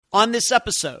On this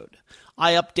episode,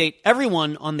 I update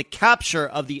everyone on the capture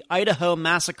of the Idaho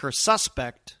massacre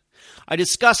suspect. I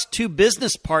discuss two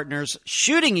business partners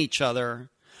shooting each other.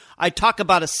 I talk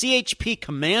about a CHP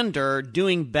commander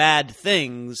doing bad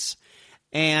things.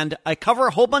 And I cover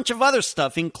a whole bunch of other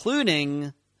stuff,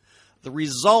 including the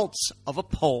results of a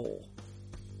poll.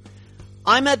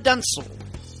 I'm Ed Denzel,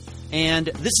 and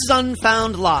this is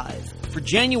Unfound Live for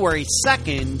January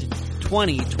 2nd,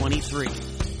 2023.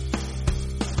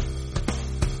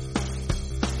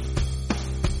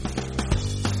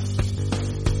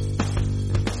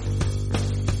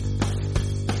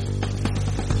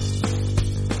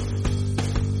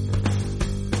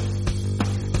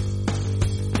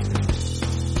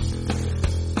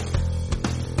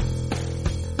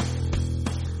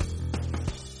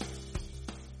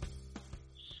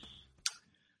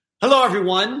 Hello,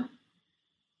 everyone.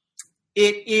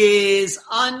 It is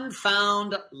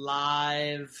Unfound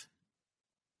Live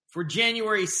for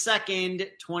January 2nd,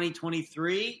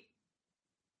 2023.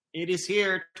 It is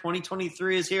here.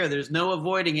 2023 is here. There's no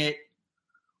avoiding it.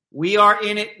 We are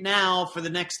in it now for the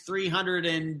next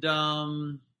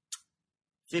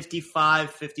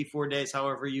 355, 54 days,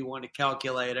 however you want to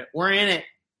calculate it. We're in it.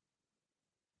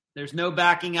 There's no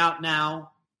backing out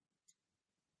now.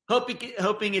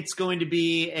 Hoping it's going to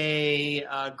be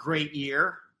a great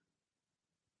year.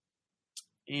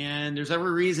 And there's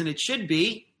every reason it should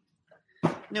be.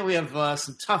 We have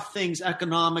some tough things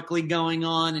economically going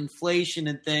on, inflation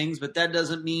and things, but that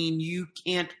doesn't mean you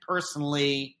can't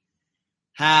personally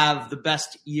have the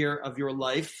best year of your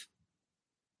life.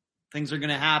 Things are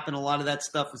going to happen. A lot of that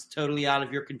stuff is totally out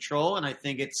of your control, and I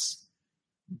think it's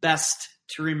best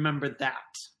to remember that.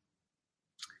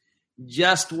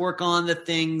 Just work on the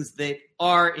things that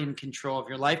are in control of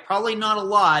your life. Probably not a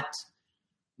lot,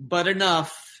 but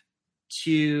enough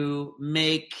to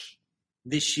make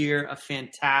this year a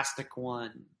fantastic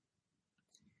one.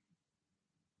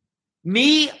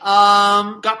 Me,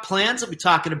 got plans. I'll be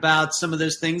talking about some of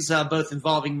those things, both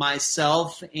involving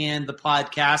myself and the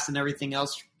podcast and everything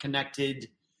else connected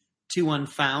to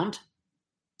Unfound.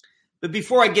 But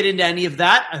before I get into any of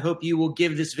that, I hope you will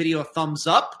give this video a thumbs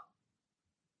up.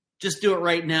 Just do it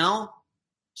right now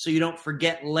so you don't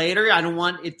forget later. I don't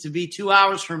want it to be 2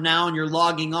 hours from now and you're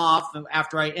logging off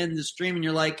after I end the stream and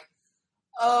you're like,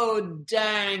 oh,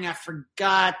 dang, I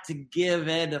forgot to give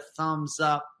Ed a thumbs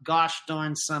up. Gosh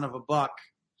darn son of a buck.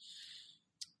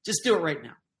 Just do it right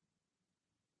now.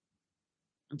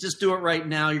 Just do it right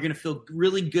now. You're going to feel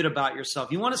really good about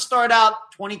yourself. You want to start out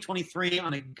 2023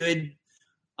 on a good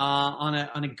on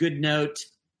a good note.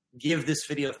 Give this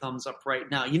video a thumbs up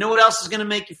right now. You know what else is going to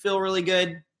make you feel really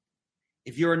good?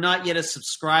 If you are not yet a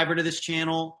subscriber to this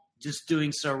channel, just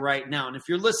doing so right now. And if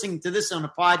you're listening to this on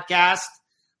a podcast,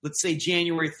 let's say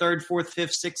January 3rd, 4th,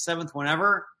 5th, 6th, 7th,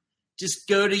 whenever, just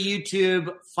go to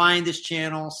YouTube, find this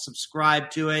channel, subscribe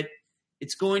to it.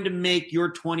 It's going to make your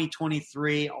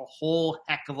 2023 a whole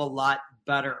heck of a lot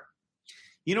better.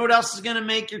 You know what else is going to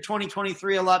make your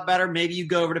 2023 a lot better? Maybe you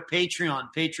go over to Patreon,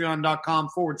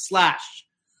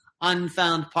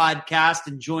 patreon.com/Unfound Podcast,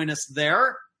 and join us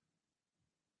there.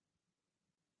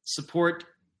 Support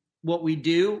what we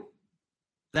do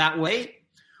that way.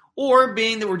 Or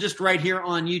being that we're just right here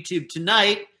on YouTube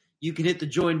tonight, you can hit the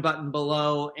join button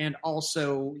below. And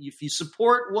also, if you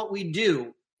support what we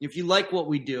do, if you like what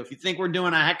we do, if you think we're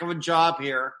doing a heck of a job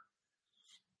here,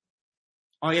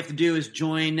 all you have to do is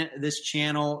join this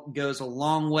channel. It goes a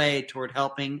long way toward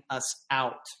helping us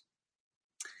out.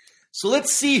 So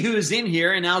let's see who's in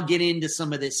here, and I'll get into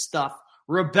some of this stuff.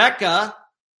 Rebecca,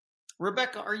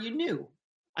 are you new?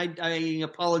 I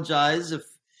apologize if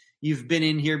you've been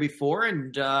in here before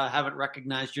and haven't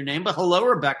recognized your name. But hello,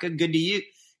 Rebecca. Good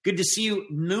to see you.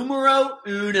 Numero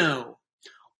uno.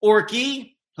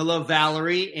 Orky, hello,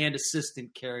 Valerie, and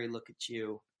assistant Carrie. Look at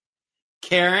you.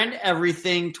 Karen,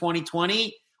 everything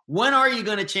 2020. When are you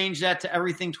going to change that to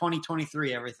everything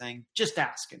 2023? Everything. Just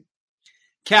asking.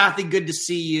 Kathy, good to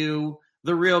see you.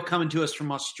 The Real coming to us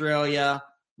from Australia.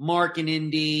 Mark and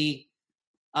Indy.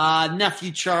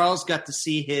 Nephew Charles got to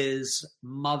see his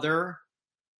mother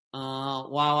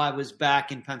while I was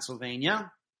back in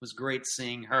Pennsylvania. It was great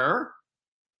seeing her.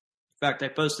 In fact, I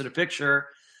posted a picture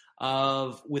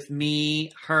with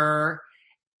me, her,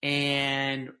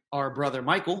 and our brother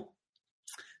Michael.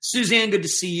 Suzanne, good to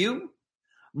see you.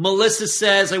 Melissa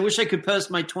says, I wish I could post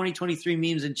my 2023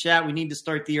 memes in chat. We need to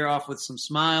start the year off with some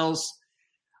smiles.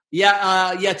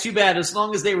 Yeah, too bad. As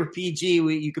long as they were PG,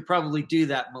 you could probably do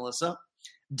that, Melissa.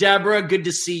 Deborah, good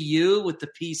to see you with the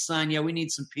peace sign. Yeah, we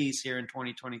need some peace here in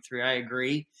 2023. I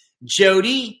agree.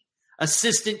 Jody,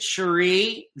 Assistant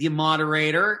Cherie, the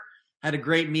moderator. Had a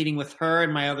great meeting with her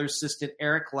and my other assistant,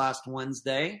 Eric, last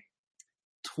Wednesday.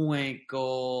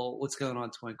 Twinkle. What's going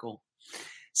on, Twinkle?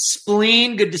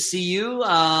 Spleen, good to see you.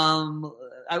 I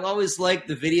always like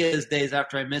the videos days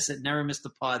after I miss it. Never missed a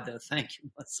pod, though. Thank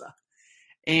you, Melissa.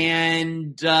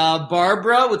 And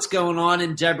Barbara, what's going on?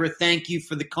 And Deborah, thank you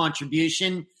for the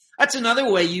contribution. That's another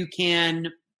way you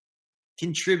can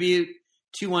contribute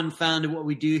to Unfound and what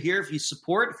we do here. If you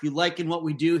support, if you like in what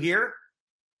we do here,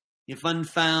 if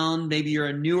Unfound, maybe you're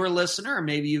a newer listener, or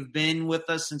maybe you've been with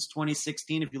us since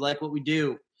 2016, if you like what we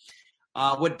do.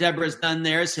 What Deborah has done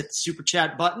there is hit the super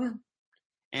chat button,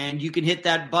 and you can hit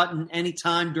that button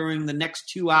anytime during the next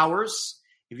 2 hours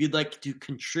if you'd like to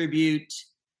contribute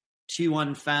to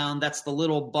Unfound. That's the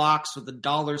little box with the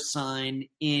 $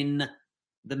 in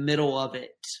the middle of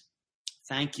it.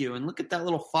 Thank you. And look at that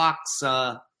little fox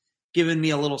giving me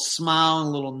a little smile and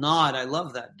a little nod. I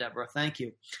love that, Deborah. Thank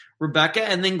you. Rebecca,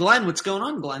 and then Glenn. What's going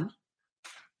on, Glenn?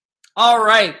 All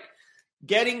right.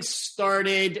 Getting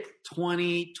started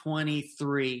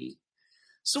 2023.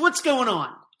 So what's going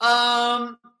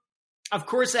on? Of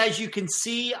course, as you can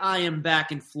see, I am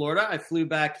back in Florida. I flew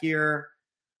back here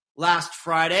last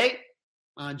Friday,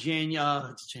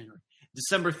 December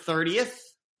 30th.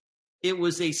 It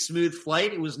was a smooth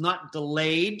flight. It was not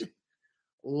delayed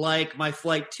like my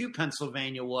flight to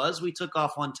Pennsylvania was. We took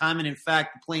off on time, and in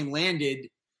fact, the plane landed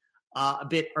a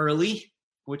bit early,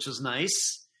 which was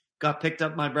nice. Got picked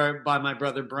up by my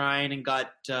brother Brian and got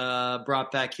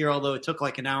brought back here, although it took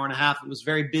like an hour and a half. It was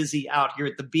very busy out here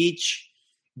at the beach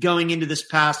going into this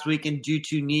past weekend due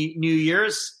to New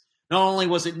Year's. Not only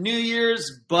was it New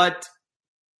Year's, but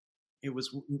it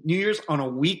was New Year's on a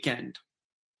weekend,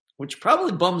 which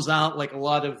probably bums out like a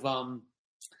lot of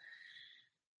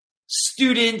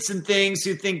students and things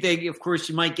who think of course,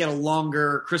 you might get a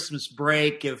longer Christmas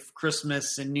break if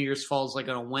Christmas and New Year's falls like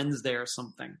on a Wednesday or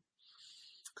something.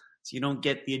 So you don't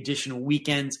get the additional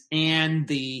weekends and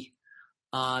the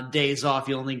days off.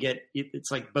 You only get,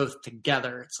 it's like both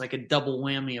together. It's like a double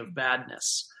whammy of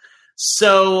badness.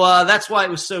 So that's why it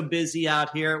was so busy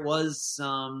out here. It was,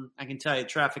 I can tell you,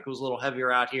 traffic was a little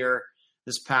heavier out here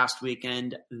this past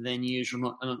weekend than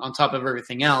usual. On top of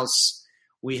everything else,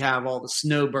 we have all the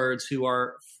snowbirds who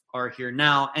are here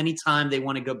now. Anytime they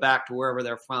want to go back to wherever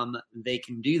they're from, they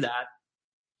can do that.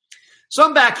 So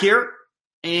I'm back here,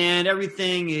 and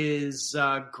everything is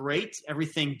great.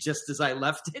 Everything just as I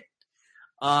left it.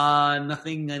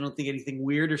 Nothing, I don't think anything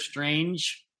weird or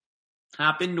strange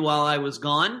happened while I was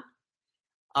gone.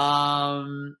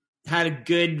 Had a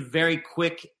good, very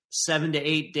quick 7 to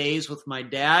 8 days with my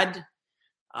dad.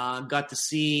 Got to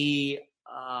see,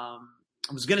 I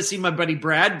was going to see my buddy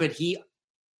Brad, but he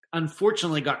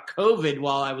unfortunately got COVID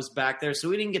while I was back there, so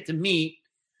we didn't get to meet.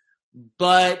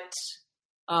 But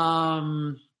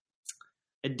I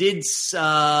did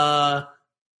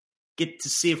get to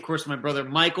see, of course, my brother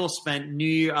Michael. Spent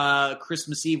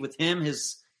Christmas Eve with him.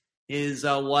 His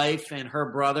wife and her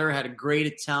brother had a great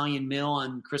Italian meal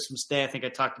on Christmas Day. I think I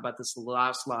talked about this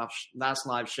last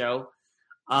live show.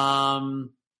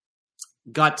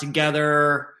 Got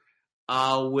together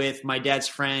with my dad's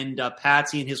friend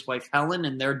Patsy and his wife Helen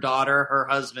and their daughter, her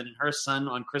husband, and her son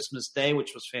on Christmas Day,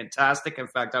 which was fantastic. In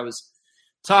fact, I was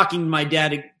talking to my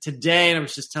dad today, and I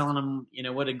was just telling him,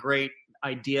 what a great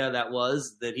idea that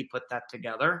was, that he put that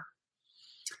together.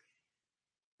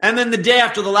 And then the day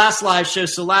after the last live show,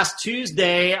 so last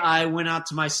Tuesday, I went out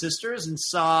to my sister's and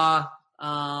saw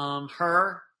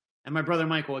her and my brother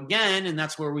Michael again, and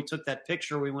that's where we took that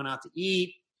picture. We went out to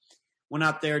eat, went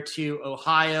out there to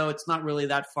Ohio. It's not really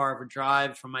that far of a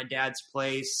drive from my dad's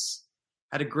place.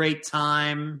 Had a great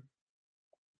time.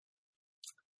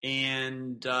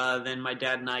 And then my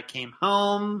dad and I came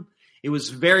home. It was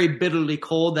very bitterly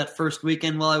cold that first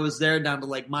weekend while I was there, down to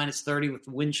like minus 30 with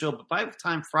the wind chill. But by the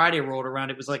time Friday rolled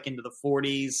around, it was like into the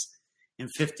 40s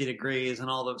and 50 degrees, and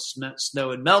all the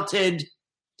snow had melted.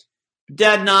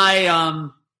 Dad and I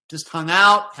just hung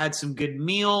out, had some good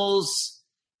meals,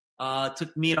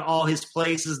 took me to all his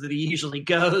places that he usually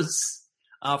goes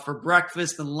for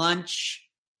breakfast and lunch,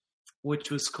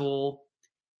 which was cool.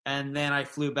 And then I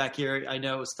flew back here. I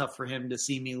know it was tough for him to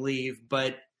see me leave,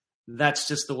 but that's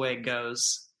just the way it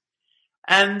goes.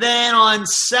 And then on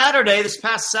Saturday, this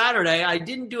past Saturday, I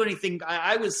didn't do anything.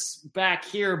 I was back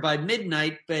here by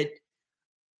midnight, but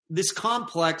this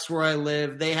complex where I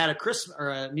live, they had a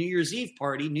New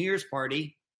Year's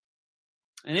party,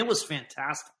 and it was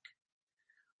fantastic.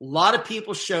 A lot of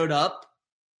people showed up.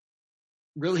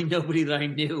 Really nobody that I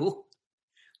knew,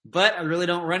 but I really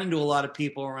don't run into a lot of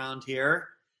people around here.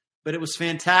 But it was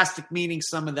fantastic meeting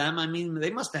some of them. I mean, they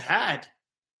must have had,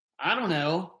 I don't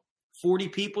know, 40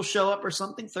 people show up or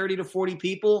something, 30 to 40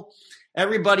 people.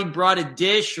 Everybody brought a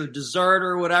dish or dessert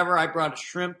or whatever. I brought a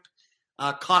shrimp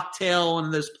cocktail, one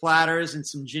of those platters, and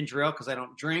some ginger ale because I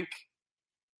don't drink.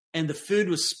 And the food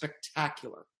was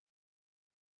spectacular.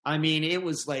 I mean, it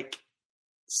was like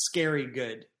scary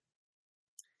good.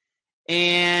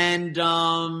 And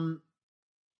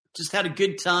just had a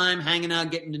good time hanging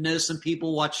out, getting to know some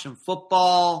people, watch some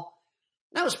football.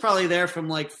 I was probably there from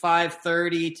like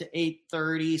 5:30 to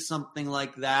 8:30, something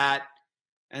like that.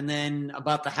 And then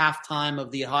about the halftime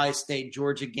of the Ohio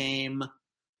State-Georgia game,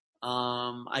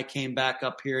 I came back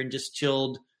up here and just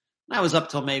chilled. I was up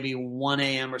till maybe 1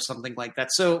 a.m. or something like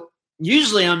that. So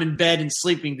usually I'm in bed and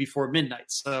sleeping before midnight.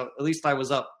 So at least I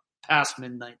was up past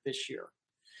midnight this year.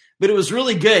 But it was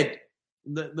really good.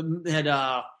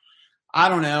 I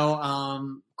don't know.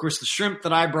 Of course, the shrimp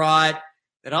that I brought,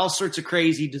 had all sorts of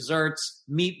crazy desserts,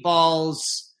 meatballs,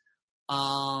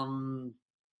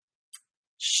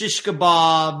 shish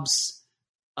kebabs,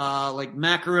 like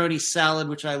macaroni salad,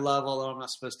 which I love, although I'm not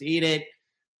supposed to eat it.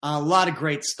 A lot of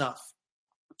great stuff.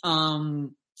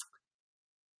 Sushi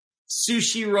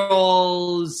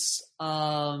rolls,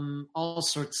 all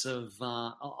sorts of,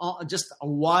 just a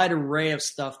wide array of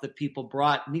stuff that people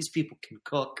brought. And these people can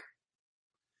cook.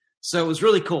 So it was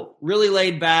really cool, really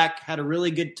laid back, had a really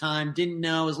good time. Didn't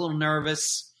know, I was a little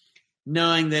nervous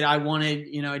knowing that I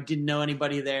didn't know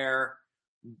anybody there,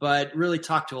 but really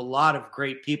talked to a lot of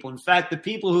great people. In fact, the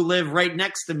people who live right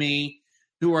next to me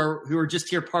who are just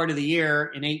here part of the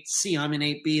year in 8C, I'm in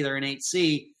 8B, they're in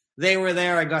 8C. They were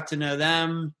there. I got to know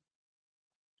them.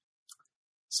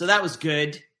 So that was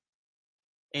good.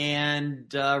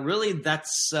 And really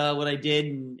that's what I did.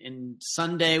 And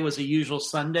Sunday was a usual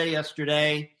Sunday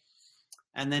yesterday.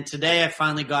 And then today I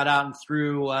finally got out and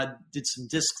did some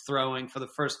disc throwing for the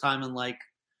first time in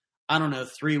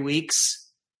 3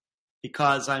 weeks,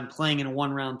 because I'm playing in a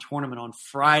 1-round tournament on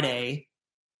Friday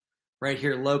right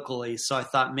here locally. So I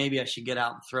thought maybe I should get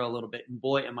out and throw a little bit. And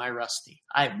boy, am I rusty.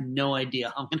 I have no idea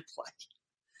how I'm going to play.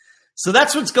 So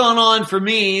that's what's going on for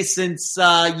me since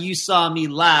you saw me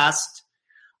last.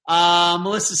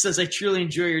 Melissa says, I truly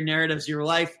enjoy your narratives of your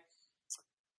life.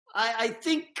 I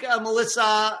think, Melissa,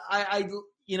 I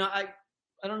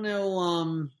don't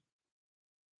know.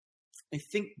 I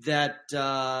think that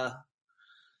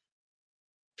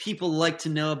people like to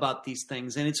know about these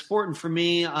things, and it's important for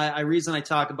me. Reason I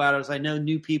talk about it is I know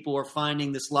new people are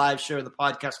finding this live show, the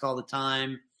podcast all the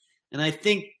time, and I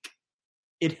think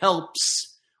it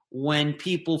helps when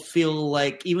people feel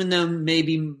like, even though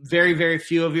maybe very, very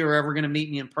few of you are ever going to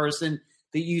meet me in person,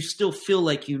 that you still feel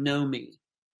like you know me.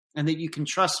 And that you can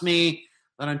trust me,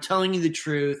 that I'm telling you the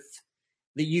truth,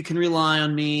 that you can rely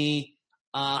on me,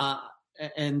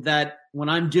 and that when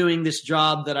I'm doing this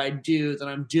job that I do, that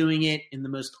I'm doing it in the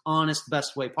most honest,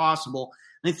 best way possible.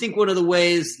 And I think one of the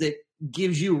ways that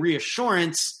gives you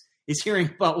reassurance is hearing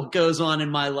about what goes on in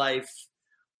my life,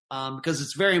 because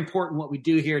it's very important what we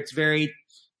do here. It's a very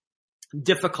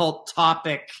difficult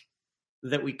topic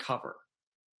that we cover.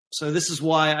 So this is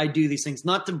why I do these things,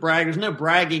 not to brag. There's no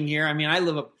bragging here. I mean,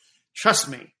 trust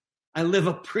me, I live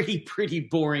a pretty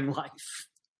boring life.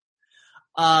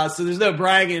 So there's no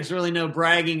bragging. There's really no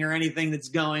bragging or anything that's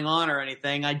going on or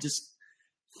anything. I just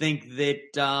think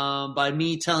that by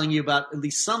me telling you about at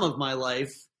least some of my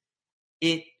life,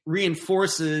 it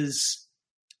reinforces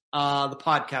the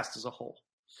podcast as a whole.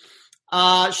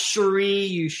 Cherie,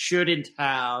 you shouldn't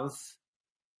have.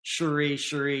 Cherie,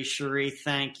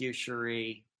 thank you,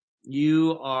 Cherie.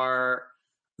 You are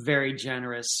very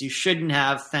generous. You shouldn't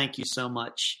have. Thank you so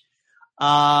much.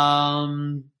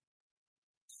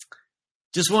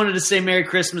 Just wanted to say Merry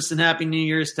Christmas and Happy New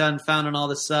Year's to Unfound and all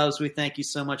the subs. We thank you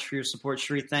so much for your support,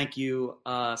 Cherie. Thank you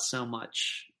so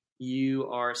much. You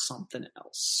are something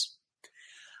else.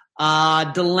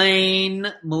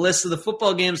 Delane, Melissa, the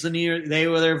football games of the New Year,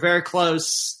 they're very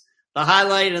close. The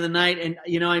highlight of the night, and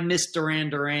I missed Duran,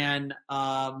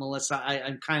 Melissa.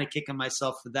 I'm kind of kicking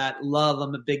myself for that.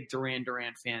 I'm a big Duran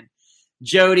fan.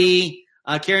 Jody,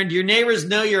 Karen, do your neighbors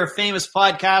know you're a famous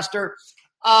podcaster?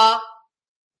 I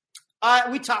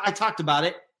talked about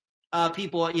it.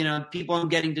 People I'm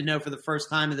getting to know for the first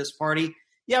time at this party.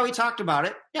 Yeah, we talked about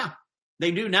it. Yeah,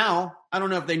 they do now. I don't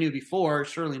know if they knew before.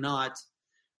 Surely not,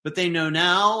 but they know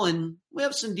now, and we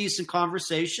have some decent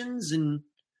conversations, and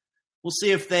we'll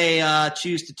see if they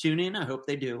choose to tune in. I hope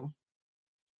they do.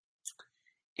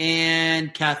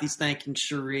 And Kathy's thanking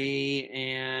Cherie,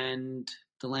 and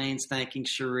Delane's thanking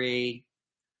Cherie.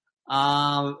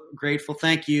 Grateful.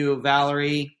 Thank you,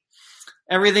 Valerie.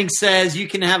 Everything says you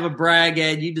can have a brag,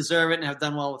 Ed. You deserve it and have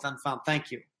done well with Unfound.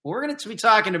 Thank you. What we're going to be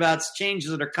talking about is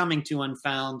changes that are coming to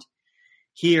Unfound.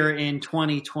 here in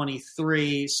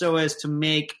 2023 so as to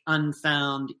make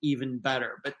Unfound even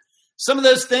better. But some of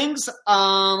those things,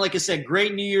 like I said,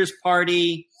 great New Year's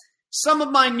party. Some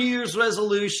of my New Year's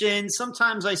resolutions,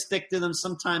 sometimes I stick to them,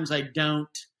 sometimes I don't.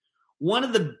 One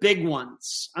of the big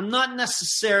ones, I'm not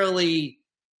necessarily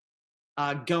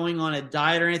going on a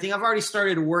diet or anything. I've already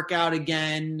started to work out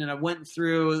again, and I went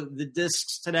through the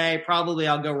discs today. Probably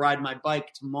I'll go ride my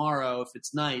bike tomorrow if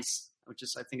it's nice, which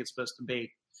is I think it's supposed to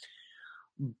be.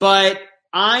 But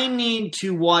I need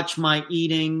to watch my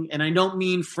eating, and I don't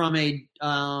mean from a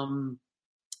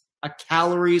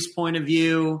calories point of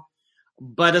view.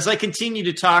 But as I continue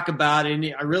to talk about it,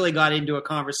 and I really got into a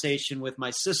conversation with my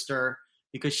sister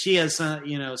because she has, some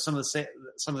of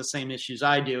the same issues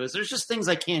I do. Is there's just things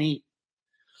I can't eat.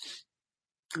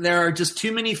 There are just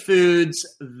too many foods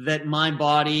that my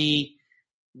body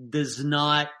does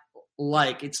not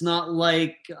like. It's not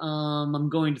like I'm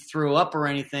going to throw up or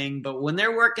anything, but when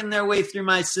they're working their way through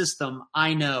my system,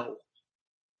 I know.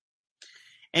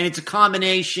 And it's a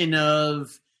combination of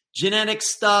genetic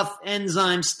stuff,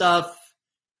 enzyme stuff,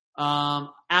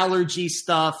 allergy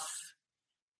stuff,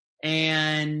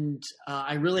 and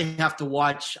I really have to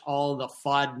watch all the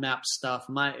FODMAP stuff,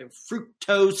 my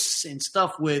fructose and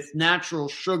stuff with natural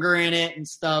sugar in it and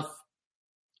stuff.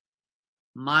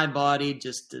 My body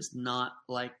just does not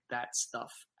like that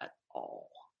stuff at all.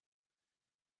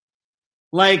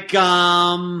 Like,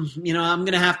 I'm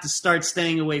going to have to start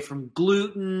staying away from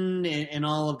gluten and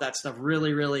all of that stuff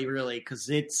really, really, really, because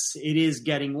it is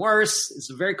getting worse.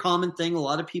 It's a very common thing. A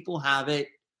lot of people have it.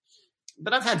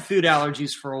 But I've had food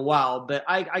allergies for a while, but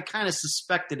I kind of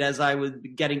suspected as I was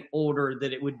getting older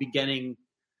that it would be getting,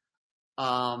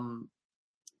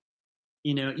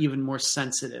 even more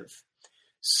sensitive.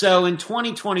 So in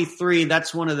 2023,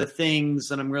 that's one of the things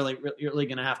that I'm really, really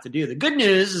going to have to do. The good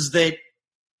news is that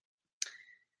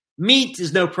meat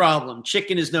is no problem.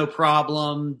 Chicken is no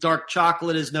problem. Dark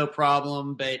chocolate is no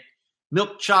problem, but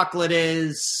milk chocolate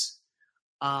is.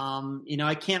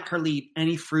 I can't hardly eat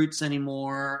any fruits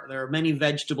anymore. There are many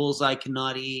vegetables I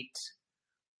cannot eat.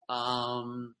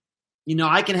 I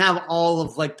can have all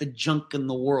of like the junk in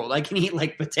the world. I can eat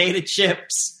like potato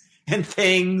chips and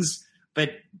things,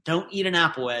 but don't eat an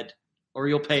apple, Ed, or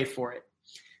you'll pay for it.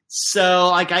 So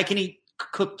like I can eat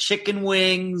cooked chicken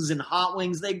wings and hot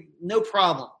wings. No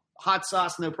problem. Hot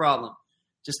sauce, no problem.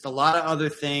 Just a lot of other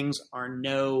things are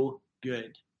no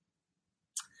good.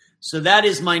 So that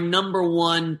is my number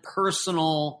one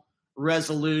personal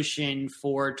resolution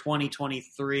for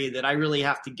 2023, that I really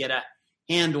have to get a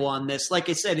handle on this. Like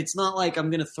I said, it's not like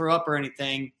I'm going to throw up or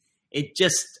anything. It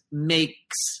just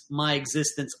makes my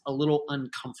existence a little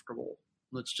uncomfortable.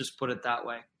 Let's just put it that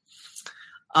way.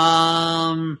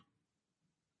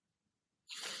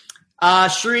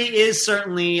 Shri is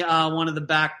certainly one of the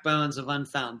backbones of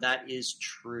Unfound. That is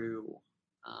true.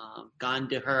 Gone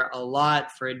to her a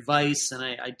lot for advice, and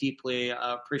I deeply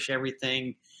appreciate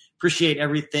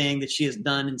everything that she has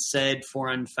done and said for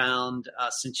Unfound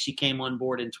since she came on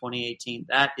board in 2018.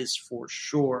 That is for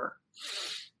sure.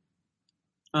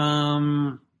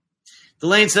 Delane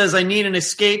says, I need an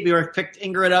escape. We picked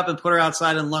Ingrid up and put her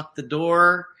outside and locked the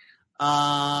door.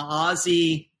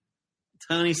 Tony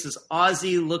says,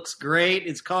 Ozzy looks great.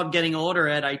 It's called getting older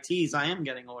at ITs. I am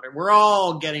getting older. We're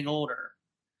all getting older.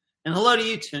 And hello to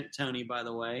you, Tony, by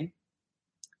the way.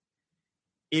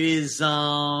 It is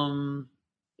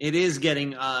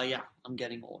getting, I'm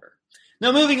getting older.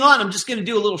 Now, moving on, I'm just going to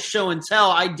do a little show and tell.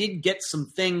 I did get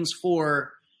some things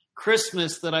for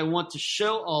Christmas that I want to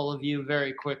show all of you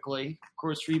very quickly. Of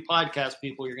course, for you podcast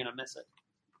people, you're going to miss it.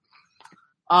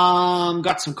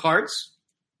 Got some cards.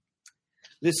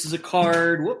 This is a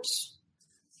card. Whoops.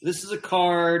 This is a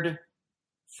card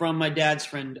from my dad's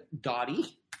friend,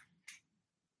 Dottie.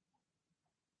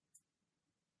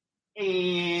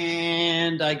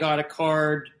 And I got a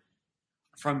card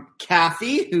from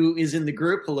Kathy, who is in the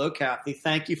group. Hello, Kathy.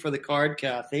 Thank you for the card,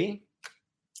 Kathy.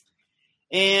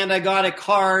 And I got a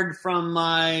card from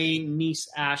my niece,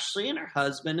 Ashley, and her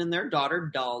husband and their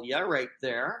daughter, Dahlia, right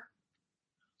there.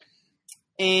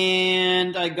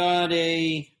 And I got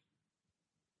a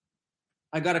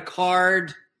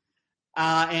card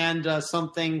and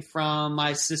something from my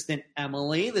assistant,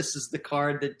 Emily. This is the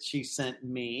card that she sent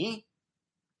me.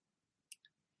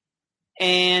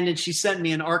 And she sent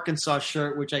me an Arkansas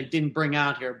shirt, which I didn't bring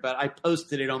out here, but I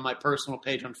posted it on my personal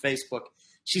page on Facebook.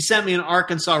 She sent me an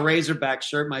Arkansas Razorback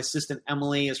shirt. My assistant,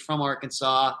 Emily, is from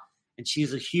Arkansas, and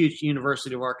she's a huge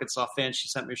University of Arkansas fan. She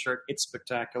sent me a shirt. It's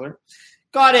spectacular.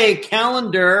 Got a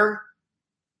calendar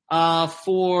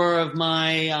for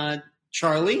my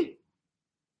Charlie.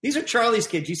 These are Charlie's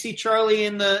kids. You see Charlie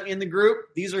in the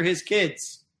group? These are his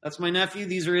kids. That's my nephew.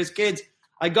 These are his kids.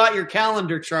 I got your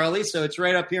calendar, Charlie, so it's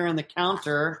right up here on the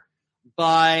counter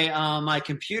by my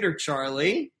computer,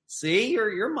 Charlie. See,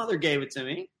 your mother gave it to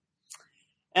me.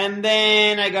 And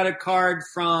then I got a card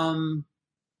from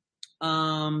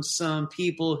some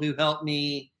people who helped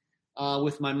me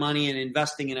with my money and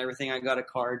investing and everything. I got a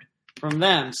card from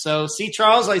them. So see,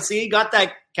 Charles, I see you got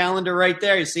that calendar right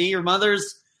there. You see your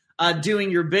mother's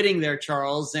doing your bidding there,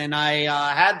 Charles. And I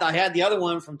had the other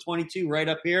one from 22 right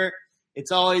up here.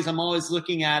 I'm always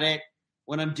looking at it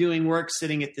when I'm doing work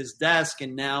sitting at this desk.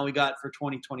 And now we got for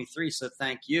 2023. So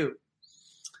thank you.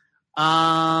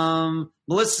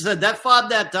 Melissa said that fob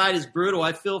that died is brutal.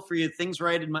 I feel for you. Things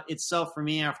righted itself for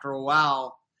me after a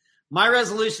while. My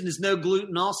resolution is no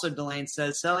gluten. Also, Delane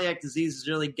says celiac disease is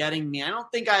really getting me. I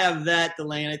don't think I have that,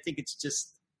 Delane. I think it's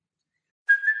just.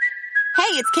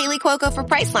 Hey, it's Kaylee Cuoco for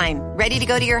Priceline. Ready to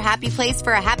go to your happy place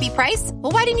for a happy price?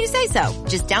 Well, why didn't you say so?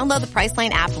 Just download the Priceline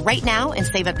app right now and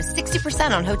save up to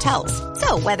 60% on hotels.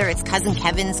 So whether it's Cousin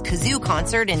Kevin's Kazoo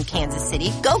Concert in Kansas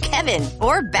City, go Kevin,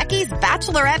 or Becky's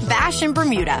Bachelorette Bash in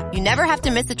Bermuda, you never have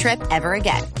to miss a trip ever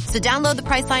again. So download the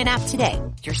Priceline app today.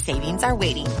 Your savings are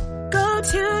waiting. Go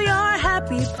to your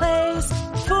happy place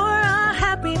for a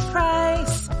happy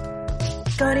price.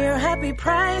 Go to your happy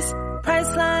price,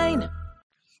 Priceline.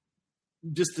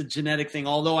 Just a genetic thing,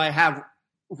 although I have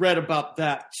read about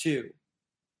that too.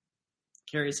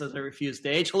 Carrie says, I refuse to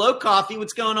age. Hello, Coffee.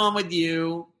 What's going on with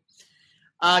you?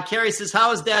 Carrie says,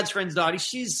 how is Dad's friend's Dottie?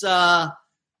 She's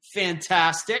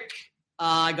fantastic.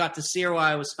 I got to see her while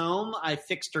I was home. I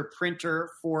fixed her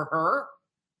printer for her.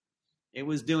 It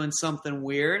was doing something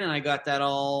weird, and I got that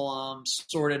all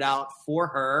sorted out for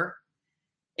her.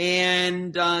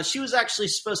 And she was actually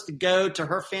supposed to go to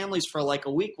her family's for like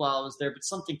a week while I was there, but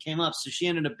something came up. So she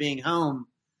ended up being home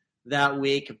that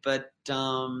week, but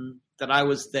that I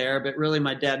was there. But really,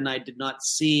 my dad and I did not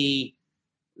see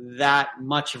that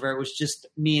much of her. It was just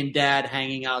me and Dad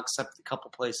hanging out, except a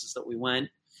couple places that we went.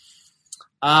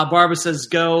 Barbara says,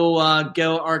 go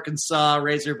Arkansas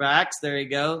Razorbacks. There you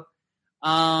go.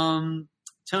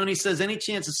 Tony says, any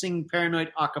chance of singing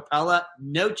Paranoid a cappella?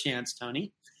 No chance,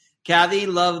 Tony. Kathy,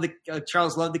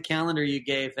 Charles, love the calendar you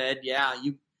gave, Ed. Yeah,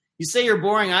 you say you're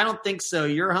boring. I don't think so.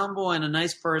 You're humble and a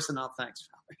nice person. Oh, thanks,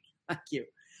 Valerie. Thank you.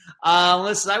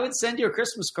 Melissa, I would send you a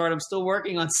Christmas card. I'm still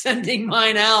working on sending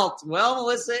mine out. Well,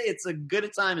 Melissa, it's a good a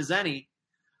time as any.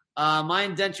 My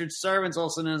indentured servants,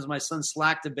 also known as my son,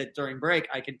 slacked a bit during break.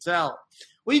 I can tell.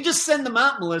 Well, you just send them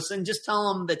out, Melissa, and just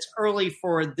tell them that's early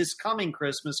for this coming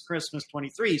Christmas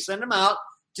 23. Send them out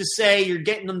to say you're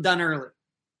getting them done early.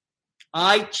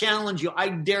 I challenge you. I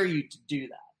dare you to do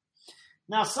that.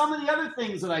 Now, some of the other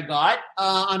things that I got,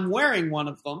 I'm wearing one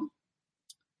of them.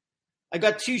 I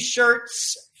got 2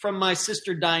 shirts from my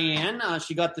sister Diane.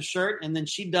 She got the shirt, and then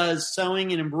she does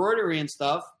sewing and embroidery and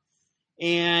stuff.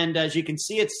 And as you can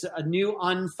see, it's a new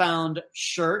Unfound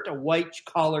shirt, a white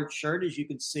collared shirt, as you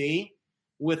can see,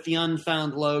 with the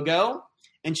Unfound logo.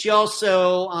 And she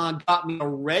also got me a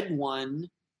red one.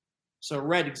 So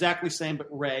red, exactly same, but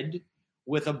red,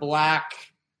 with a black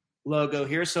logo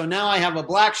here. So now I have a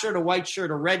black shirt, a white shirt,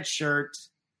 a red shirt.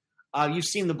 You've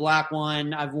seen the black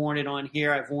one. I've worn it on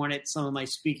here. I've worn it some of my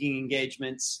speaking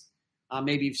engagements.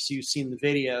 Maybe if you've seen the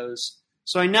videos.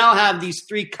 So I now have these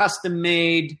 3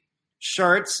 custom-made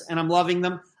shirts, and I'm loving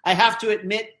them. I have to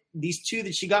admit, these 2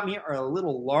 that she got me are a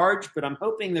little large, but I'm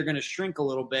hoping they're going to shrink a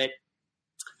little bit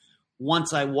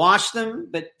once I wash them.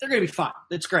 But they're going to be fine.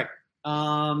 It's great.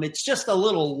 It's just a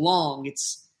little long.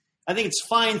 I think it's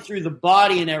fine through the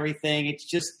body and everything. It's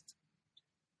just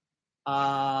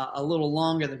a little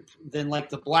longer than like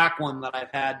the black one that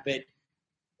I've had. But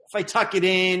if I tuck it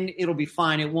in, it'll be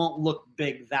fine. It won't look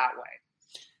big that way.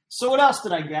 So what else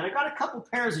did I get? I got a couple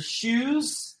pairs of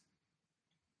shoes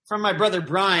from my brother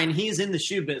Brian. He's in the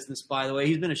shoe business, by the way.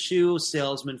 He's been a shoe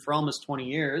salesman for almost 20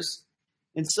 years.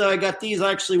 And so I got these.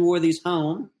 I actually wore these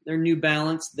home. They're New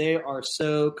Balance. They are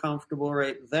so comfortable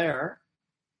right there.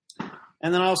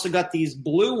 And then I also got these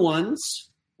blue ones.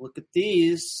 Look at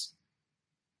these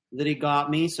that he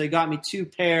got me. So he got me 2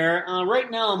 pair.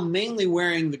 Right now I'm mainly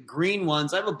wearing the green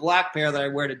ones. I have a black pair that I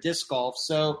wear to disc golf.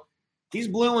 So these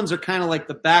blue ones are kind of like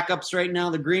the backups right now.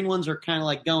 The green ones are kind of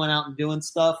like going out and doing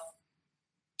stuff.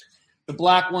 The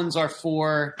black ones are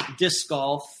for disc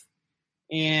golf.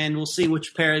 And we'll see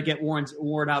which pair get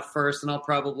worn out first. And I'll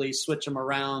probably switch them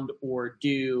around or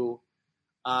do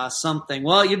something.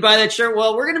 Well, you buy that shirt.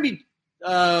 Well, we're going to be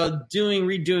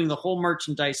redoing the whole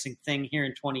merchandising thing here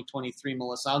in 2023,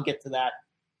 Melissa. I'll get to that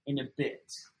in a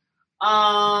bit.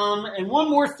 And one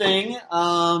more thing.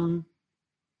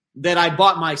 that I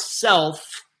bought myself.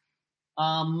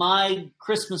 My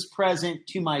Christmas present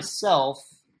to myself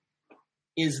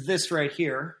is this right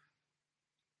here.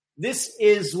 This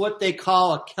is what they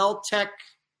call a Kel-Tec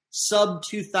Sub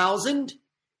 2000.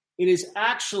 It is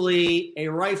actually a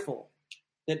rifle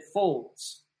that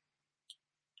folds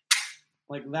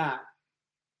like that.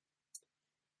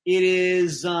 It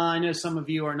is, I know some of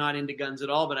you are not into guns at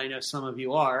all, but I know some of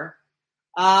you are.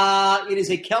 It is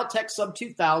a Kel-Tec Sub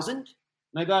 2000, and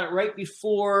I got it right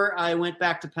before I went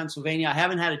back to Pennsylvania. I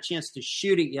haven't had a chance to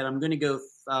shoot it yet. I'm going to go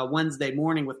Wednesday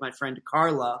morning with my friend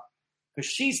Carla because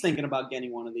she's thinking about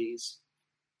getting one of these.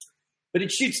 But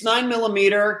it shoots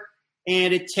 9mm,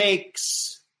 and it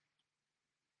takes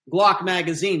Glock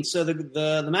magazines. So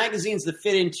the magazines that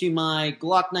fit into my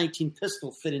Glock 19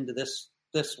 pistol fit into this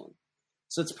one.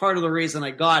 So it's part of the reason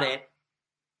I got it.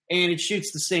 And it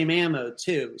shoots the same ammo,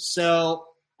 too. So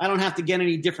I don't have to get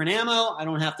any different ammo. I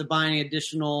don't have to buy any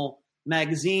additional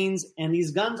magazines. And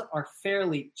these guns are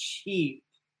fairly cheap.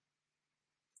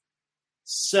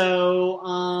 So,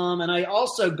 and I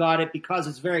also got it because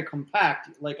it's very compact.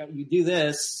 Like, you do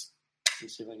this. Let me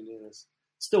see if I can do this.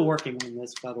 Still working on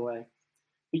this, by the way.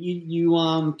 But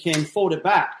you can fold it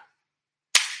back.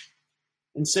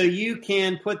 And so you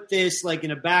can put this like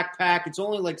in a backpack. It's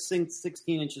only like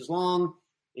 16 inches long.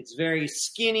 It's very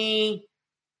skinny.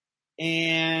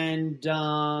 And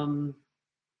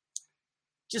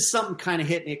just something kind of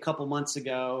hit me a couple months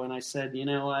ago. And I said, you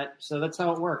know what? So that's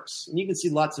how it works. And you can see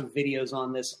lots of videos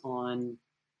on this on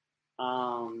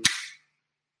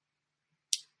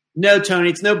no, Tony,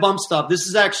 it's no bump stop. This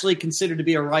is actually considered to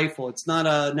be a rifle. It's not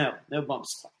no bump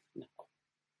stop.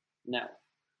 No.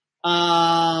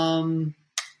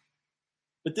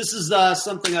 But this is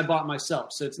something I bought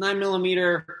myself. So it's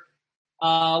 9mm,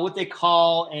 what they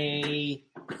call they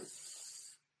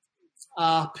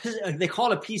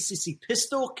call it a PCC,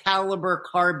 pistol caliber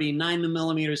carbine.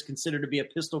 9mm is considered to be a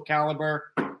pistol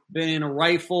caliber. Been in a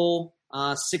rifle,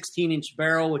 16-inch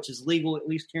barrel, which is legal at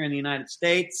least here in the United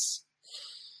States.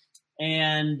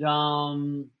 And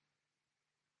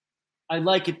I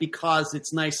like it because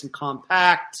it's nice and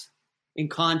compact. In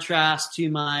contrast to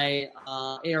my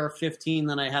AR-15,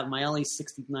 then I have my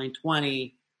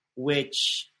LE-6920,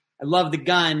 which I love the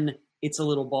gun. It's a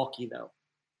little bulky, though.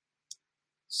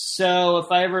 So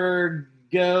if I ever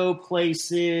go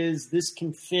places, this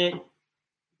can fit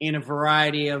in a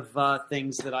variety of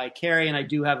things that I carry. And I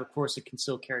do have, of course, a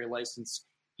concealed carry license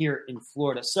here in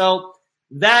Florida. So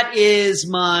that is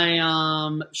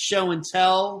my show and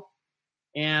tell.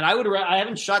 And I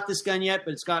haven't shot this gun yet,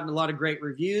 but it's gotten a lot of great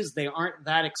reviews. They aren't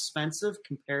that expensive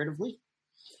comparatively.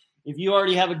 If you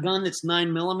already have a gun that's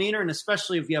 9mm, and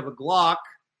especially if you have a Glock,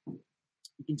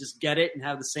 you can just get it and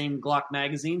have the same Glock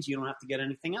magazines. You don't have to get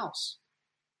anything else.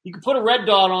 You can put a red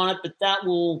dot on it, but that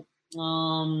will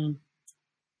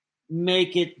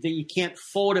make it that you can't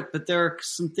fold it. But there are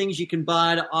some things you can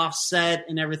buy to offset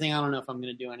and everything. I don't know if I'm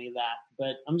going to do any of that,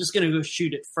 but I'm just going to go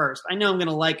shoot it first. I know I'm going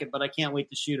to like it, but I can't wait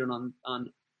to shoot it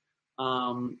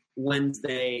on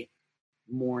Wednesday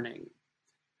morning.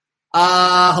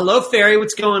 Hello, Ferry.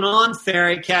 What's going on,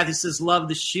 Ferry? Kathy says, love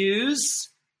the shoes.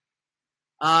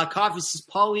 Coffee says,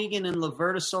 Paul Egan and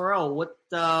Laverta Sorrell. What,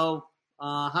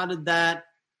 how did that,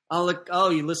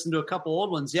 you listened to a couple old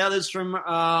ones. Yeah, this is from,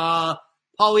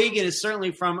 Paul Egan is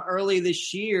certainly from early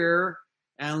this year,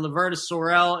 and Laverta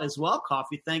Sorrell as well,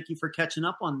 Coffee. Thank you for catching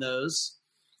up on those.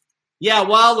 Yeah,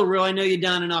 Wilderoo, I know you're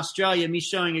down in Australia. Me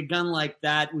showing a gun like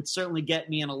that would certainly get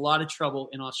me in a lot of trouble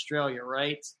in Australia,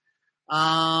 right?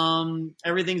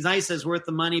 Everything's nice, says worth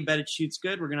the money, bet it shoots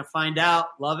good. We're going to find out.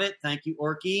 Love it. Thank you,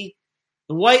 Orky.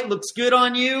 The white looks good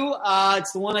on you.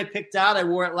 It's the one I picked out. I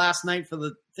wore it last night for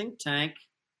the think tank.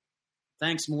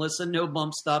 Thanks, Melissa. No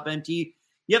bump stop, NT.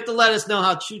 You have to let us know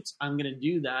how it shoots. I'm going to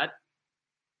do that.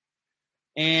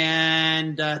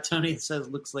 And Tony says,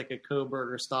 looks like a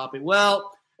Coburger stop it.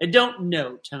 Well, I don't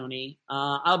know, Tony.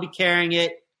 I'll be carrying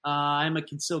it. I'm a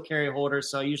concealed carry holder,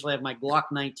 so I usually have my Glock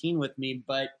 19 with me.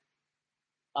 But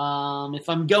if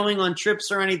I'm going on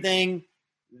trips or anything,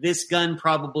 this gun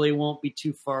probably won't be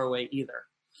too far away either.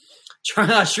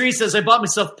 Shree says, I bought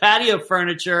myself patio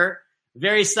furniture.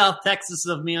 Very South Texas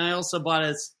of me. I also bought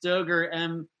a Stoeger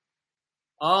M.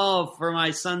 Oh, for my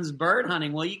son's bird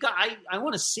hunting. Well, I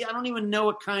want to see. I don't even know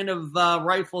what kind of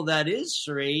rifle that is,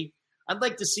 Shree. I'd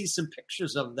like to see some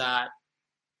pictures of that.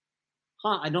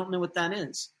 I don't know what that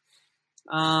is.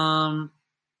 Well,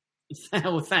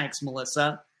 thanks,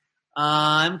 Melissa.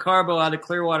 M. Carbo out of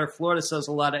Clearwater, Florida, sells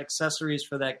a lot of accessories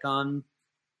for that gun.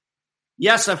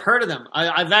 Yes, I've heard of them.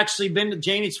 I've actually been to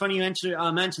Jamie. It's funny you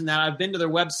mentioned that. I've been to their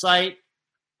website.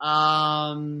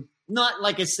 Not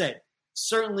like I said,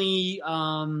 certainly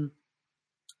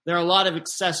there are a lot of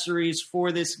accessories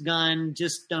for this gun.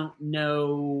 Just don't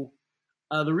know.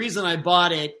 The reason I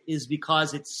bought it is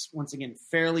because it's, once again,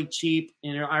 fairly cheap,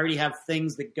 and I already have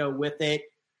things that go with it.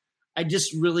 I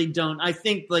just really don't. I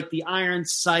think like the iron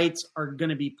sights are going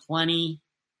to be plenty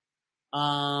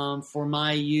for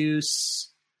my use.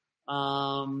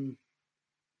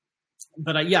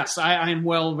 But yes, I am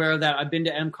well aware of that. I've been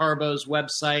to M Carbo's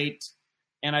website,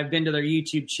 and I've been to their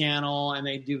YouTube channel, and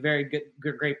they do very good,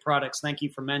 great products. Thank you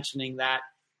for mentioning that.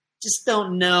 Just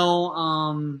don't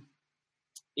know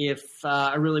if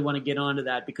I really want to get onto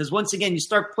that, because once again, you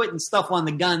start putting stuff on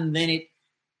the gun, then it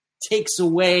takes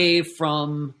away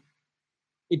from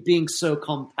it being so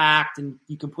compact, and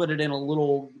you can put it in a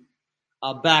little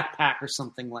backpack or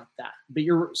something like that. But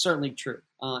you're certainly true.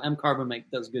 M Carbo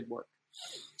does good work.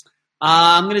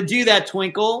 I'm going to do that,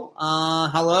 Twinkle.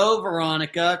 Hello,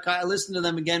 Veronica. I listened to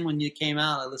them again when you came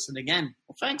out. I listened again.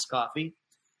 Well, thanks, Coffee.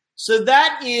 So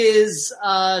that is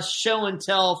show and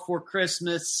tell for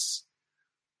Christmas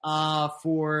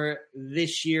for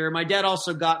this year. My dad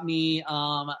also got me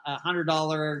a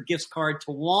 $100 gift card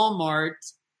to Walmart.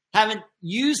 Haven't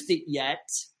used it yet.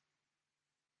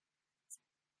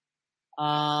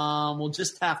 We'll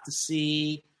just have to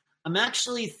see. I'm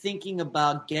actually thinking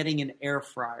about getting an air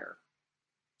fryer.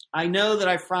 I know that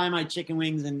I fry my chicken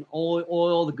wings in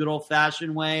oil the good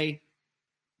old-fashioned way,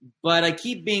 but I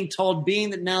keep being told,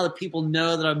 being that now that people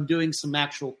know that I'm doing some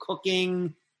actual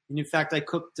cooking, and in fact, I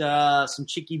cooked some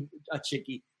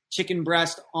chicken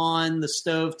breast on the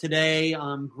stove today,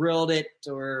 grilled it,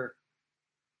 or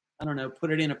I don't know,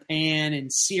 put it in a pan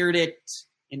and seared it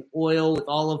in oil with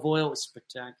olive oil. It was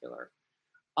spectacular.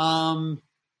 I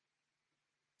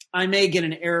may get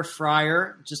an air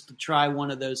fryer just to try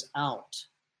one of those out.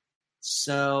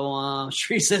 So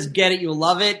Shree says, get it, you'll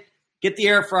love it. Get the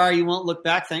air fryer, you won't look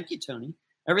back. Thank you, Tony.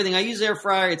 Everything. I use air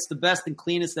fryer. It's the best and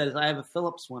cleanest. That is, I have a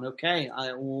Philips one. Okay,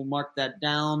 I will mark that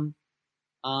down.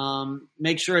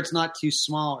 Make sure it's not too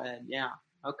small, Ed. Yeah.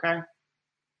 Okay.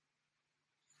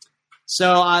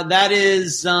 So that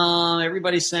is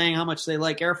everybody's saying how much they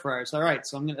like air fryers. All right,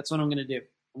 so that's what I'm going to do.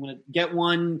 I'm going to get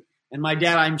one, and my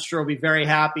dad, I'm sure, will be very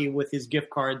happy with his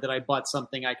gift card that I bought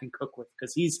something I can cook with,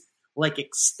 because he's like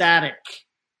ecstatic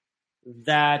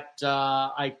that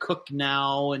I cook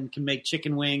now and can make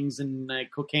chicken wings, and I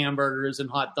cook hamburgers and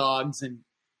hot dogs and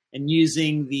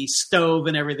using the stove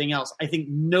and everything else. I think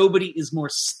nobody is more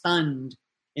stunned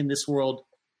in this world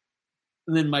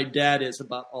than my dad is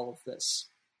about all of this.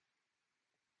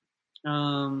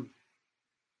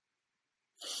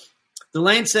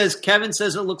 Delane says, Kevin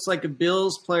says it looks like a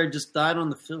Bills player just died on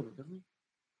the field. Really?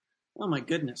 Oh, my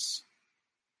goodness.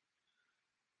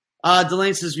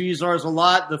 Delane says, we use ours a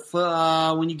lot.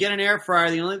 When you get an air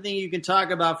fryer, the only thing you can talk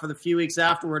about for the few weeks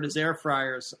afterward is air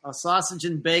fryers. A sausage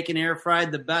and bacon air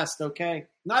fried, the best. Okay.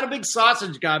 Not a big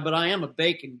sausage guy, but I am a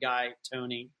bacon guy,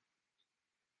 Tony.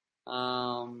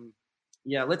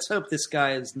 Yeah, let's hope this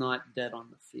guy is not dead on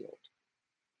the field.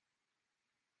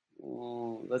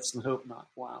 Oh, let's hope not.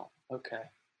 Wow. Okay.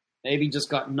 Maybe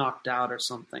just got knocked out or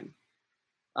something.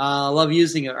 Love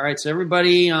using it. All right, so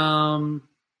everybody, you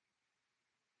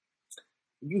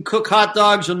can cook hot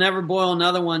dogs. You'll never boil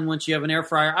another one once you have an air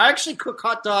fryer. I actually cook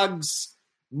hot dogs,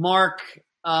 Mark,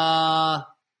 on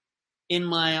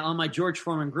my George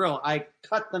Foreman grill. I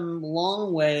cut them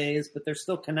long ways, but they're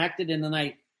still connected, and then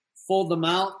I fold them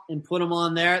out and put them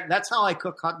on there. That's how I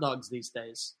cook hot dogs these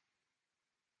days.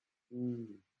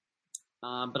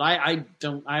 But I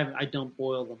don't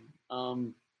boil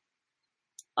them.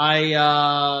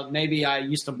 Maybe I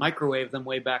used to microwave them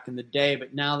way back in the day,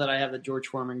 but now that I have the George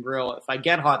Foreman grill, if I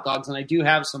get hot dogs, and I do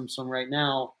have some right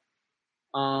now,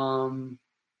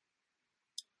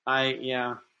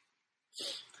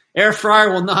 air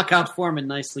fryer will knock out Foreman.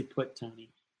 Nicely put, Tony.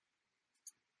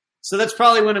 So that's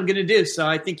probably what I'm going to do. So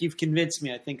I think you've convinced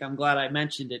me. I think I'm glad I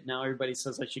mentioned it. Now everybody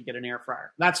says I should get an air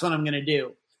fryer. That's what I'm going to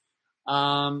do.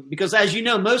 Because as you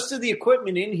know, most of the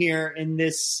equipment in here in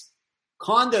this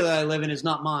condo that I live in is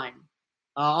not mine.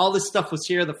 All this stuff was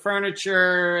here, the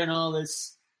furniture and all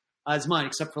this is mine,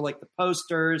 except for like the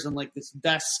posters and like this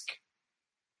desk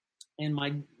and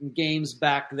my games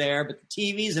back there. But the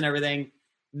TVs and everything,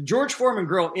 the George Foreman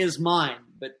grill is mine.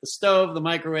 But the stove, the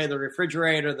microwave, the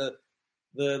refrigerator,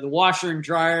 the washer and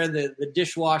dryer, the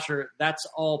dishwasher, that's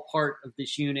all part of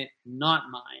this unit, not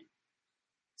mine.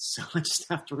 So I just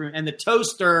have to and the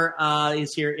toaster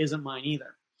isn't mine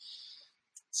either.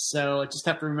 So I just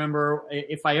have to remember,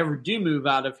 if I ever do move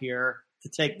out of here, to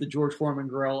take the George Foreman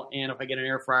grill, and if I get an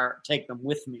air fryer, take them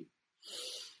with me.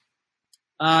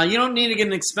 You don't need to get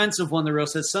an expensive one, the real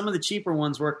says. Some of the cheaper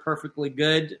ones work perfectly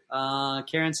good.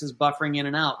 Karen says buffering in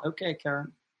and out. Okay,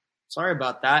 Karen. Sorry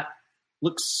about that.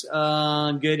 Looks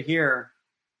good here.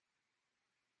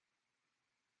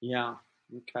 Yeah,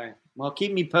 okay. Well,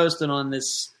 keep me posted on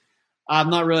this. I'm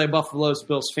not really a Buffalo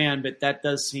Bills fan, but that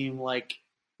does seem like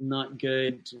not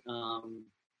good.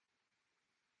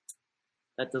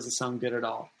 That doesn't sound good at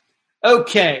all.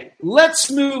 Okay, let's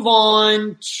move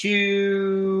on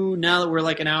to, now that we're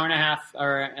like an hour and a half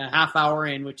or a half hour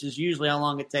in, which is usually how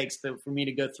long it takes for me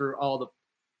to go through all the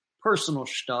personal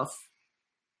stuff.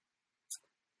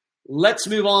 Let's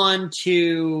move on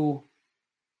to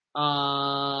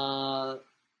the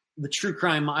true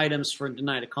crime items for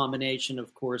tonight, a combination,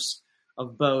 of course,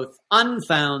 of both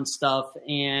Unfound stuff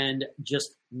and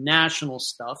just national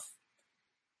stuff.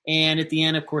 And at the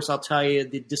end, of course, I'll tell you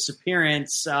the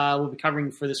disappearance we'll be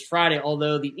covering for this Friday,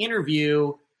 although the interview,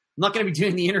 I'm not going to be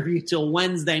doing the interview till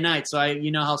Wednesday night, so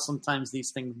you know how sometimes these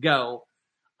things go.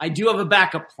 I do have a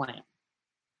backup plan,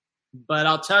 but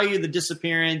I'll tell you the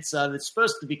disappearance that's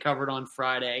supposed to be covered on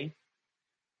Friday.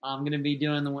 I'm going to be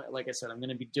doing like I said, I'm going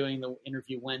to be doing the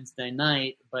interview Wednesday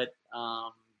night, but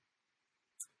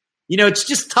it's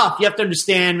just tough. You have to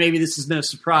understand, maybe this is no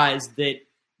surprise, that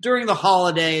during the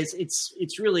holidays,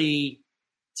 it's really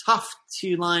tough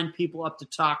to line people up to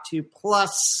talk to.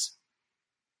 Plus,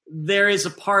 there is a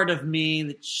part of me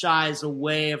that shies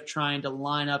away of trying to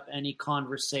line up any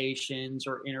conversations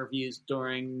or interviews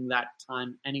during that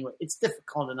time anyway. It's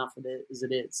difficult enough as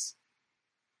it is.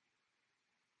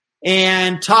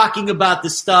 And talking about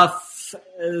the stuff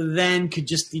then could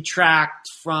just detract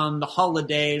from the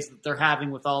holidays that they're having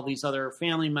with all these other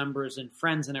family members and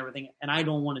friends and everything, and I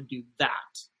don't want to do that.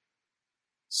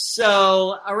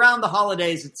 So around the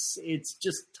holidays, it's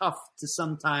just tough to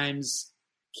sometimes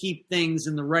keep things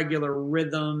in the regular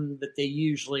rhythm that they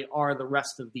usually are the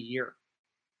rest of the year.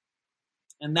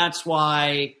 And that's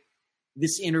why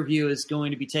this interview is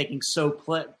going to be taking so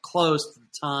close to the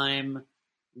time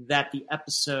that the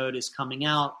episode is coming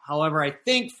out. However, I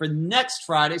think for next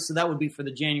Friday, so that would be for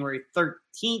the January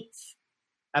 13th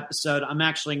episode, I'm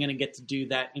actually going to get to do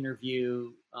that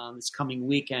interview this coming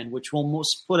weekend, which will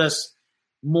put us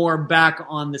more back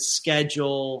on the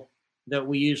schedule that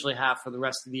we usually have for the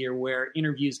rest of the year, where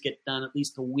interviews get done at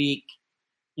least a week,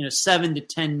 7 to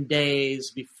 10 days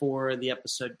before the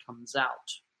episode comes out,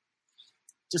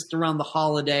 just around the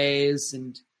holidays.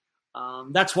 And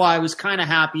that's why I was kind of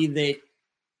happy that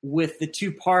with the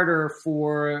two-parter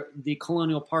for the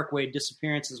Colonial Parkway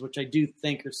disappearances, which I do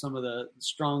think are some of the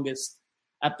strongest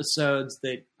episodes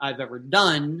that I've ever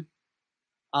done,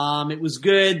 it was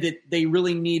good that they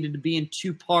really needed to be in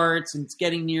two parts, and it's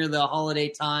getting near the holiday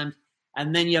time.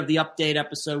 And then you have the update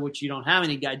episode, which didn't have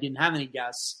any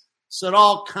guests. So it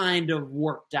all kind of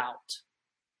worked out.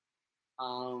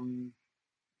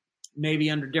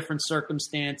 Maybe under different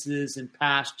circumstances in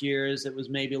past years, it was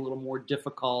maybe a little more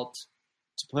difficult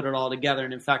to put it all together.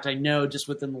 And in fact, I know just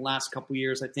within the last couple of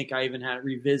years, I think I even had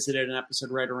revisited an episode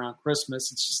right around Christmas.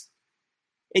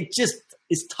 It just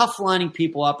is tough lining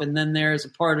people up. And then there's a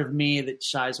part of me that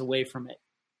shies away from it,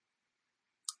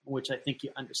 which I think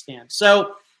you understand.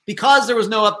 So because there was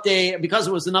no update, because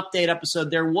it was an update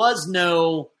episode, there was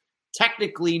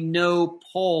technically no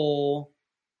poll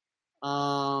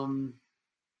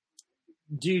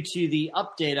due to the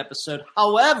update episode.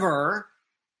 However,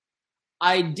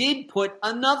 I did put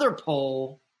another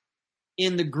poll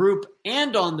in the group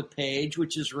and on the page,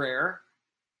 which is rare,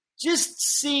 just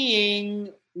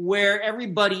seeing where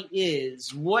everybody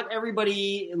is, what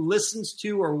everybody listens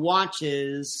to or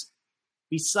watches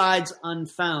besides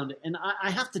Unfound. And I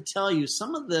have to tell you,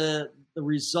 some of the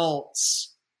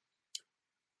results,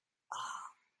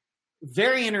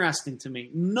 very interesting to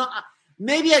me.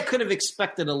 Maybe I could have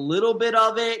expected a little bit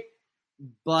of it,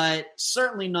 but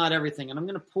certainly not everything. And I'm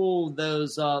going to pull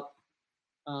those up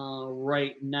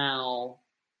right now,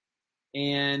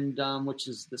 and which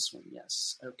is this one.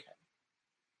 Yes. Okay.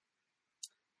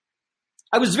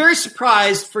 I was very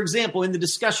surprised, for example, in the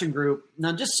discussion group.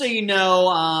 Now, just so you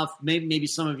know, maybe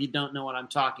some of you don't know what I'm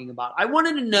talking about. I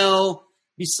wanted to know,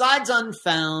 besides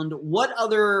Unfound, what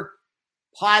other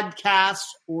podcasts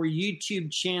or YouTube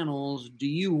channels do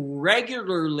you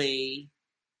regularly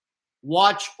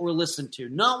watch or listen to?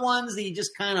 Not ones that you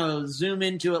just kind of zoom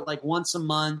into it like once a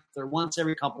month or once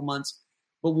every couple months,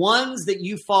 but ones that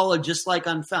you follow just like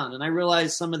Unfound. And I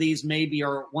realize some of these maybe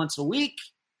are once a week,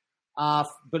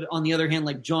 but on the other hand,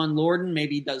 like John Lorden,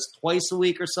 maybe he does twice a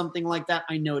week or something like that.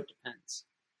 I know it depends.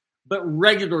 But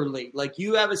regularly, like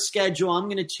you have a schedule, I'm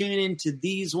going to tune into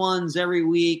these ones every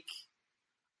week.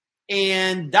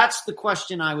 And that's the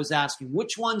question I was asking.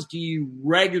 Which ones do you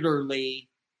regularly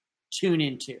tune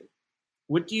into?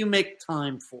 What do you make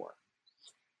time for?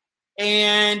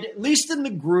 And at least in the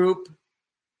group,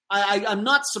 I'm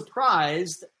not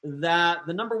surprised that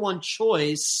the number one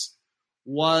choice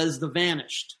was The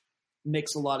Vanished.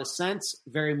 Makes a lot of sense.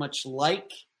 Very much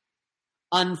like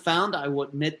Unfound. I will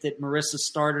admit that Marissa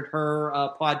started her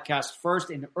podcast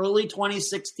first in early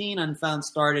 2016. Unfound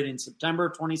started in September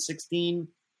 2016.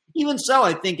 Even so,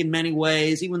 I think in many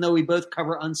ways, even though we both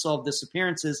cover unsolved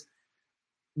disappearances,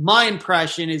 my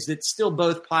impression is that still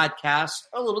both podcasts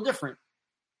are a little different.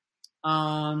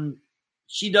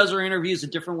 She does her interviews a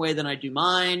different way than I do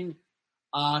mine.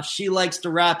 She likes to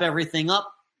wrap everything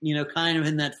up, kind of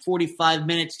in that 45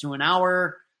 minutes to an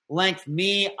hour length.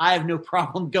 Me, I have no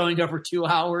problem going over 2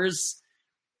 hours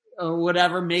or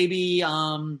whatever. Maybe,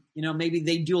 maybe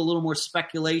they do a little more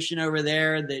speculation over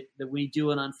there that we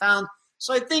do in Unfound.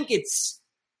 So I think it's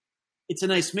a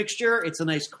nice mixture. It's a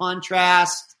nice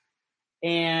contrast.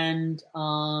 And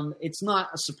it's not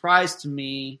a surprise to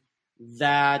me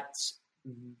that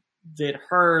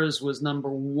hers was number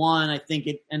one. I think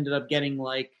it ended up getting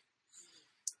like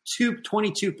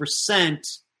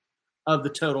 22% of the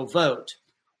total vote.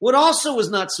 What also was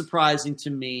not surprising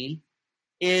to me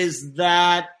is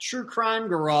that True Crime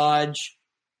Garage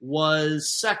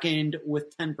was second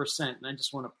with 10%. And I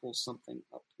just want to pull something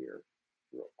up here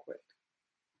real quick.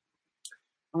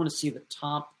 I want to see the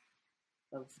top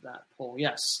of that poll.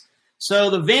 Yes. So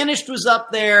The Vanished was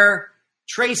up there.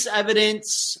 Trace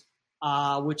Evidence,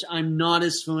 which I'm not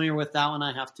as familiar with that one,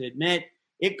 I have to admit.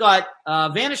 It got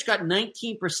Vanished got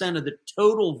 19% of the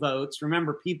total votes.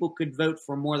 Remember, people could vote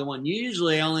for more than one.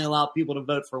 Usually I only allow people to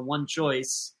vote for one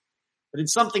choice. But in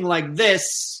something like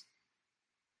this,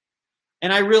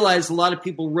 and I realize a lot of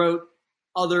people wrote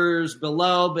others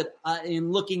below, but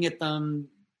in looking at them,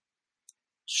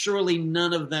 surely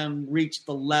none of them reached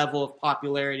the level of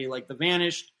popularity like The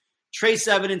Vanished. Trace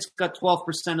Evidence got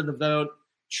 12% of the vote.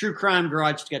 True Crime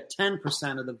Garage got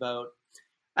 10% of the vote.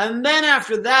 And then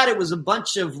after that, it was a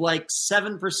bunch of like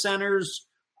 7%ers.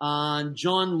 John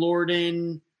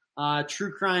Lorden,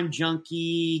 True Crime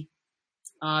Junkie,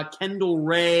 Kendall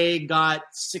Ray got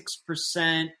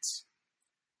 6%.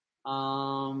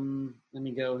 Let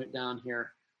me go down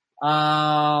here.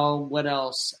 What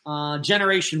else?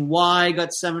 Generation Y got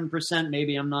 7%.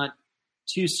 Maybe I'm not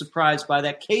too surprised by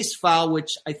that. Case File,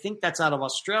 which I think that's out of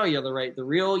Australia, the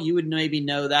real. You would maybe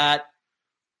know that.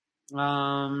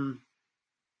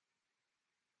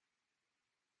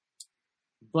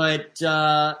 But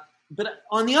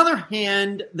on the other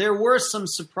hand, there were some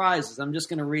surprises. I'm just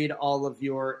going to read all of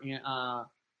your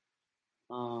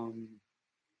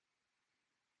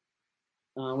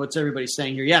what's everybody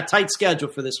saying here? Yeah, tight schedule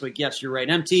for this week. Yes, you're right.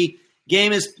 MT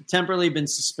game has temporarily been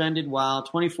suspended while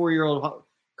 24-year-old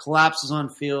collapses on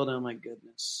field. Oh my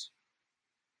goodness.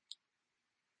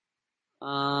 Yeah.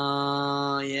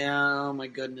 Oh my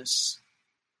goodness.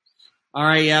 All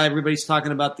right. Yeah, everybody's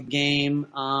talking about the game.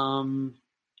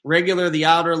 Regular, The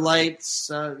Outer Lights.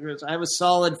 I have a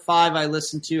solid 5 I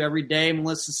listen to every day.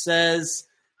 Melissa says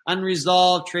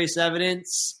Unresolved, Trace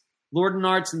Evidence. Lord and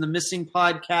Arts and the Missing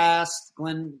Podcast.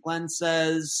 Glenn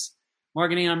says,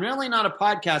 Marketing, I'm really not a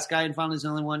podcast guy, and finally is the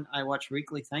only one I watch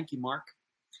weekly. Thank you, Mark.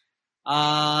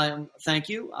 Thank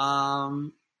you.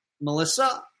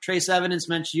 Melissa, Trace Evidence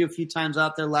mentioned you a few times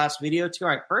out there last video, too.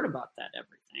 I heard about that,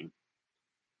 everything.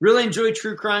 Really enjoy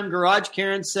True Crime Garage.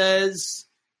 Karen says,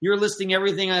 you're listing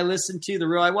everything I listen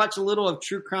to. I watch a little of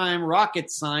True Crime Rocket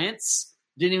Science.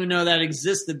 Didn't even know that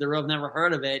existed. The real, never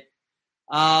heard of it.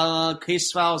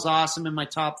 Case File is awesome in my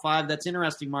top 5. That's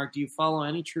interesting, Mark. Do you follow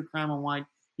any true crime on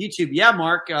YouTube? Yeah,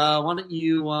 Mark. Why don't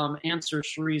you answer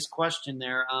Cherie's question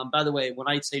there? By the way, when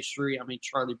I say Cherie, I mean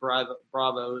Charlie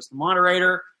Bravo is the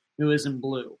moderator who is in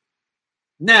blue.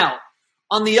 Now,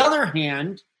 on the other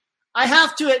hand, I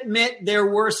have to admit there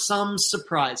were some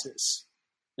surprises.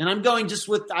 And I'm going just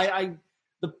with the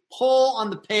poll on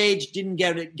the page didn't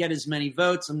get as many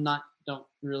votes. Don't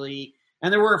really.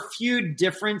 And there were a few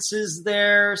differences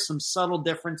there, some subtle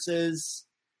differences.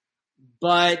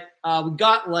 But we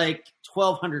got like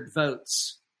 1,200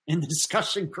 votes in the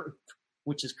discussion group,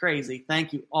 which is crazy.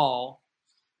 Thank you all.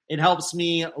 It helps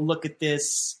me look at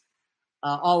this,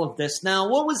 all of this. Now,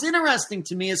 what was interesting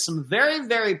to me is some very,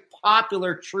 very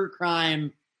popular true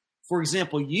crime, for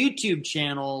example, YouTube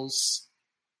channels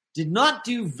did not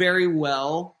do very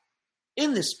well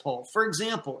in this poll. For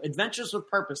example, Adventures with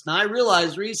Purpose. Now, I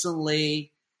realized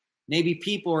recently maybe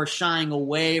people are shying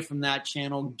away from that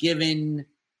channel given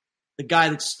the guy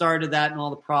that started that and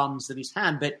all the problems that he's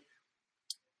had. But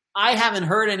I haven't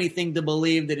heard anything to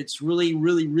believe that it's really,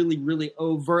 really, really, really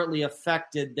overtly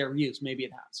affected their views. Maybe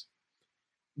it has.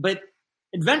 But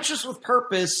Adventures with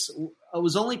Purpose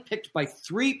was only picked by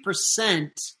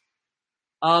 3%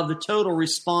 of the total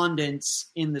respondents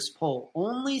in this poll.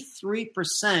 Only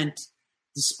 3%,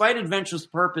 despite Adventures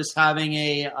with Purpose having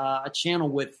a channel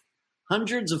with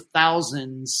hundreds of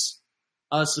thousands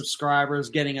of subscribers,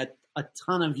 getting a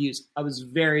ton of views. I was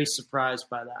very surprised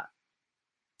by that.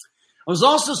 I was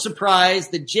also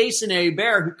surprised that Jason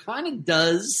Hebert, who kind of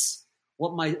does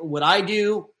what I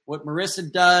do, what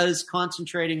Marissa does,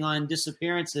 concentrating on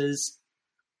disappearances,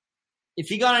 if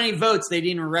he got any votes, they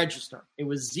didn't register. It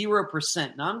was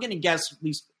 0%. Now, I'm going to guess at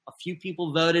least a few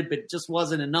people voted, but it just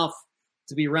wasn't enough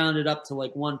to be rounded up to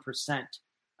like 1%.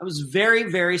 I was very,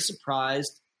 very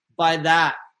surprised by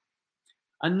that.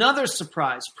 Another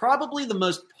surprise, probably the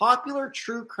most popular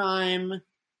true crime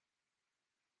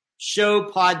show,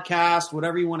 podcast,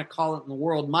 whatever you want to call it in the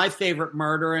world, My Favorite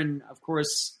Murder. And of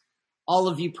course, all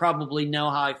of you probably know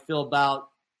how I feel about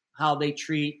how they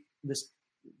treat the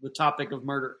topic of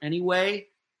murder anyway,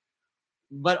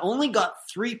 but only got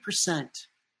 3%.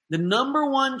 The number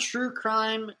one true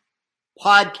crime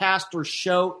podcast or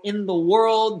show in the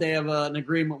world. They have an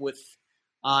agreement with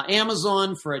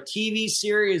Amazon for a TV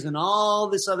series and all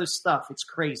this other stuff. It's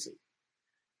crazy.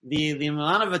 The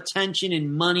amount of attention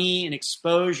and money and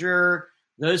exposure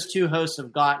those two hosts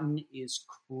have gotten is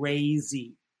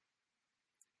crazy.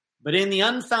 But in the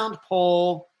Unfound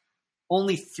poll,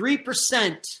 only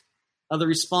 3% of the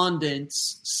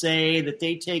respondents say that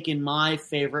they take in My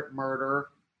Favorite Murder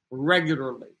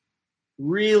regularly.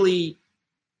 Really,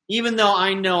 even though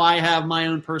I know I have my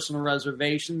own personal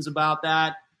reservations about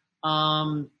that,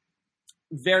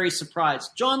 very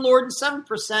surprised. John Lorden,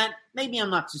 7%. Maybe I'm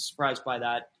not too surprised by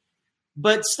that.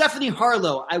 But Stephanie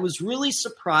Harlow, I was really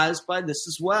surprised by this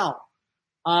as well.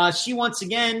 She, once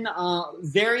again,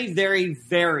 very, very,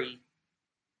 very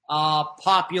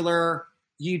popular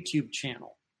YouTube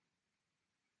channel.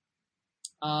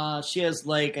 She has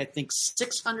I think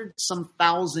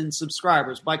 600-some-thousand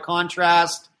subscribers. By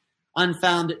contrast,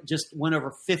 Unfound just went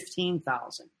over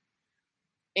 15,000.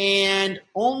 And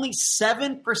only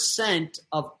 7%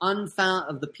 of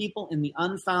the people in the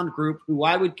Unfound group, who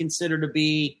I would consider to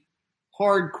be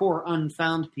hardcore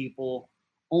Unfound people,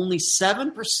 only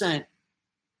 7%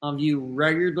 of you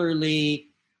regularly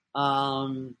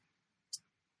tune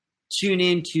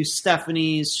into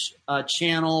Stephanie's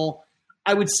channel.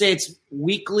 I would say it's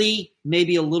weekly,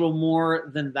 maybe a little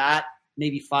more than that,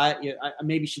 maybe 5.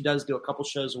 Maybe she does do a couple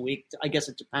shows a week. I guess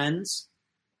it depends.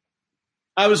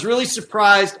 I was really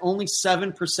surprised, only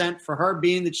 7% for her,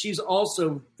 being that she's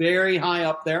also very high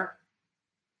up there.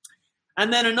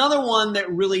 And then another one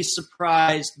that really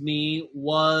surprised me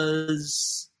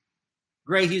was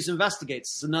Gray Hughes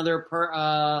Investigates. It's another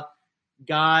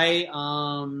guy,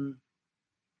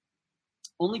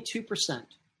 only 2%.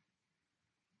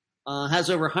 Has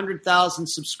over 100,000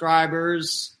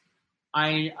 subscribers.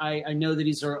 I know that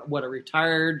he's a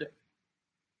retired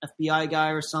FBI guy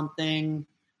or something.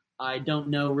 I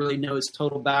don't really know his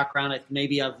total background.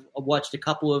 Maybe I've watched a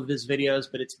couple of his videos,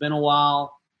 but it's been a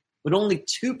while. But only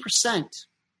 2%.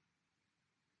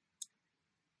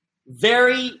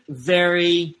 Very,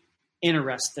 very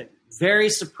interesting.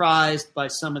 Very surprised by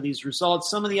some of these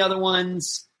results. Some of the other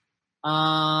ones,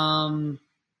 Kendall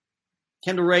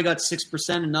Ray got 6%,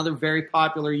 another very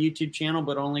popular YouTube channel,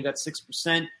 but only got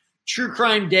 6%. True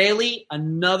Crime Daily,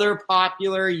 another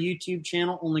popular YouTube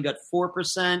channel, only got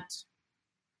 4%.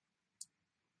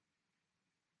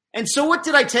 And so what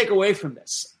did I take away from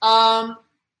this?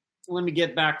 Let me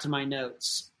get back to my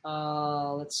notes.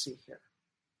 Let's see here.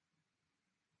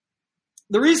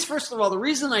 First of all, the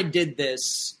reason I did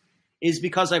this is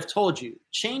because I've told you,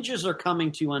 changes are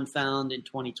coming to Unfound in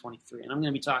 2023, and I'm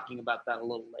going to be talking about that a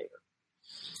little later.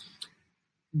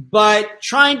 But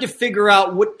trying to figure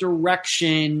out what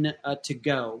direction to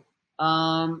go.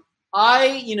 Looking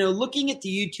at the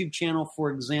YouTube channel, for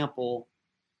example,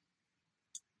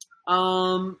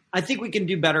 I think we can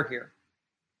do better here.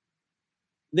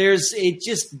 It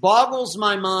just boggles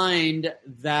my mind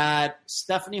that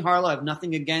Stephanie Harlow, I have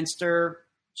nothing against her.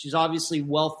 She's obviously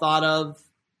well thought of.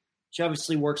 She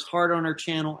obviously works hard on her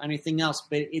channel, anything else.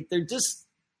 But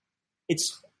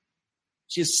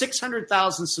she has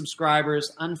 600,000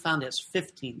 subscribers. Unfound has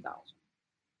 15,000.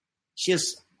 She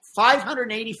has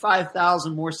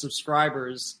 585,000 more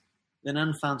subscribers than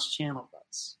Unfound's channel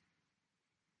does.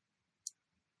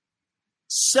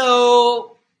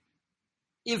 So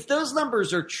if those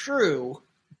numbers are true,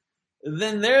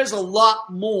 then there's a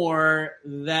lot more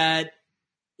that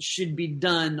should be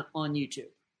done on YouTube.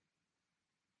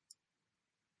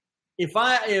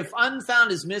 if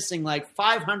Unfound is missing like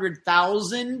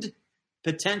 500,000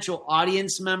 potential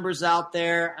audience members out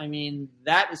there, I mean,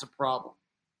 that is a problem.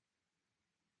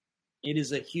 It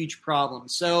is a huge problem.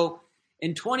 So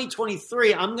in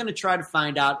 2023, I'm going to try to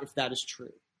find out if that is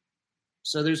true.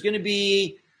 So there's going to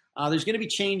be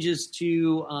changes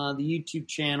to the YouTube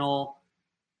channel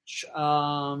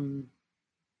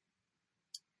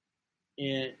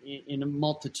in a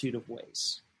multitude of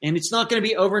ways. And it's not going to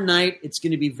be overnight. It's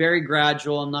going to be very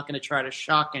gradual. I'm not going to try to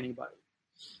shock anybody.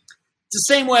 It's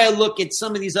the same way I look at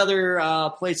some of these other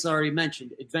places I already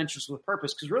mentioned, Adventures with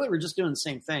Purpose, because really we're just doing the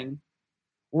same thing.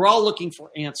 We're all looking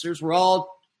for answers. We're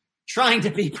all trying to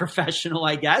be professional,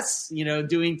 I guess,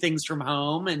 doing things from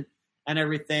home and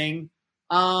everything.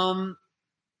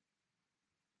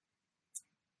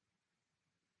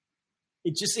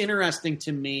 It's just interesting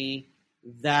to me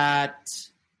that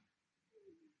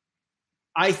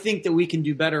I think that we can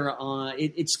do better on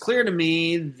it. It's clear to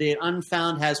me that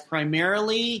Unfound has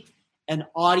primarily an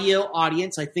audio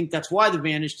audience. I think that's why The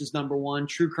Vanished is number one.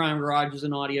 True Crime Garage is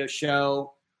an audio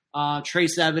show.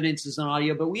 Trace Evidence is an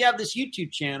audio. But we have this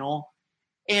YouTube channel.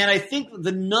 And I think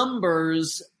the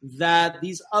numbers that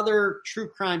these other true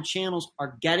crime channels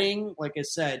are getting, like I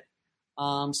said,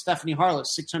 Stephanie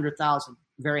Harless, 600,000.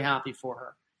 Very happy for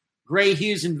her. Gray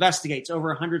Hughes Investigates, over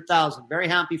 100,000. Very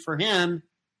happy for him.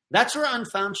 That's where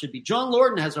Unfound should be. John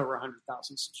Lorden has over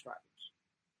 100,000 subscribers.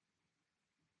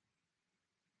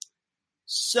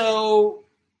 So,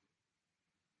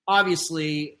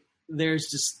 obviously, there's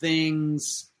just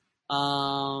things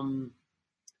that,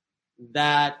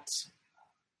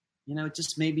 it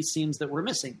just maybe seems that we're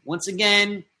missing. Once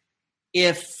again,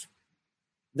 if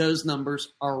those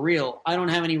numbers are real, I don't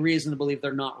have any reason to believe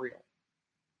they're not real.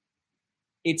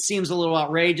 It seems a little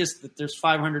outrageous that there's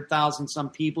 500,000 some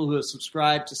people who have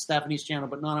subscribed to Stephanie's channel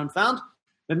but not Unfound.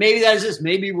 But maybe that is this.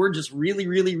 Maybe we're just really,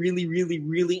 really, really, really,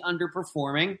 really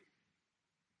underperforming.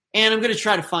 And I'm going to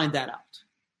try to find that out.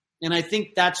 And I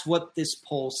think that's what this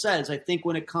poll says. I think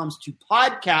when it comes to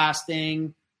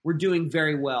podcasting, we're doing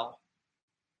very well.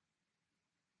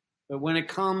 But when it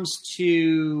comes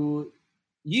to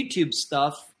YouTube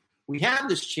stuff, we have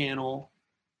this channel,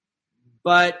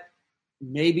 but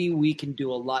maybe we can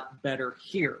do a lot better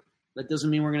here. That doesn't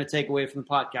mean we're going to take away from the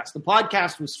podcast. The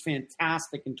podcast was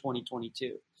fantastic in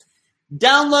 2022.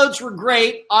 Downloads were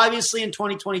great. Obviously, in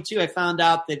 2022, I found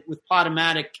out that with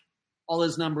Podomatic, all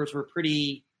those numbers were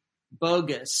pretty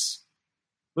bogus.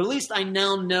 But at least I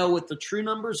now know what the true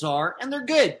numbers are, and they're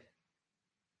good.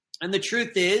 And the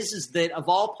truth is that of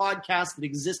all podcasts that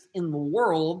exist in the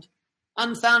world,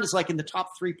 Unfound is like in the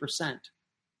top 3%.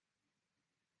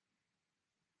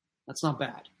 That's not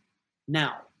bad.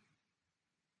 Now,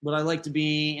 would I like to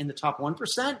be in the top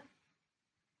 1%?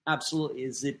 Absolutely.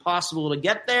 Is it possible to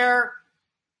get there?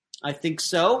 I think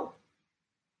so.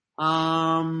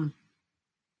 But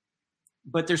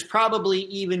there's probably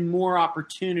even more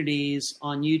opportunities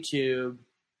on YouTube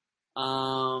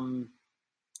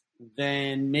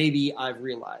than maybe I've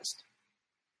realized.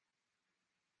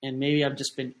 And maybe I've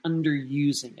just been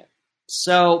underusing it.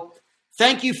 So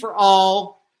thank you for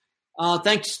all.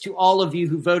 Thanks to all of you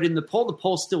who voted in the poll. The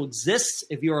poll still exists.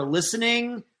 If you are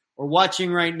listening or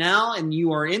watching right now and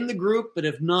you are in the group but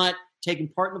have not taken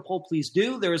part in the poll, please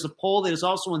do. There is a poll that is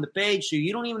also on the page, so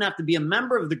you don't even have to be a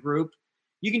member of the group.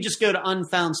 You can just go to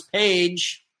Unfound's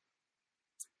page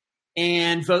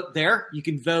and vote there. You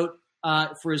can vote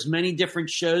for as many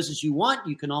different shows as you want.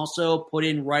 You can also put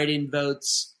in write-in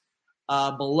votes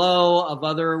below of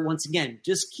other, once again,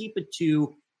 just keep it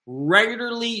to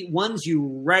ones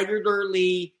you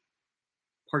regularly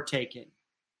partake in.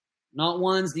 Not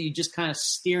ones that you just kind of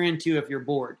steer into if you're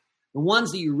bored. The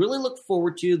ones that you really look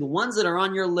forward to, the ones that are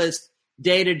on your list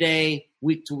day to day,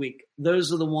 week to week.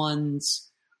 Those are the ones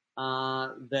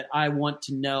that I want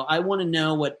to know. I want to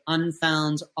know what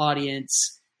Unfound's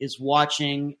audience is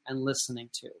watching and listening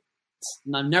to.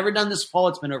 And I've never done this poll.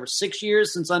 It's been over 6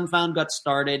 years since Unfound got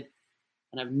started,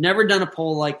 and I've never done a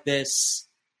poll like this.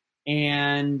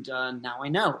 And now I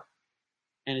know,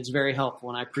 and it's very helpful,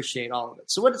 and I appreciate all of it.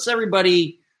 So what's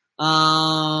everybody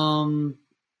been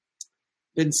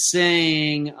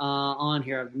saying on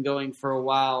here? I've been going for a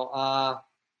while.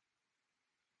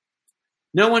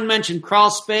 No one mentioned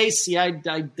crawl space. See, I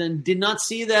did not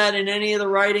see that in any of the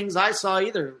writings I saw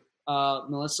either,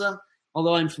 Melissa,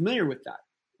 although I'm familiar with that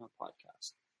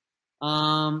podcast.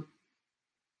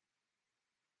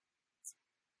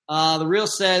 The Real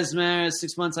says, man,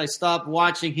 6 months I stopped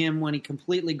watching him when he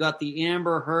completely got the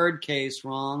Amber Heard case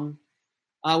wrong.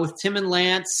 With Tim and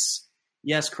Lance,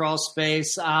 Yes, Crawl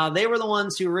Space. They were the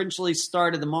ones who originally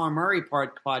started the Mara Murray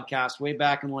podcast way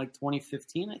back in like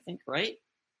 2015, I think, right?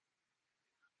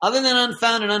 Other than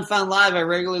Unfound and Unfound Live, I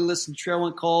regularly listen to Trail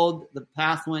Went Cold, The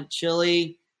Path Went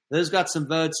Chilly. Those got some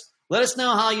votes. Let us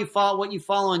know what you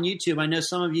follow on YouTube. I know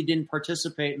some of you didn't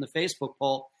participate in the Facebook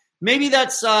poll. Maybe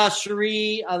that's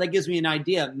Cherie. That gives me an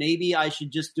idea. Maybe I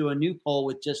should just do a new poll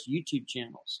with just YouTube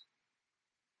channels.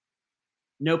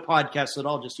 No podcasts at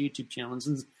all, just YouTube channels.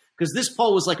 Because this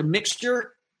poll was like a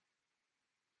mixture.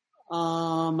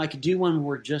 I could do one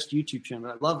where just YouTube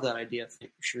channels. I love that idea,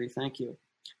 Cherie. Thank you.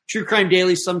 True Crime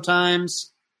Daily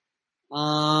sometimes.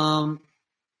 Mark,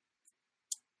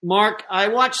 I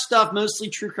watch stuff, mostly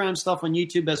true crime stuff on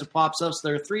YouTube as it pops up. So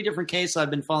there are 3 different cases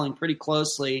I've been following pretty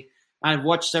closely. I've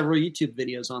watched several YouTube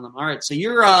videos on them. All right, so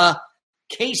you're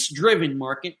case-driven,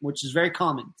 Market, which is very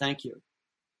common. Thank you.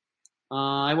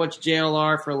 I watch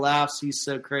JLR for laughs. He's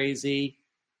so crazy.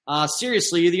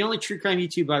 Seriously, you're the only true crime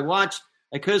YouTube I watch.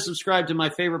 I could subscribe to my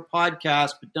favorite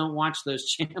podcast, but don't watch those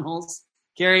channels.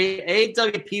 Gary,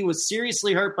 AWP was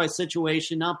seriously hurt by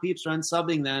situation. Now peeps are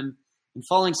unsubbing them and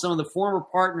following some of the former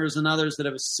partners and others that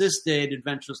have assisted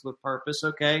Adventures with Purpose.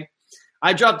 Okay.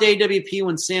 I dropped AWP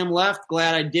when Sam left.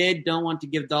 Glad I did. Don't want to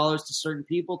give dollars to certain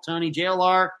people. Tony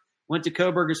JLR went to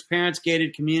Koberger's parents'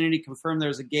 gated community. Confirmed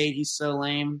there's a gate. He's so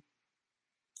lame.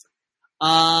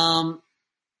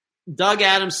 Doug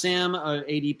Adams, Sam,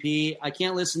 ADP. I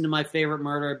can't listen to my favorite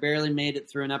murder. I barely made it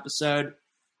through an episode.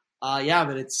 Yeah,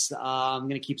 but it's, I'm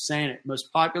going to keep saying it.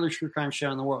 Most popular true crime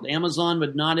show in the world. Amazon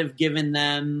would not have given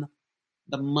them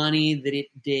the money that it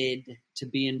did to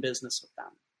be in business with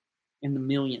them. In the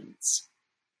millions.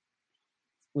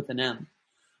 With an M.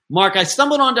 Mark, I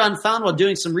stumbled onto Unfound while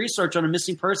doing some research on a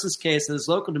missing persons case that is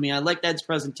local to me. I liked Ed's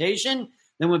presentation,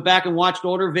 then went back and watched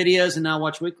older videos and now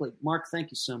watch weekly. Mark, thank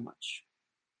you so much.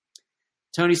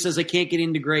 Tony says, I can't get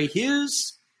into Gray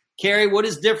Hughes. Carrie, what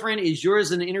is different? Is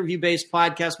yours an interview-based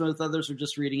podcast? Most others are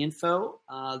just reading info.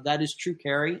 That is true,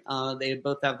 Carrie. They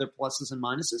both have their pluses and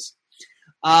minuses.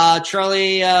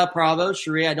 Charlie Bravo,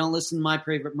 Cherie, I don't listen to My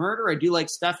Favorite Murder. I do like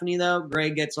Stephanie, though. Gray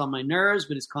gets on my nerves,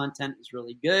 but his content is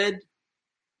really good.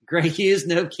 Gray Hughes,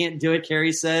 no, can't do it,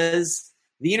 Carrie says.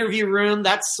 The Interview Room,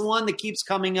 that's the one that keeps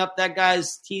coming up. That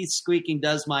guy's teeth squeaking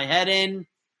does my head in.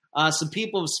 Some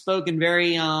people have spoken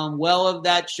very well of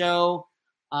that show.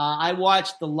 I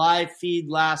watched the live feed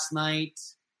last night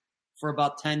for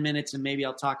about 10 minutes, and maybe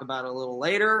I'll talk about it a little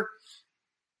later.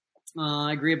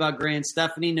 I agree about Gray and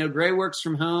Stephanie. No, Gray works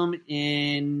from home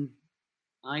in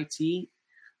IT.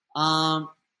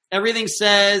 Everything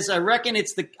says, I reckon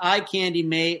it's the eye candy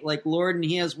mate, like Lord, and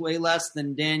he has way less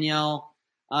than Danielle.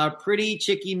 Pretty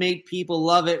chicky mate people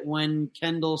love it when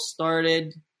Kendall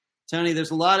started. Tony,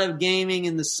 there's a lot of gaming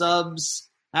in the subs.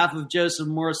 Half of Joseph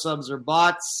Moore subs are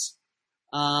bots.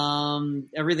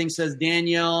 Everything says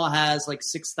Danielle has like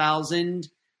 6,000.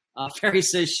 Ferry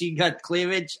says she got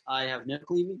cleavage. I have no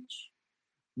cleavage.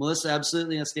 Melissa,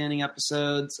 absolutely outstanding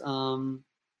episodes.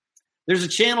 There's a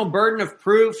channel, Burden of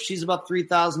Proof. She's about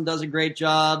 3,000, does a great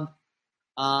job.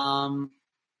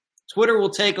 Twitter will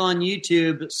take on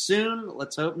YouTube soon.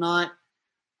 Let's hope not.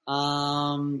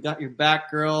 Got your back,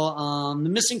 girl. The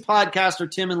Missing Podcaster,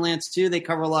 Tim and Lance, too. They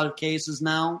cover a lot of cases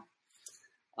now.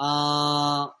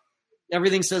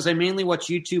 Everything says I mainly watch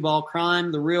YouTube, all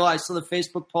crime. The Real, I saw the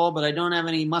Facebook poll, but I don't have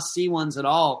any must-see ones at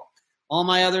all. All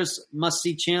my others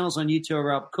must-see channels on YouTube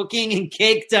are up. Cooking and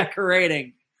cake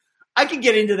decorating. I can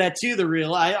get into that too, The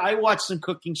Real. I watch some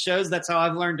cooking shows. That's how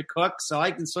I've learned to cook, so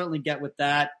I can certainly get with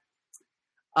that.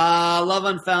 Love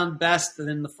Unfound best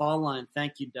in the fall line.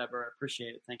 Thank you, Deborah. I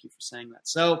appreciate it. Thank you for saying that.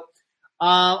 So,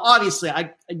 obviously,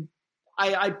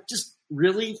 I just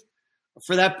really...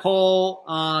 for that poll,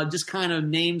 just kind of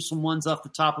named some ones off the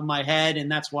top of my head,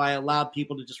 and that's why I allowed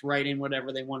people to just write in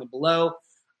whatever they wanted below.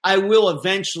 I will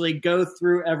eventually go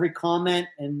through every comment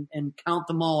and count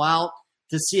them all out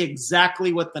to see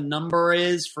exactly what the number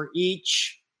is for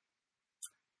each.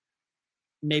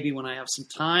 Maybe when I have some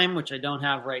time, which I don't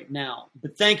have right now.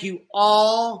 But thank you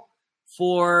all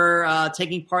for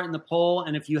taking part in the poll,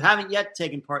 and if you haven't yet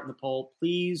taken part in the poll,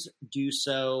 please do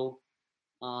so.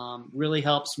 Really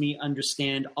helps me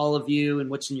understand all of you and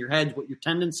what's in your heads, what your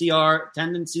tendencies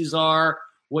are,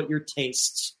 what your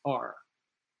tastes are.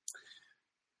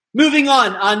 Moving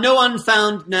on, no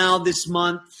Unfound now this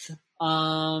month,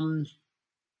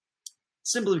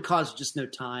 simply because just no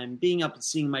time. Being up and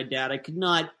seeing my dad, I could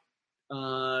not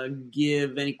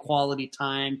give any quality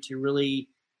time to really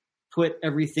put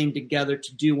everything together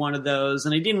to do one of those,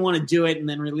 and I didn't want to do it and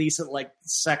then release it like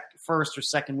first or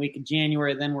second week of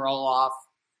January. Then we're all off.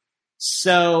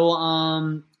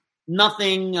 So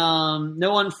nothing,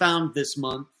 no Unfound this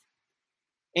month,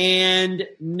 and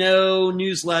no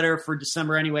newsletter for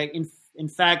December anyway. In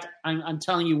fact, I'm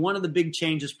telling you, one of the big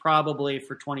changes probably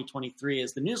for 2023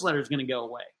 is the newsletter is going to go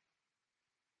away.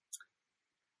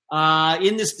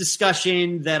 In this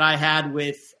discussion that I had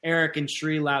with Eric and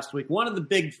Shri last week, one of the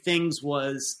big things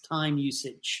was time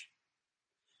usage.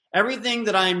 Everything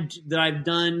that I've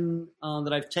done,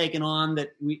 that I've taken on, that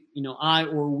we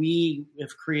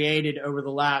have created over the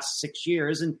last 6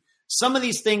 years, and some of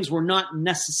these things were not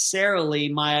necessarily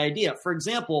my idea. For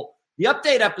example, the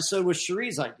update episode was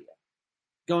Shri's idea,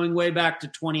 going way back to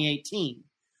 2018.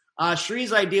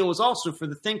 Shri's idea was also for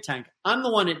the think tank. I'm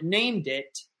the one that named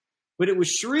it, but it was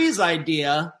Shri's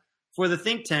idea for the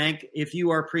think tank if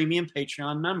you are a premium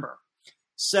Patreon member.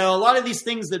 So a lot of these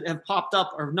things that have popped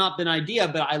up have not been idea,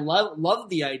 but I love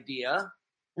the idea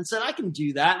and said I can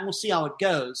do that, and we'll see how it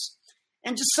goes.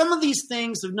 And just some of these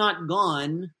things have not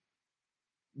gone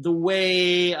the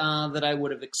way that I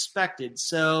would have expected.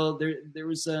 So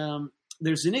there's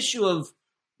an issue of,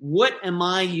 what am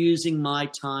I using my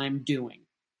time doing?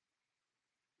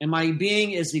 Am I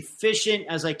being as efficient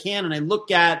as I can? And I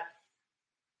look at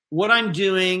what I'm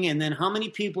doing and then how many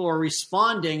people are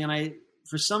responding, and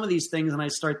for some of these things, and I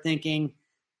start thinking,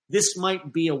 this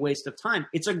might be a waste of time.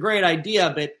 It's a great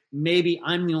idea, but maybe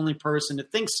I'm the only person to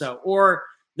think so. Or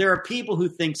there are people who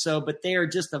think so, but they are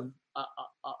just a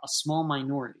small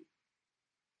minority.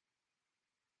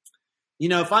 You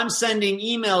know, if I'm sending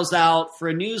emails out for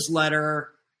a newsletter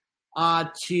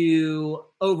to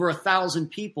over 1,000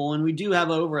 people, and we do have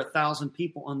over 1,000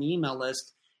 people on the email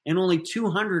list, and only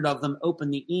 200 of them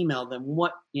open the email, then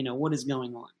what is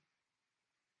going on?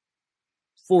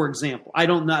 For example, I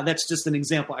don't know. That's just an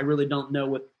example. I really don't know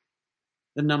what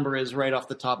the number is right off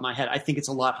the top of my head. I think it's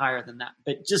a lot higher than that,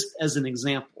 but just as an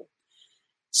example.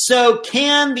 So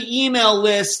can the email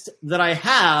list that I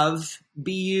have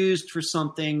be used for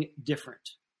something different?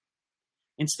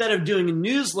 Instead of doing a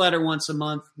newsletter once a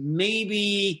month,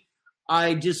 maybe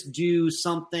I just do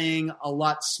something a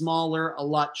lot smaller, a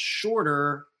lot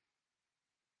shorter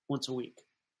once a week.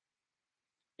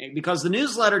 Because the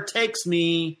newsletter takes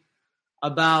me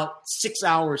about 6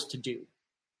 hours to do.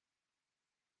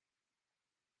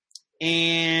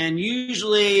 And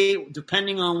usually,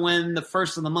 depending on when the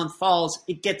first of the month falls,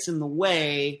 it gets in the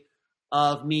way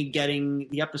of me getting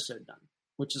the episode done,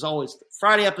 which is always,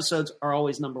 Friday episodes are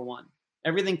always number one.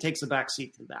 Everything takes a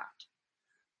backseat to that.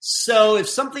 So if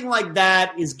something like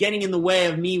that is getting in the way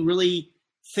of me really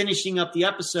finishing up the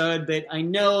episode, but I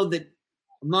know that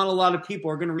not a lot of people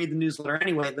are going to read the newsletter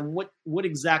anyway, then what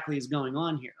exactly is going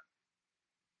on here?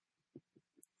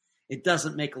 It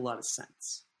doesn't make a lot of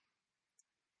sense.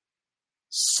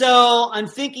 So I'm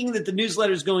thinking that the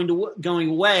newsletter is going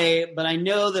away, but I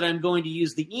know that I'm going to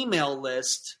use the email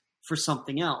list for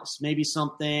something else. Maybe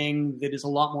something that is a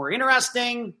lot more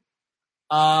interesting.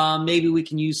 Maybe we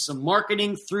can use some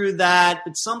marketing through that,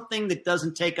 but something that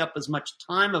doesn't take up as much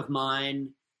time of mine,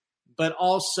 but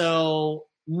also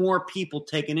more people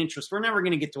take an interest. We're never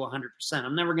going to get to 100%.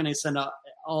 I'm never going to send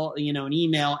an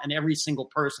email and every single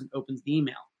person opens the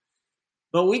email.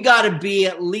 But we got to be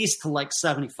at least to like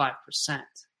 75%.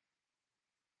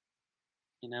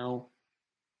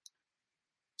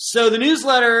 So the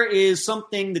newsletter is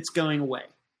something that's going away.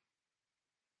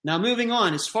 Now, moving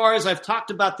on, as far as I've talked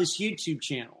about this YouTube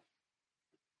channel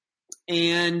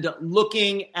and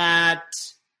looking at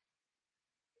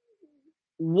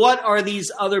what are these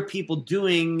other people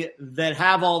doing that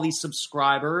have all these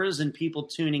subscribers and people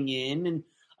tuning in, and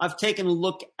I've taken a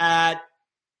look at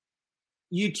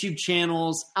YouTube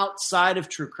channels outside of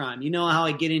true crime. You know how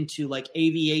I get into like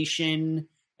aviation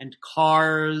and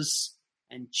cars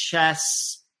and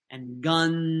chess and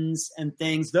guns and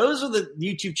things. Those are the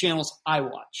YouTube channels I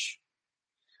watch.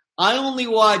 I only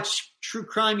watch true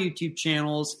crime YouTube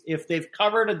channels if they've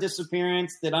covered a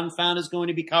disappearance that Unfound is going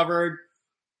to be covered,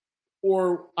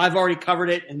 or I've already covered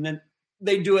it and then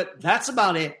they do it. That's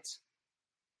about it.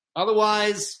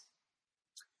 Otherwise,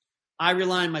 I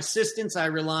rely on my assistants. I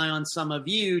rely on some of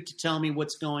you to tell me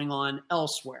what's going on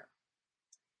elsewhere.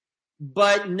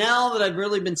 But now that I've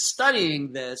really been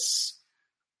studying this,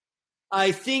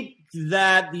 I think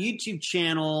that the YouTube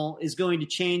channel is going to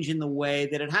change in the way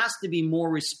that it has to be more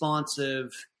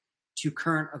responsive to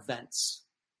current events.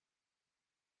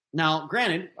 Now,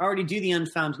 granted, I already do the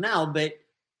Unfound now, but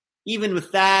even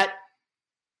with that,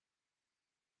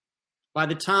 by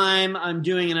the time I'm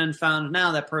doing an Unfound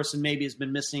now, that person maybe has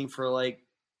been missing for like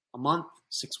a month,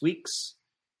 6 weeks,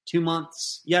 2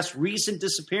 months. Yes, recent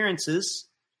disappearances.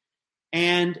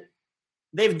 And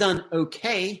they've done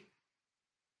okay.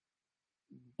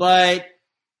 But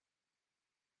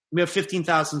We have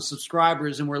 15,000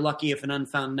 subscribers, and we're lucky if an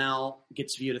Unfound now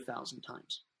gets viewed 1,000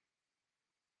 times.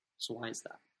 So why is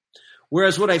that?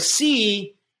 Whereas what I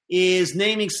see is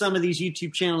naming some of these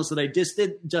YouTube channels that I just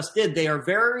did, they are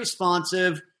very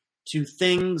responsive to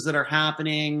things that are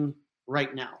happening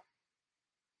right now.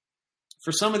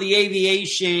 For some of the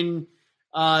aviation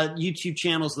YouTube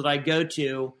channels that I go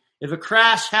to, if a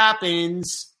crash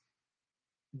happens,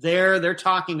 they're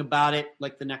talking about it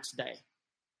like the next day.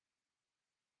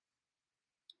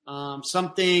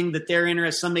 Something that they're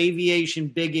interested, some aviation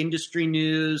big industry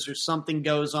news or something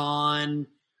goes on,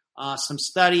 some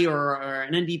study or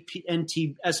an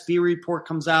NTSB report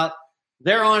comes out,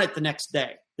 they're on it the next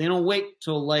day. They don't wait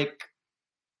till like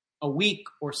a week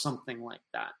or something like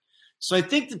that. So I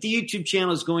think that the YouTube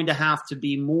channel is going to have to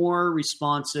be more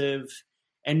responsive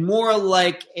and more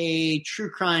like a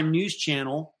true crime news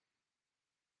channel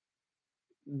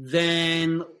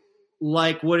than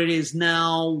like what it is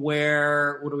now,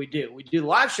 where, what do? We do the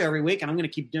live show every week, and I'm going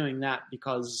to keep doing that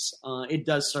because it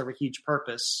does serve a huge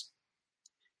purpose.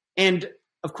 And,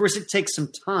 of course, it takes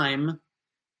some time,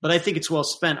 but I think it's well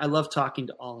spent. I love talking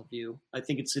to all of you. I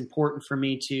think it's important for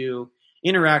me to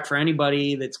interact for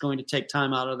anybody that's going to take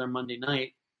time out of their Monday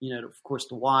night, of course,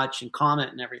 to watch and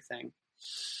comment and everything.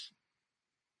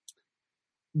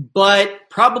 But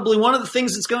probably one of the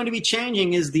things that's going to be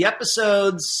changing is the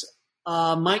episodes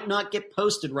might not get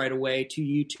posted right away to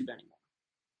YouTube anymore.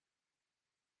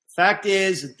 Fact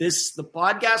is, the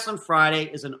podcast on Friday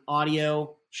is an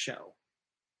audio show.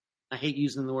 I hate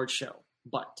using the word show,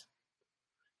 but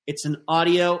it's an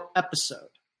audio episode.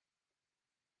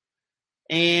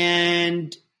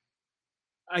 And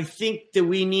I think that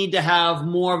we need to have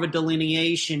more of a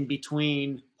delineation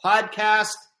between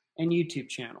podcast and YouTube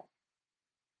channel.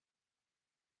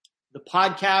 The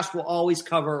podcast will always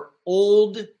cover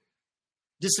old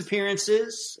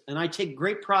disappearances, and I take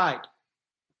great pride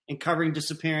in covering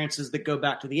disappearances that go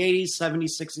back to the 80s,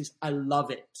 70s, 60s. I love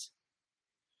it.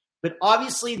 But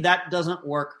obviously that doesn't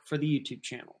work for the YouTube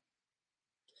channel.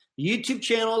 The YouTube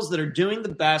channels that are doing the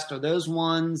best are those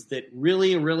ones that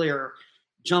really, really are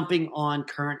jumping on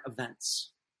current events.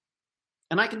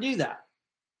 And I can do that.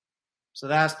 So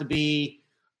that has to be,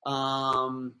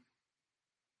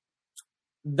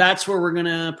 that's where we're going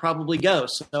to probably go.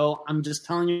 So I'm just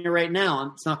telling you right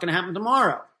now, it's not going to happen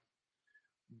tomorrow.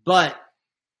 But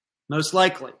most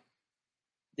likely,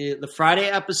 the Friday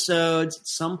episodes at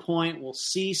some point will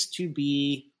cease to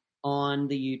be on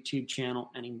the YouTube channel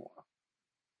anymore.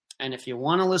 And if you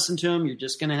want to listen to them, you're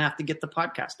just going to have to get the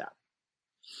podcast app.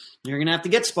 You're going to have to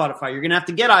get Spotify. You're going to have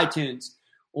to get iTunes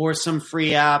or some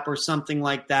free app or something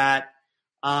like that.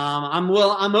 I'm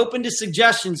open to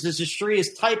suggestions. This is Shree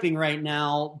is typing right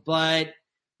now, but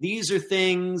these are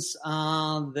things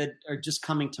that are just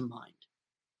coming to mind.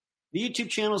 The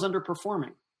YouTube channel is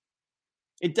underperforming.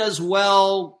 It does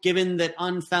well, given that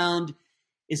Unfound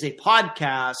is a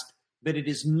podcast, but it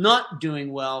is not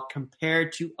doing well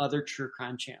compared to other true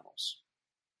crime channels.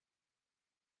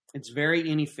 It's very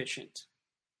inefficient.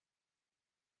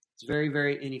 It's very,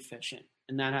 very inefficient,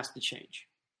 and that has to change.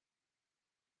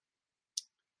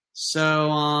 So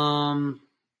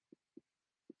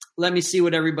let me see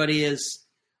what everybody is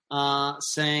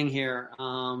saying here.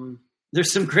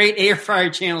 There's some great air fryer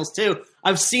channels, too.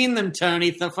 I've seen them, Tony.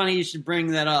 It's funny you should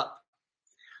bring that up.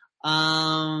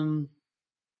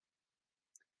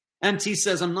 MT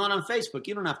says, I'm not on Facebook.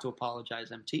 You don't have to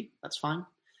apologize, MT. That's fine.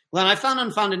 Glenn, I found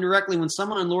Unfound indirectly when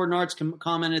someone on Lord Nards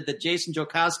commented that Jason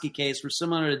Jokowski case was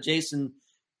similar to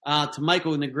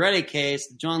Michael Negrete case.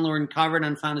 The John Lorden covered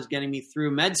Unfound is getting me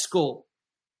through med school.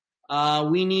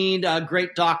 We need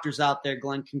great doctors out there,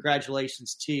 Glenn.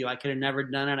 Congratulations to you. I could have never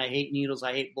done it. I hate needles.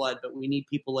 I hate blood, but we need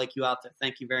people like you out there.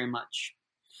 Thank you very much.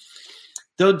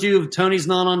 Tony's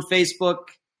not on Facebook.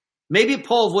 Maybe a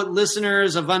poll of what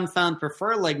listeners of Unfound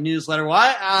prefer, like newsletter.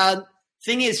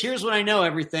 Thing is, here's what I know,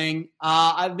 everything.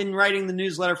 I've been writing the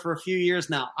newsletter for a few years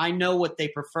now. I know what they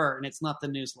prefer, and it's not the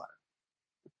newsletter.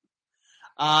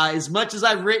 As much as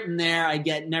I've written there, I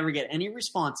never get any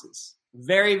responses.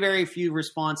 Very, very few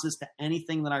responses to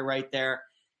anything that I write there.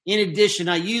 In addition,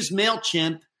 I use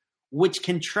MailChimp, which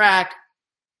can track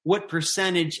what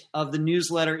percentage of the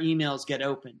newsletter emails get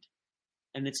opened.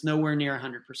 And it's nowhere near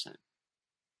 100%.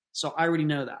 So I already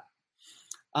know that.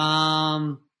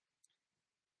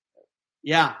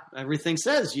 Yeah, everything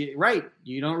says, right,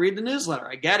 you don't read the newsletter.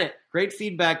 I get it. Great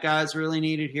feedback, guys. Really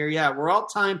needed here. Yeah, we're all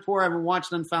time poor. I haven't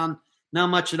watched Unfound not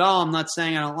much at all. I'm not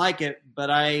saying I don't like it, but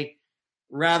I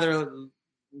rather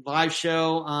live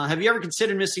show. Have you ever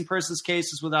considered missing persons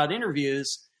cases without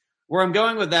interviews? Where I'm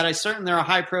going with that, I certainly there are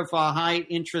high-profile,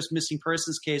 high-interest missing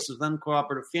persons cases with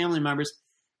uncooperative family members.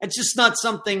 It's just not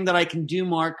something that I can do,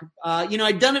 Mark.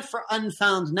 I've done it for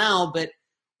Unfound now, but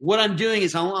what I'm doing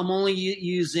is I'm only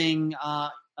using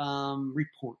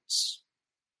reports.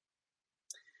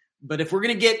 But if we're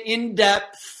going to get in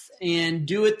depth and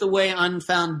do it the way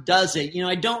Unfound does it,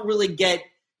 I don't really get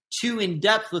too in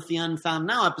depth with the Unfound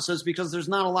Now episodes because there's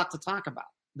not a lot to talk about.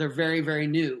 They're very, very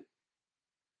new.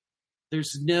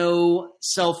 There's no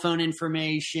cell phone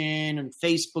information and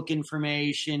Facebook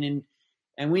information,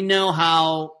 and we know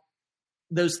how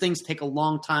those things take a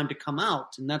long time to come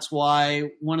out. And that's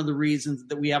why one of the reasons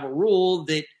that we have a rule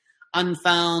that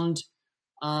Unfound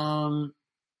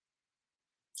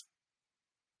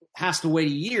has to wait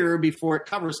a year before it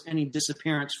covers any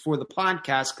disappearance for the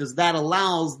podcast, because that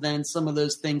allows then some of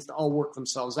those things to all work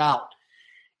themselves out.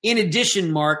 In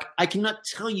addition, Mark, I cannot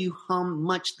tell you how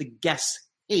much the guests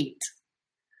hate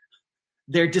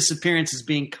their disappearances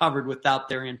being covered without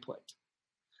their input.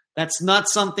 That's not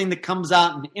something that comes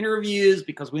out in interviews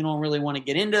because we don't really want to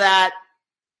get into that.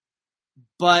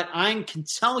 But I can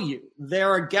tell you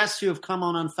there are guests who have come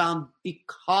on Unfound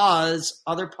because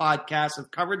other podcasts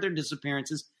have covered their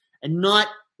disappearances and not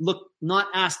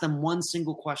asked them one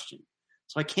single question.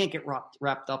 So I can't get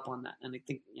wrapped up on that. And I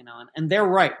think, and they're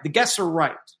right. The guests are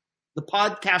right. The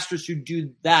podcasters who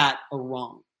do that are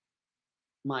wrong,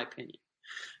 in my opinion.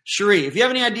 Cherie, if you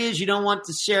have any ideas you don't want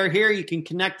to share here, you can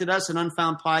connect at us at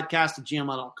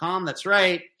unfoundpodcast@gmail.com. That's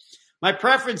right. My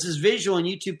preference is visual, and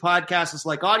YouTube podcasts is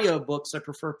like audiobooks. I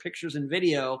prefer pictures and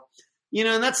video.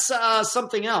 And that's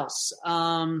something else.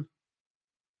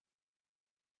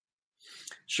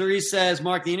 Cherie says,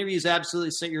 Mark, the interviews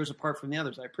absolutely set yours apart from the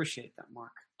others. I appreciate that,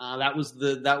 Mark. That was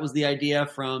the idea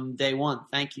from day one.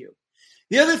 Thank you.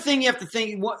 The other thing you have to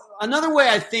think, another way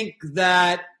I think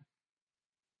that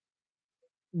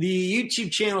the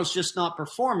YouTube channel is just not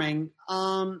performing,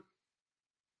 you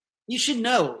should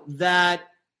know that,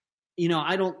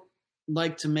 I don't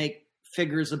like to make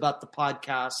figures about the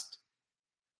podcast,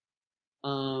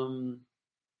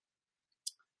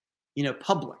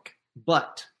 public.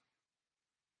 But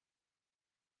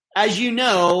as you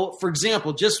know, for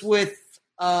example, just with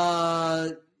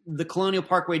the Colonial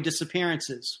Parkway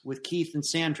disappearances with Keith and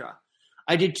Sandra,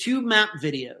 I did 2 map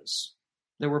videos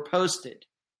that were posted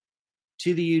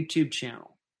to the YouTube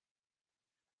channel.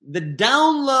 The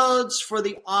downloads for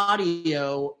the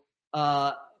audio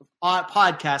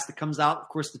podcast that comes out, of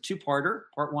course, the 2-parter,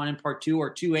 part 1 and part 2,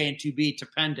 or 2A and 2B,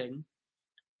 depending,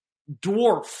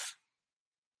 dwarf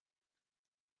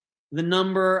the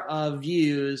number of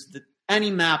views that any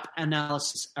map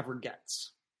analysis ever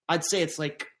gets. I'd say it's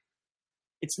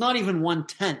not even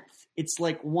 1/10. It's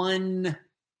like it's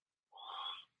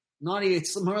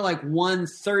more like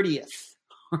 1/30th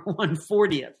or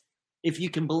 1/40th, if you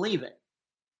can believe it.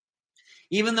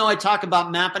 Even though I talk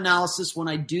about map analysis when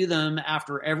I do them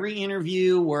after every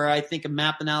interview where I think a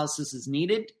map analysis is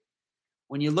needed,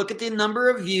 when you look at the number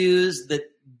of views that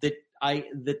the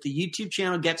YouTube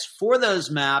channel gets for those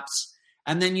maps,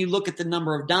 and then you look at the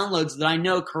number of downloads that I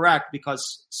know correct,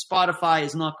 because Spotify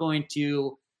is not going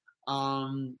to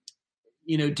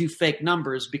do fake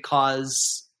numbers,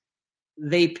 because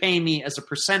they pay me as a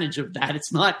percentage of that.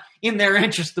 It's not in their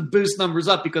interest to boost numbers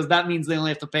up, because that means they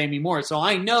only have to pay me more. So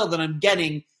I know that I'm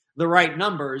getting the right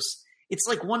numbers. It's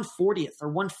like 1/40th or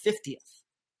 1/50th.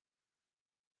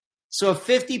 So of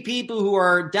 50 people who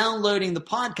are downloading the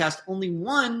podcast, only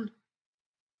one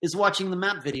is watching the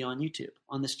map video on YouTube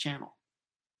on this channel.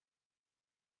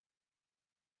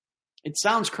 It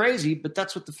sounds crazy, but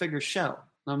that's what the figures show.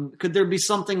 Could there be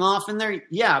something off in there?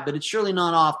 Yeah, but it's surely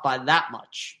not off by that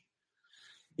much.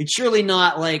 It's surely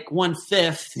not like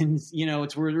 1/5, and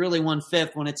it's really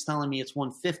 1/5 when it's telling me it's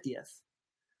 1/50th.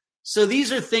 So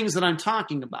these are things that I'm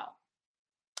talking about.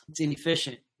 It's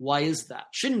inefficient. Why is that?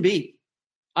 Shouldn't be.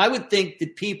 I would think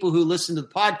that people who listen to the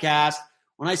podcast,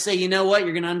 when I say, you're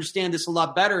going to understand this a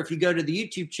lot better if you go to the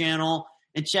YouTube channel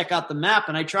and check out the map,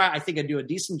 and I think I do a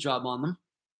decent job on them.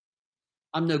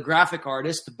 I'm no graphic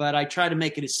artist, but I try to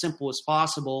make it as simple as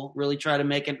possible, really try to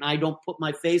make it, and I don't put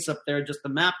my face up there, just the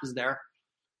map is there.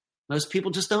 Most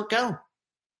people just don't go.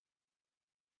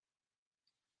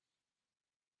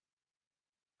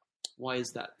 Why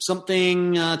is that?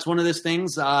 It's one of those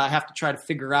things I have to try to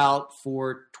figure out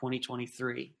for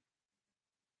 2023.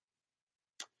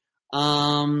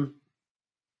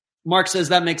 Mark says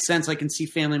that makes sense. I can see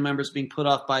family members being put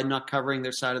off by not covering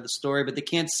their side of the story, but they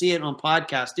can't see it on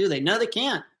podcast, do they? No, they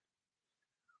can't.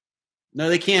 No,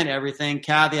 they can't. Everything.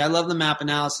 Kathy, I love the map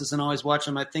analysis and always watch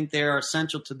them. I think they are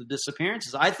essential to the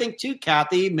disappearances. I think too,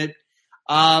 Kathy.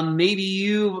 Maybe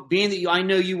you, being that I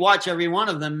know you watch every one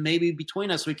of them, maybe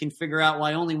between us we can figure out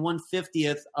why only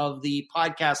 1/50th of the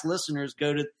podcast listeners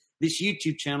go to this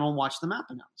YouTube channel and watch the map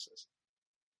analysis.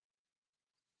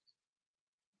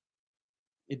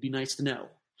 It'd be nice to know.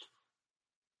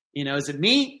 Is it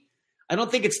me? I don't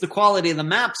think it's the quality of the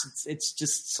maps. It's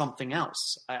just something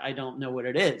else. I don't know what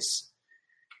it is.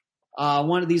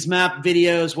 One of these map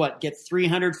videos, get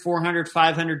 300, 400,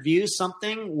 500 views,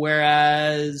 something,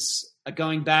 whereas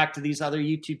going back to these other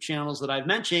YouTube channels that I've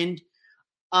mentioned,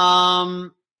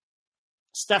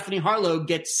 Stephanie Harlow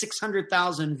gets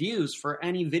 600,000 views for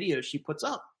any video she puts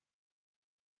up.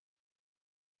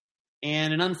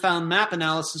 And an Unfound map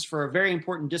analysis for a very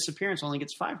important disappearance only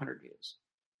gets 500 views.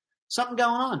 Something going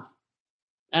on.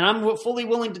 And I'm fully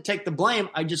willing to take the blame.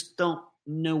 I just don't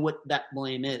know what that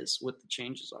blame is, what the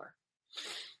changes are.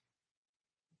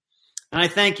 And I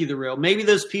thank you, The Real. Maybe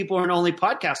those people aren't only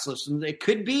podcast listeners. It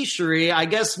could be, Cherie. I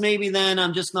guess maybe then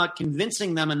I'm just not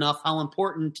convincing them enough how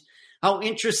important, how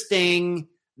interesting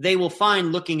they will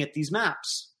find looking at these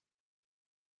maps.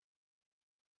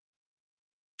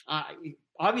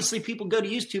 Obviously, people go to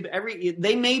YouTube.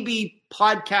 They may be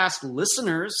podcast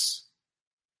listeners,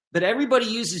 but everybody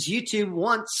uses YouTube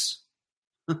once,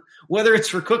 whether it's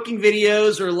for cooking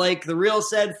videos or, like The Real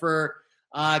said, for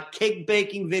cake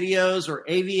baking videos or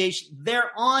aviation.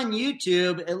 They're on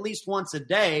YouTube at least once a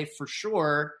day for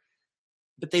sure,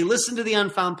 but they listen to the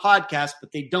Unfound podcast,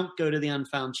 but they don't go to the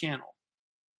Unfound channel.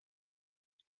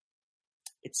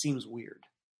 It seems weird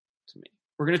to me.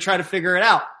 We're going to try to figure it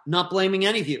out. Not blaming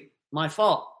any of you. My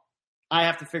fault. I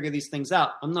have to figure these things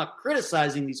out. I'm not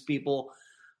criticizing these people.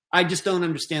 I just don't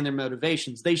understand their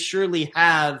motivations. They surely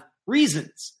have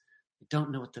reasons. I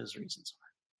don't know what those reasons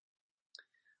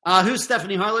are. Who's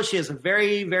Stephanie Harlow? She has a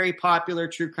very, very popular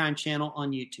true crime channel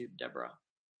on YouTube, Deborah.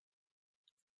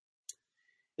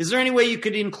 Is there any way you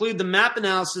could include the map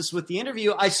analysis with the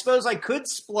interview? I suppose I could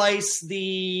splice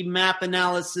the map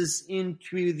analysis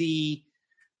into the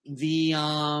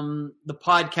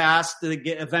podcast that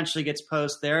eventually gets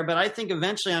posted there. But I think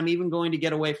eventually I'm even going to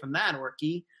get away from that,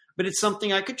 Orky. But it's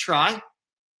something I could try.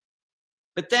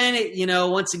 But then,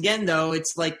 once again, though,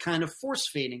 it's like kind of force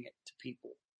feeding it to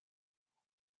people.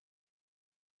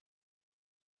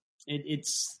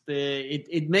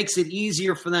 It makes it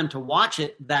easier for them to watch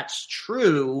it. That's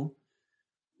true.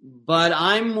 But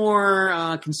I'm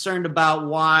more concerned about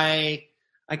why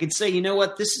I could say, you know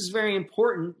what, this is very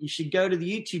important. You should go to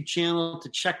the YouTube channel to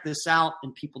check this out,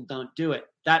 and people don't do it.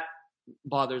 That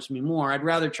bothers me more. I'd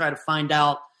rather try to find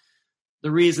out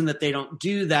the reason that they don't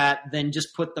do that than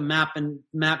just put the map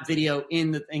video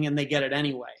in the thing and they get it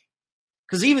anyway.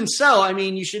 Because even so,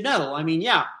 you should know.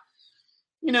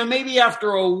 Maybe after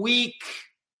a week,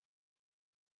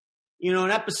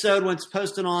 an episode when it's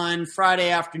posted on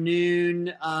Friday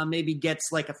afternoon, maybe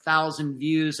gets like 1,000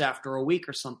 views after a week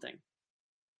or something.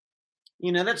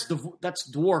 That's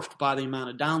dwarfed by the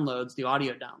amount of downloads, the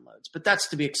audio downloads. But that's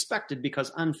to be expected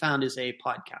because Unfound is a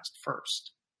podcast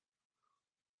first.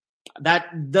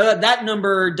 That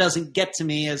number doesn't get to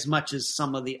me as much as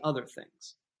some of the other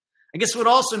things. I guess what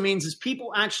also means is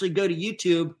people actually go to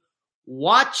YouTube,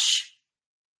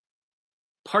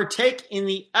 partake in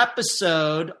the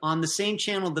episode on the same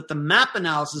channel that the map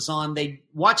analysis on. They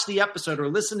watch the episode or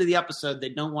listen to the episode. They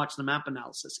don't watch the map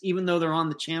analysis, even though they're on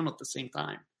the channel at the same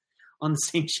time, on the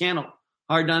same channel.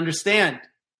 Hard to understand.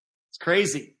 It's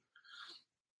crazy.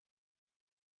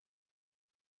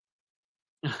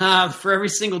 For every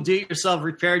single do-it-yourself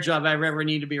repair job I've ever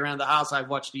needed to be around the house, I've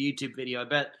watched a YouTube video. I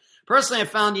bet. Personally, I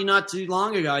found you not too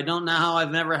long ago. I don't know how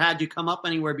I've never had you come up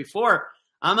anywhere before.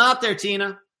 I'm out there,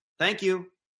 Tina. Thank you.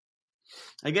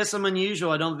 I guess I'm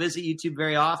unusual. I don't visit YouTube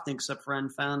very often except for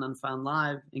Unfound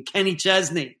Live. And Kenny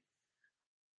Chesney.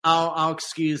 I'll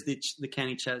excuse the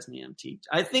Kenny Chesney MT.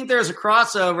 I think there's a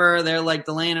crossover there, like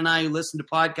Delane and I who listen to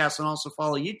podcasts and also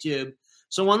follow YouTube.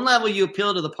 So one level you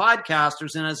appeal to the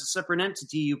podcasters, and as a separate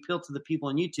entity, you appeal to the people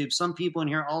on YouTube. Some people in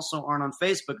here also aren't on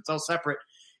Facebook. It's all separate.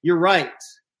 You're right.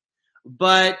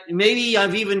 But maybe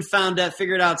I've even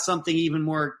figured out something even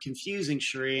more confusing,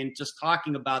 Cherie, and just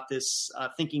talking about this,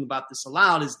 thinking about this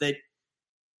aloud, is that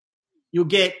you'll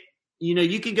get,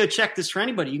 you can go check this for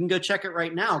anybody. You can go check it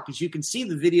right now because you can see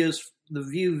the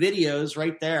view videos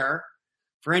right there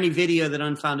for any video that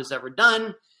Unfound has ever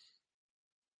done.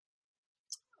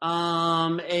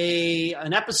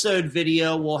 An episode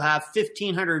video will have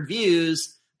 1,500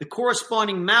 views. The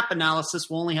corresponding map analysis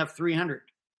will only have 300.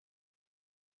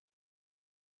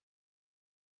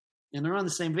 And they're on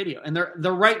the same video. And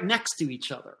they're right next to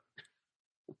each other.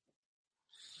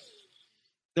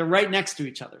 They're right next to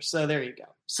each other. So there you go.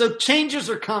 So changes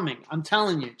are coming. I'm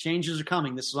telling you, changes are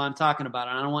coming. This is what I'm talking about.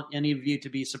 And I don't want any of you to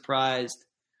be surprised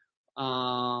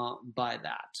by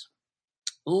that.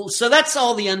 So that's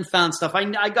all the Unfound stuff.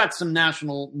 I got some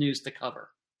national news to cover.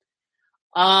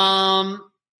 And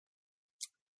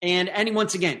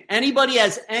once again, anybody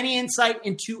has any insight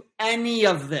into any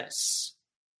of this,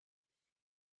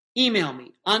 email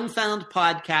me,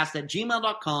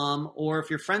 unfoundpodcast@gmail.com, or if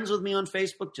you're friends with me on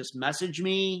Facebook, just message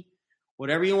me,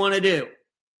 whatever you want to do.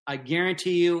 I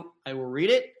guarantee you I will read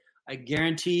it. I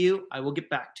guarantee you I will get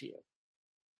back to you.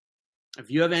 If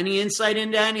you have any insight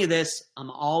into any of this, I'm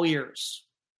all ears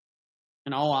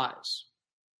and all eyes.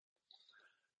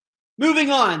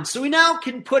 Moving on. So we now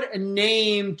can put a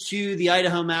name to the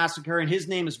Idaho massacre, and his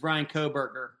name is Brian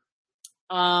Kohberger.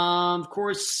 Of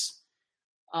course,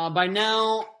 by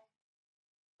now,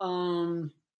 all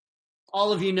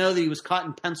of you know that he was caught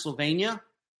in Pennsylvania,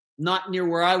 not near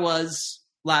where I was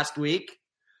last week.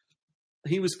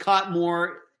 He was caught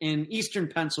more in eastern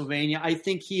Pennsylvania. I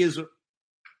think he is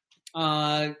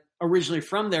originally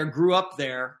from there, grew up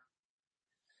there.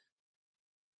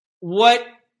 What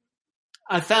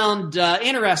I found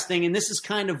interesting, and this is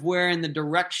kind of where in the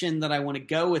direction that I want to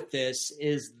go with this,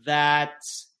 is that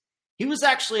he was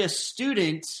actually a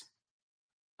student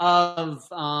of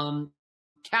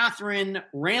Catherine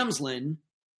Ramsland,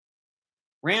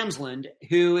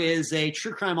 who is a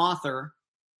true crime author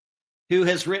who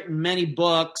has written many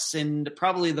books, and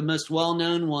probably the most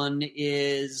well-known one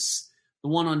is the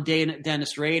one on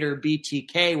Dennis Rader,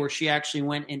 BTK, where she actually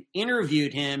went and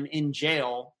interviewed him in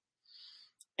jail.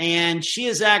 And she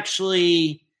has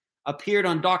actually appeared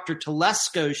on Dr.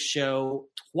 Telesco's show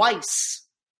twice.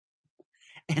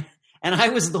 And I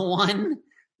was the one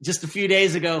just a few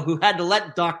days ago who had to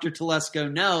let Dr.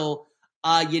 Telesco know,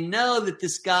 you know that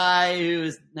this guy who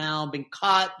has now been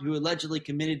caught, who allegedly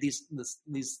committed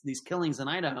these killings in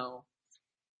Idaho,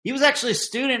 he was actually a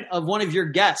student of one of your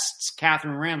guests,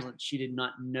 Catherine Ramsland. She did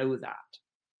not know that.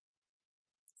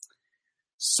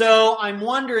 So I'm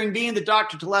wondering, being that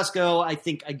Dr. Telesco, I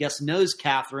guess, knows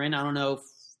Catherine. I don't know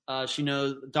if she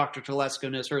knows, Dr.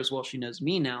 Telesco knows her as well. She knows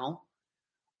me now.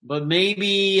 But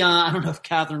maybe, I don't know if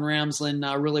Catherine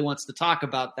Ramsland really wants to talk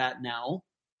about that now.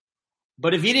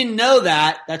 But if you didn't know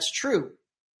that, that's true.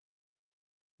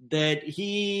 That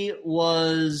he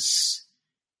was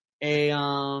a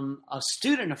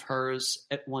student of hers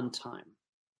at one time.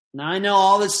 Now, I know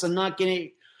all this, I'm not going to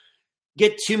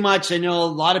get too much. I know a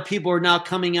lot of people are now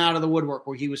coming out of the woodwork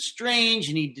where he was strange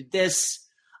and he did this.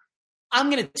 I'm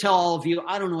going to tell all of you,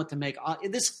 I don't know what to make.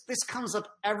 This comes up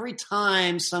every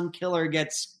time some killer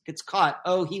gets caught.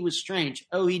 Oh, he was strange.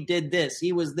 Oh, he did this.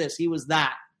 He was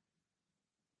that.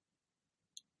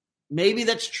 Maybe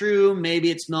that's true.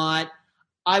 Maybe it's not.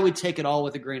 I would take it all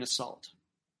with a grain of salt.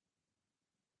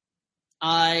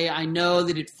 I know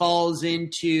that it falls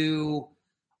into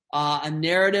a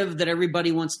narrative that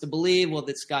everybody wants to believe. Well,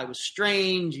 this guy was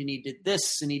strange and he did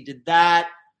this and he did that.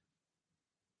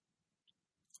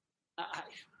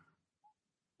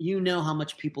 You know how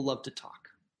much people love to talk,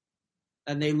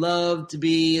 and they love to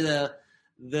be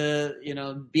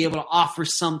be able to offer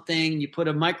something. You put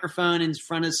a microphone in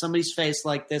front of somebody's face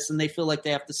like this, and they feel like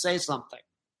they have to say something.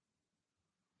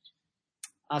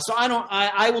 So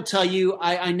I will tell you,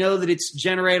 I know that it's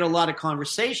generated a lot of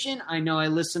conversation. I know I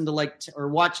listened to or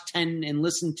watched 10 and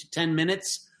listened to 10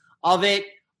 minutes of it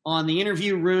on the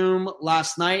interview room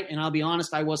last night. And I'll be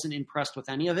honest, I wasn't impressed with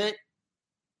any of it.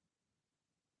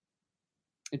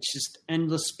 It's just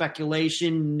endless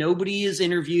speculation. Nobody has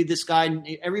interviewed this guy.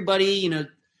 Everybody,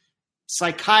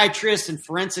 psychiatrists and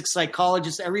forensic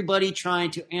psychologists, everybody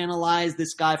trying to analyze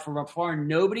this guy from afar.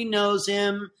 Nobody knows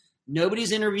him.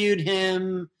 Nobody's interviewed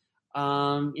him.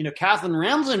 Catherine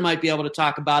Ramsland might be able to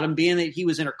talk about him, being that he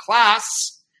was in her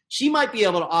class. She might be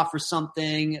able to offer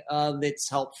something that's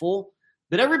helpful,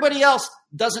 but everybody else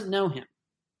doesn't know him.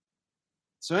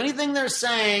 So anything they're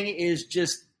saying is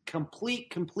just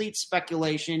complete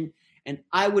speculation, and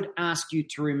I would ask you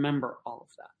to remember all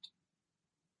of that.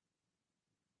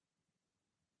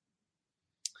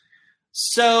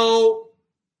 So,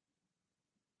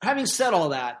 having said all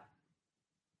that,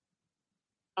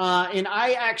 and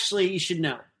you should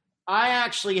know, I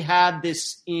actually had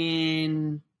this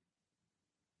in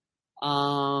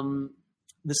the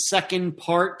second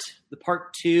part, the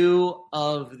part 2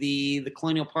 of the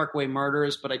Colonial Parkway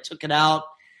murders, but I took it out.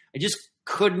 I just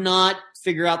could not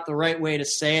figure out the right way to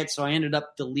say it, so I ended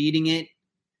up deleting it.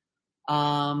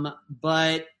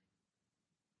 But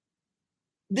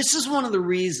this is one of the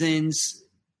reasons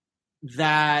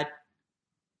that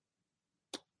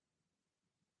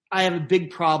I have a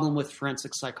big problem with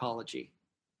forensic psychology.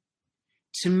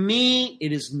 To me,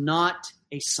 it is not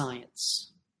a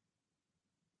science.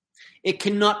 It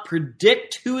cannot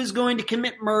predict who is going to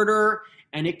commit murder,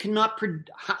 and it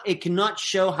cannot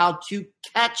show how to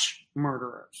catch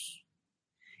murderers.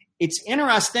 It's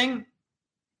interesting.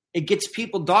 It gets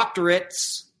people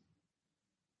doctorates.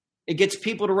 It gets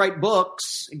people to write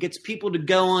books. It gets people to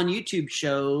go on YouTube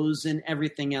shows and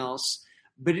everything else.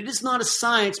 But it is not a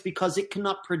science because it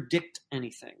cannot predict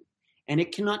anything, and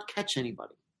it cannot catch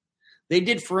anybody. They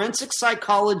did forensic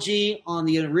psychology on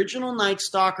the original Night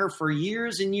Stalker for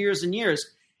years and years and years.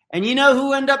 And you know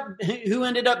who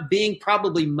ended up being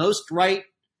probably most right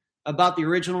about the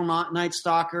original Night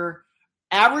Stalker?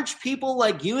 Average people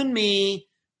like you and me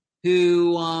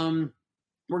who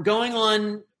were going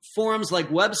on forums like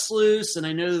Web Sleuths, and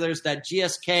I know there's that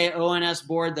GSK ONS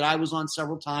board that I was on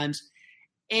several times.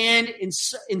 And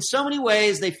in so many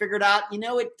ways, they figured out,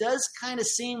 it does kind of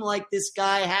seem like this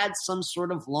guy had some sort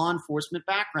of law enforcement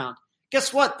background.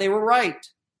 Guess what? They were right.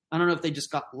 I don't know if they just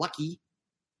got lucky.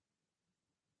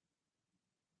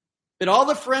 But all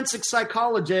the forensic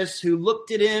psychologists who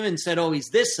looked at him and said, oh, he's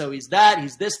this, so he's that,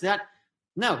 he's this, that.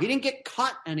 No, he didn't get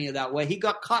caught any of that way. He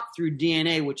got caught through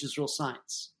DNA, which is real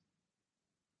science.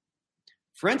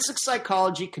 Forensic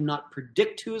psychology cannot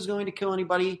predict who is going to kill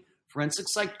anybody. Forensic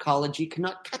psychology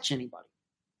cannot catch anybody.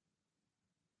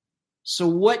 So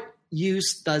what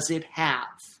use does it have?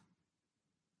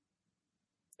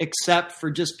 Except for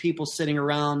just people sitting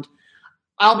around.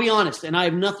 I'll be honest, and I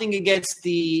have nothing against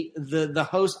the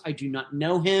host. I do not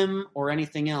know him or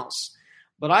anything else.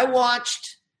 But I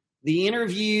watched the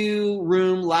interview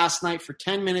room last night for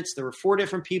 10 minutes. There were 4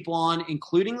 different people on,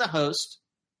 including the host.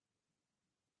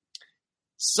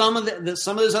 Some of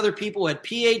those other people had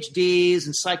PhDs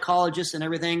and psychologists and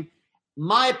everything.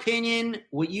 My opinion,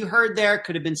 what you heard there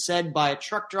could have been said by a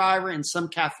truck driver in some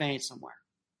cafe somewhere.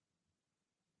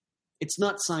 It's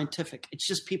not scientific. It's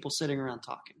just people sitting around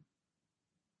talking.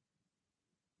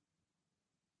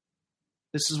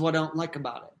 This is what I don't like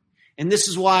about it. And this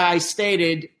is why I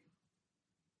stated,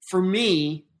 for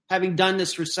me, having done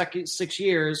this for 6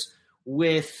 years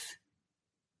with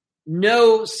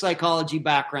no psychology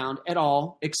background at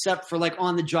all, except for like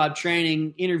on-the-job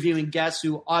training, interviewing guests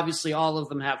who obviously all of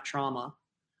them have trauma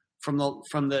from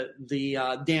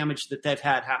the damage that they've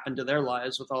had happen to their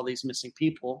lives with all these missing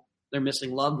people, their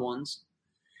missing loved ones,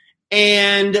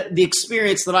 and the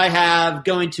experience that I have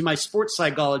going to my sports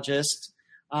psychologist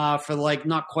for like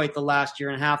not quite the last year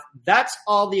and a half. That's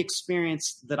all the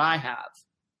experience that I have.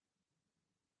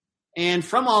 And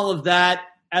from all of that,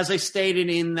 as I stated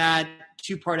in that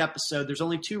 2-part episode, there's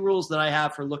only 2 rules that I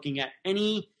have for looking at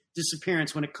any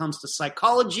disappearance when it comes to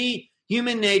psychology,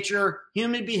 human nature,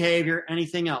 human behavior,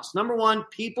 anything else. Number 1,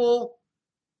 people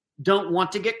don't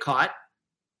want to get caught.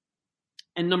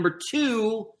 And number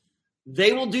 2,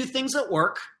 they will do things that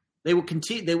work. They will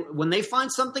continue. When they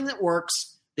find something that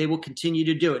works, they will continue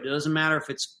to do it. It doesn't matter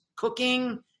if it's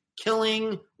cooking,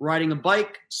 killing, riding a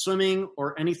bike, swimming,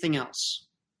 or anything else.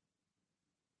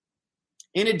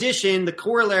 In addition, the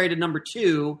corollary to number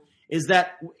 2 is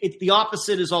that the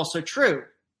opposite is also true.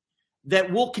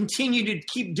 That we'll continue to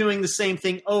keep doing the same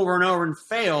thing over and over and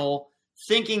fail,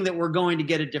 thinking that we're going to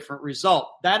get a different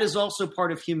result. That is also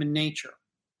part of human nature.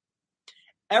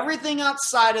 Everything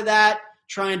outside of that,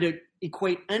 trying to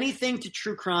equate anything to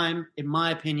true crime, in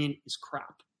my opinion, is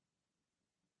crap.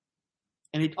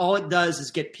 And all it does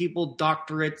is get people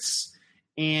doctorates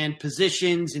and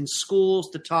positions in schools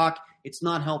to talk. It's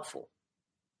not helpful.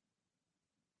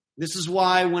 This is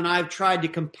why when I've tried to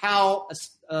compile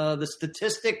the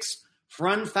statistics for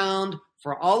Unfound,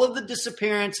 for all of the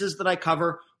disappearances that I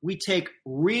cover, we take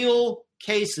real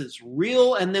cases,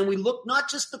 and then we look not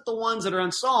just at the ones that are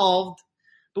unsolved,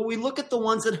 but we look at the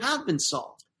ones that have been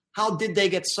solved. How did they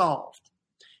get solved?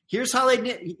 Here's how they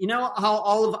did. You know how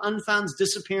all of Unfound's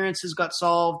disappearances got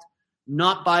solved?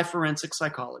 Not by forensic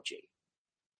psychology.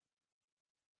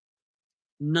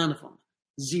 None of them.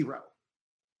 0.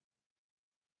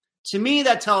 To me,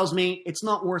 that tells me it's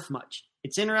not worth much.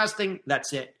 It's interesting.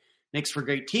 That's it. Makes for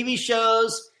great TV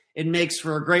shows. It makes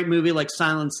for a great movie like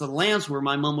Silence of the Lambs, where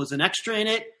my mom was an extra in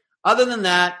it. Other than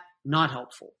that, not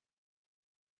helpful.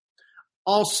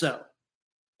 Also,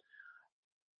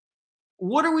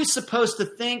 what are we supposed to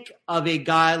think of a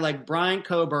guy like Brian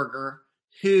Kohberger,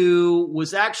 who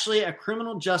was actually a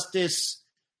criminal justice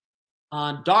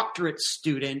doctorate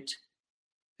student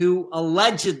who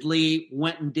allegedly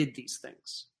went and did these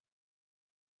things?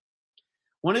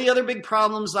 One of the other big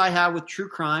problems I have with true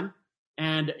crime,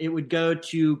 and it would go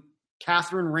to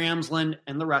Catherine Ramsland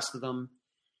and the rest of them,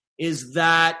 is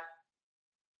that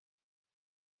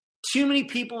too many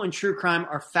people in true crime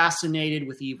are fascinated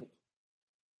with evil.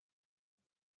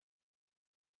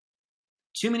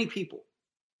 Too many people.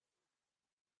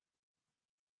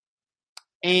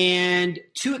 And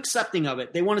too accepting of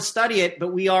it. They want to study it,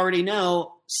 but we already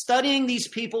know studying these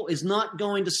people is not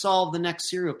going to solve the next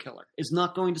serial killer, is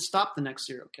not going to stop the next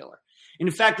serial killer. And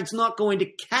in fact, it's not going to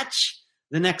catch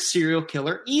the next serial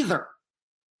killer either.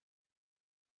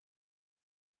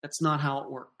 That's not how it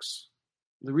works.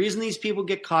 The reason these people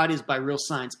get caught is by real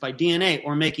science, by DNA,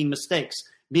 or making mistakes,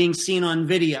 being seen on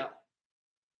video.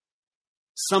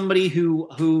 Somebody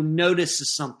who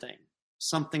notices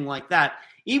something like that.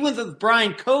 Even with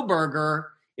Brian Kohberger,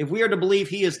 if we are to believe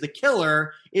he is the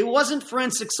killer, it wasn't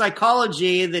forensic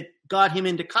psychology that got him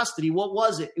into custody. What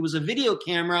was it? It was a video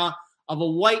camera of a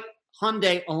white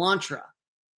Hyundai Elantra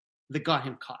that got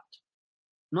him caught.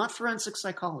 Not forensic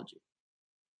psychology.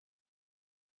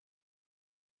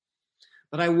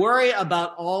 But I worry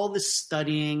about all the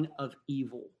studying of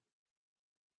evil.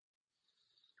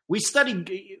 We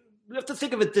have to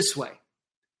think of it this way.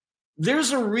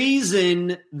 There's a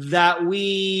reason that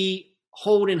we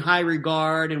hold in high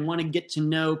regard and want to get to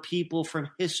know people from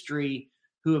history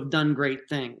who have done great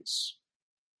things.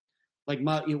 Like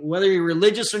whether you're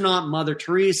religious or not, Mother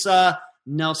Teresa,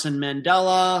 Nelson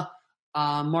Mandela,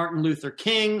 Martin Luther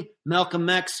King, Malcolm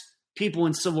X, people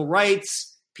in civil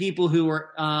rights, people who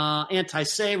were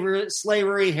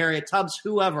anti-slavery, Harriet Tubman,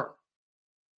 whoever.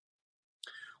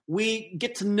 We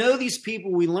get to know these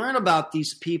people. We learn about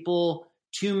these people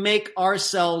to make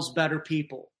ourselves better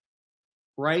people,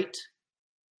 right?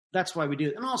 That's why we do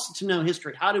it. And also to know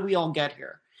history. How did we all get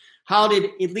here? How did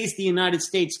at least the United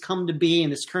States come to be in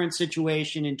this current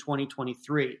situation in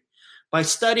 2023? By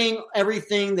studying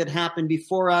everything that happened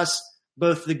before us,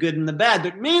 both the good and the bad,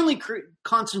 but mainly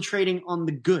concentrating on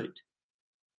the good.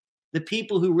 The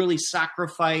people who really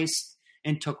sacrificed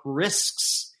and took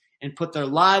risks and put their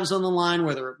lives on the line,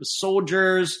 whether it was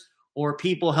soldiers or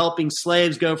people helping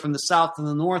slaves go from the South to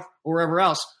the North or wherever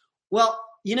else. Well,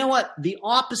 you know what? The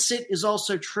opposite is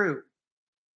also true.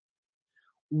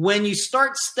 When you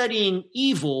start studying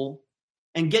evil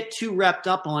and get too wrapped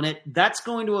up on it, that's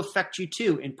going to affect you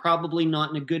too, and probably not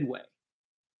in a good way.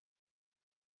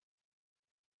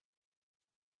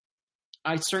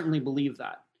 I certainly believe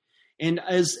that. And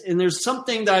there's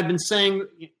something that I've been saying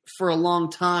for a long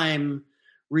time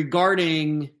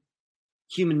regarding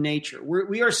human nature.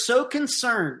 We are so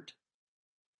concerned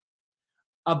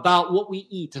about what we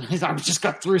eat. And I just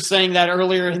got through saying that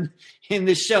earlier in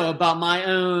this show about my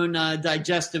own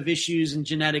digestive issues and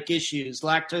genetic issues,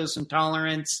 lactose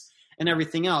intolerance and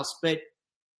everything else. But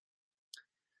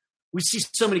we see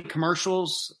so many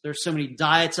commercials. There's so many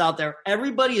diets out there.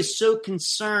 Everybody is so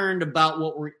concerned about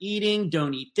what we're eating.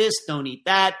 Don't eat this, don't eat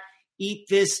that. Eat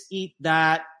this, eat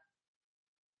that.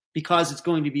 Because it's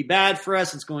going to be bad for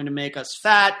us. It's going to make us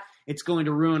fat. It's going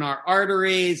to ruin our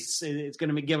arteries. It's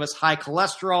going to give us high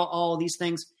cholesterol, all of these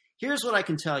things. Here's what I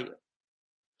can tell you.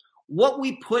 What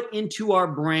we put into our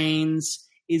brains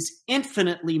is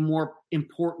infinitely more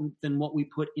important than what we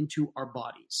put into our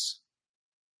bodies.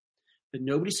 But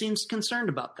nobody seems concerned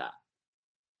about that.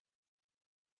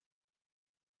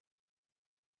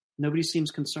 Nobody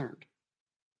seems concerned.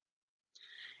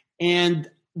 And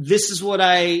this is what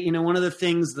one of the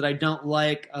things that I don't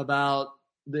like about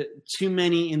the too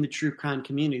many in the true crime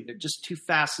community. They're just too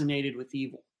fascinated with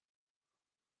evil.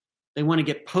 They want to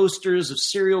get posters of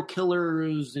serial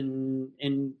killers and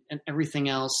everything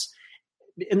else.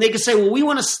 And they can say, well, we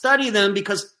want to study them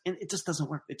because it just doesn't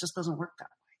work. It just doesn't work that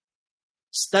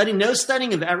way. No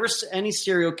studying of any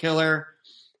serial killer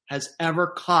has ever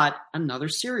caught another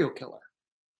serial killer.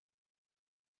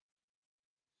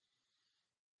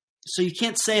 So you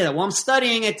can't say that. Well, I'm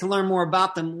studying it to learn more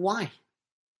about them. Why? It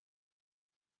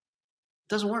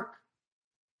doesn't work.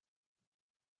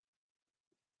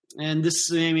 And this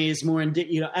is more,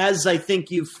 as I think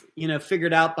you've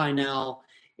figured out by now,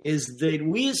 is that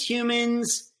we as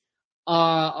humans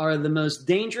are the most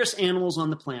dangerous animals on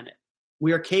the planet.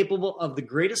 We are capable of the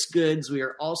greatest goods. We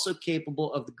are also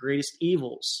capable of the greatest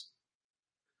evils.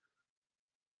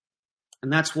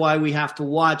 And that's why we have to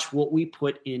watch what we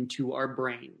put into our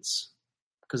brains,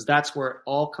 because that's where it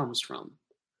all comes from.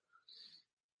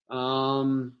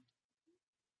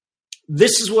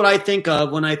 This is what I think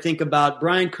of when I think about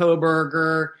Brian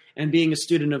Kohberger and being a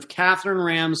student of Catherine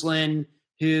Ramsland,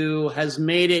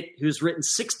 who's written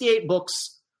 68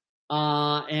 books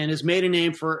and has made a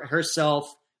name for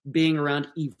herself being around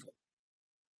evil.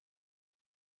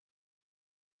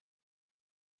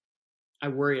 I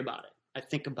worry about it. I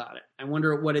think about it. I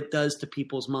wonder what it does to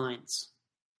people's minds.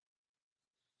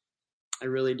 I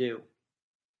really do.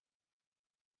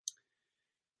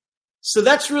 So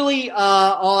that's really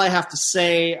all I have to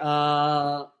say,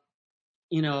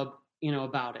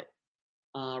 about it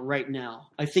right now.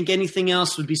 I think anything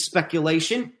else would be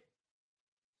speculation.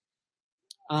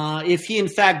 If he in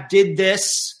fact did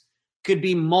this, could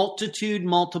be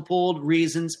multiple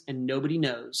reasons, and nobody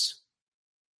knows.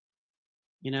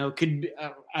 Could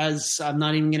as I'm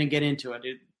not even going to get into it.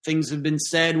 Things have been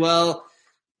said. Well,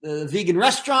 the vegan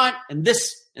restaurant and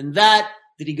this and that.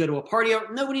 Did he go to a party?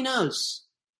 Nobody knows.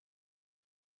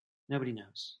 Nobody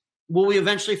knows. Will we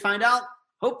eventually find out?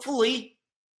 Hopefully.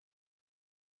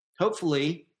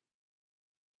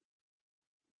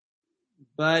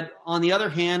 But on the other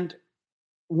hand,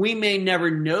 we may never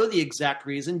know the exact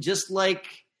reason, just like,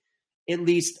 at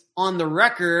least on the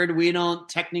record, we don't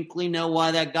technically know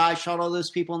why that guy shot all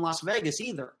those people in Las Vegas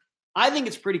either. I think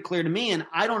it's pretty clear to me, and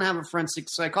I don't have a forensic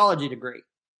psychology degree.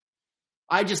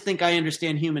 I just think I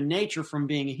understand human nature from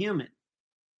being a human.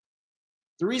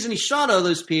 The reason he shot all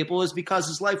those people is because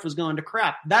his life was going to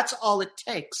crap. That's all it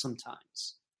takes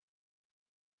sometimes.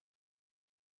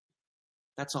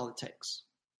 That's all it takes.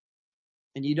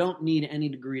 And you don't need any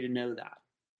degree to know that.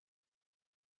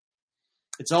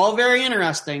 It's all very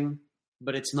interesting,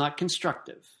 but it's not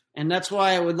constructive. And that's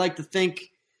why I would like to think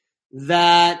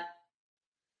that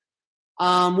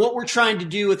what we're trying to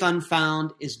do with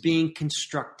Unfound is being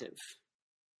constructive.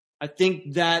 I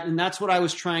think that, and that's what I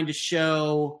was trying to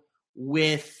show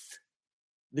with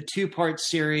the 2-part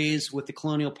series with the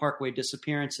Colonial Parkway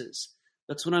disappearances.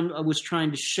 That's what I was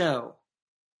trying to show,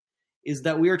 is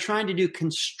that we are trying to do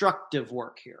constructive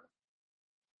work here.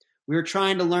 We are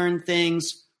trying to learn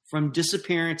things from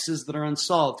disappearances that are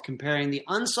unsolved, comparing the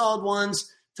unsolved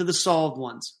ones to the solved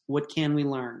ones. What can we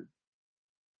learn?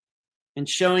 And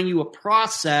showing you a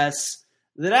process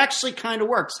that actually kind of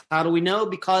works. How do we know?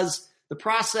 Because the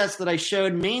process that I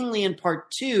showed mainly in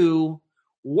part 2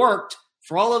 worked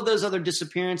for all of those other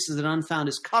disappearances that Unfound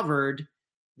is covered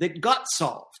that got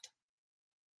solved.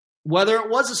 Whether it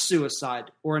was a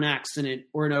suicide or an accident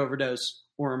or an overdose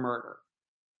or a murder.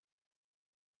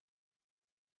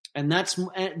 And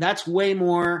that's way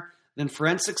more than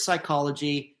forensic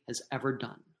psychology has ever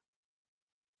done.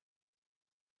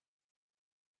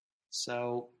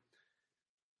 So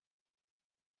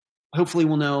hopefully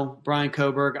we'll know Brian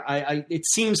Coburg. It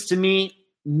seems to me,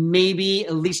 maybe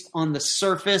at least on the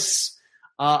surface,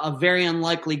 a very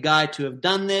unlikely guy to have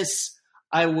done this.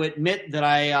 I will admit that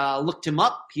I looked him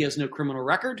up. He has no criminal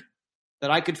record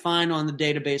that I could find on the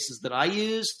databases that I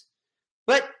used.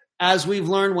 But as we've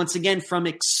learned, once again, from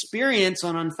experience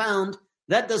on Unfound,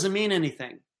 that doesn't mean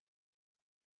anything.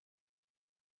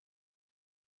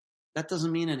 That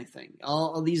doesn't mean anything.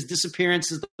 All these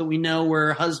disappearances that we know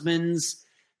where husbands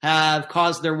have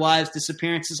caused their wives'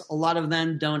 disappearances, a lot of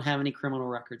them don't have any criminal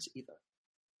records either.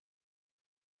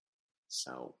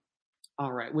 So,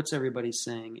 all right, what's everybody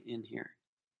saying in here?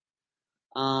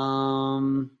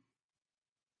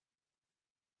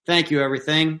 Thank you,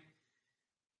 everything.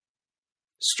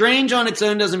 Strange on its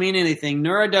own doesn't mean anything.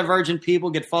 Neurodivergent people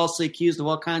get falsely accused of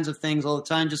all kinds of things all the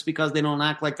time just because they don't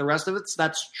act like the rest of us.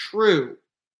 That's true.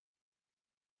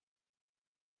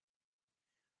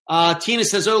 Tina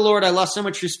says, oh, Lord, I lost so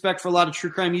much respect for a lot of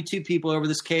true crime YouTube people over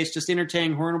this case. Just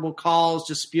entertaining horrible calls,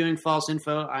 just spewing false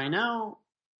info. I know.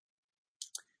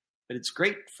 But it's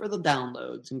great for the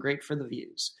downloads and great for the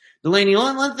views. Delaney, the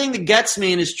only one thing that gets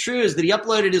me and is true is that he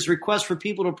uploaded his request for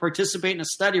people to participate in a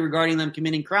study regarding them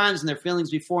committing crimes and their feelings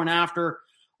before and after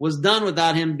was done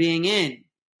without him being in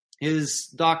his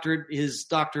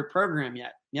doctorate program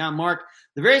yet. Yeah, Mark,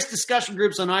 the various discussion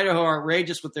groups on Idaho are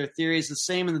outrageous with their theories. The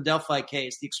same in the Delphi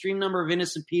case. The extreme number of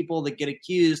innocent people that get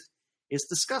accused is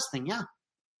disgusting. Yeah.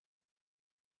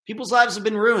 People's lives have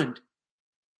been ruined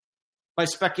by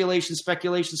speculation.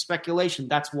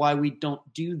 That's why we don't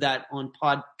do that on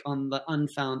the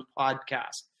Unfound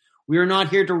podcast. We are not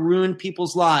here to ruin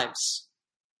people's lives.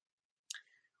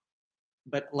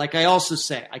 But like I also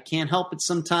say, I can't help it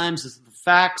sometimes. The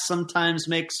facts sometimes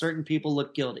make certain people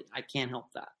look guilty. I can't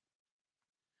help that.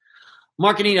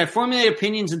 Mark and Ed, I formulate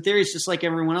opinions and theories just like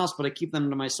everyone else, but I keep them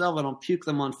to myself. I don't puke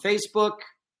them on Facebook.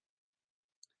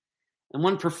 And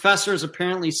one professor is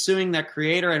apparently suing that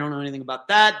creator. I don't know anything about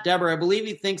that. Deborah, I believe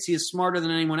he thinks he is smarter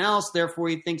than anyone else. Therefore,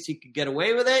 he thinks he could get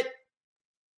away with it.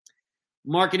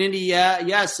 Mark and Indy,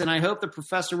 yes. And I hope the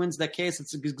professor wins that case.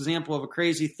 It's an example of a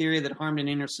crazy theory that harmed an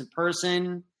innocent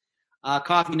person.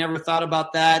 Coffee, never thought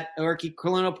about that. Orky,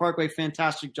 Colonial Parkway,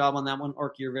 fantastic job on that one.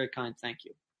 Orky, you're very kind. Thank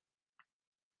you.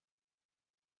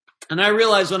 And I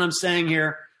realize what I'm saying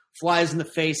here flies in the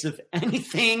face of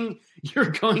anything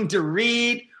you're going to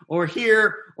read or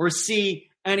hear or see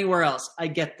anywhere else. I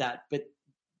get that, but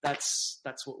that's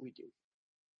what we do.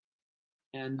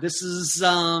 And this is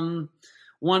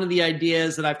one of the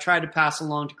ideas that I've tried to pass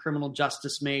along to criminal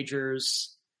justice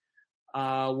majors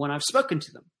when I've spoken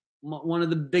to them. One of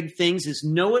the big things is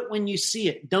know it when you see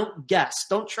it. Don't guess.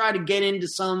 Don't try to get into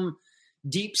some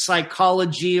deep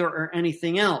psychology or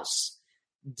anything else.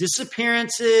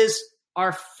 Disappearances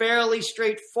are fairly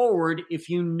straightforward if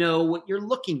you know what you're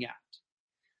looking at.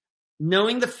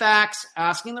 Knowing the facts,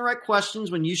 asking the right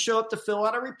questions when you show up to fill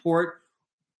out a report,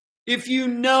 if you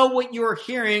know what you're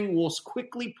hearing, will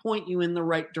quickly point you in the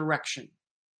right direction.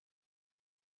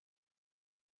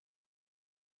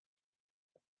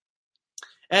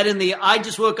 Ed, in the I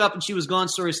just woke up and she was gone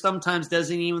story sometimes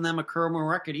doesn't even them a criminal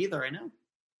record either.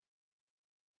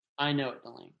 I know it,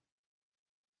 Delaney.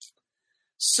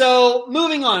 So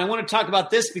moving on, I want to talk about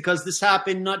this because this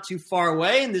happened not too far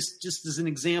away, and this just is an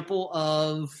example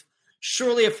of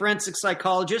surely a forensic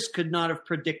psychologist could not have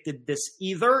predicted this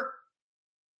either.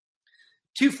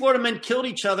 2 Florida men killed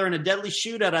each other in a deadly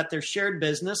shootout at their shared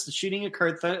business. The shooting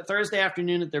occurred Thursday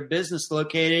afternoon at their business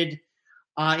located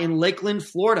in Lakeland,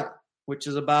 Florida, which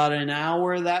is about an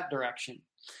hour that direction.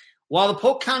 While the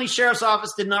Polk County Sheriff's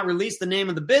Office did not release the name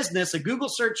of the business, a Google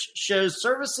search shows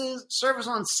service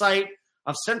on site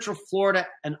of Central Florida,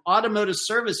 an automotive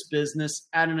service business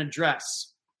at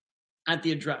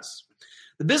the address.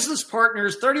 The business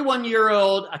partners,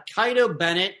 31-year-old Akito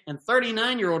Bennett and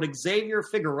 39-year-old Xavier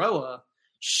Figueroa,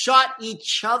 shot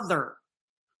each other.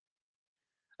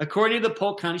 According to the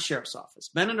Polk County Sheriff's Office,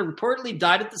 Bennett reportedly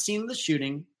died at the scene of the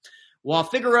shooting, while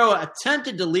Figueroa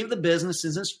attempted to leave the business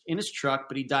in his truck,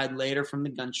 but he died later from the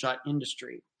gunshot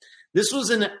industry. This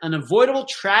was an avoidable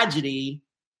tragedy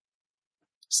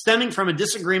stemming from a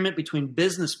disagreement between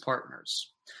business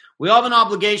partners. We all have an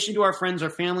obligation to our friends,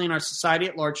 our family, and our society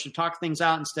at large to talk things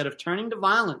out instead of turning to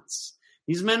violence.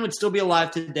 These men would still be alive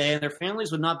today, and their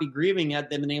families would not be grieving had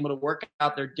they been able to work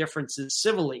out their differences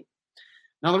civilly.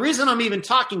 Now, the reason I'm even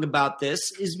talking about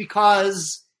this is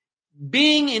because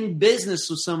being in business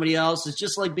with somebody else is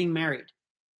just like being married.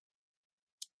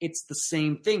 It's the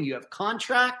same thing. You have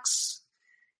contracts.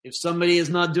 If somebody is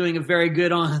not doing a very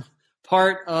good on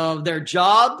part of their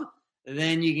job,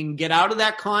 then you can get out of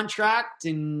that contract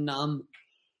and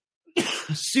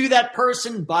sue that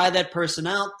person, buy that person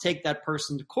out, take that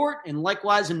person to court. And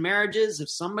likewise in marriages, if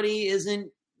somebody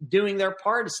isn't doing their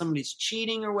part, if somebody's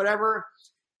cheating or whatever,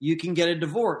 you can get a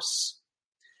divorce.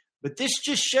 But this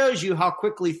just shows you how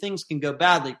quickly things can go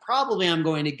badly. Probably, I'm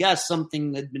going to guess,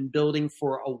 something that had been building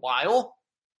for a while.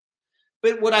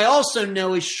 But what I also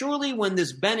know is surely when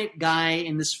this Bennett guy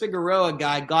and this Figueroa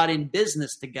guy got in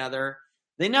business together,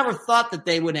 they never thought that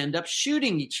they would end up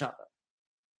shooting each other.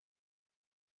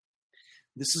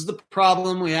 This is the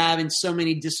problem we have in so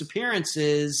many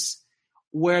disappearances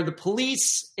where the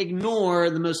police ignore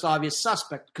the most obvious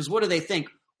suspect. Because what do they think?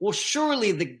 Well,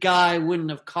 surely the guy wouldn't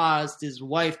have caused his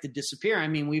wife to disappear. I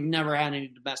mean, we've never had any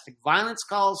domestic violence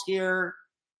calls here.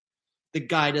 The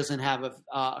guy doesn't have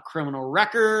a criminal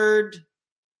record.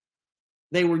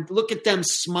 They would look at them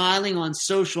smiling on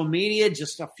social media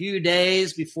just a few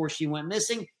days before she went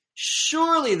missing.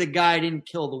 Surely the guy didn't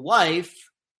kill the wife.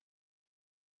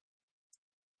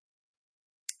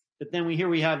 But then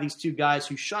we have these 2 guys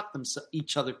who shot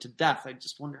each other to death. I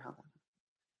just wonder how that happened.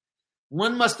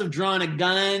 One must have drawn a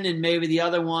gun and maybe the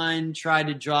other one tried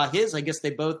to draw his. I guess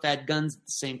they both had guns at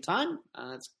the same time.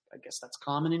 I guess that's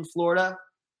common in Florida.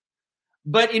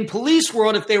 But in police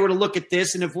world, if they were to look at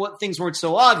this and if things weren't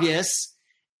so obvious,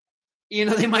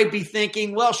 they might be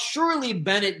thinking, well, surely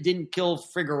Bennett didn't kill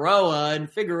Figueroa and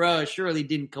Figueroa surely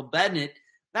didn't kill Bennett.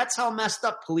 That's how messed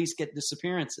up police get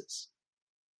disappearances.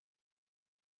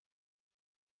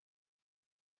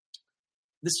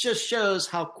 This just shows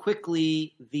how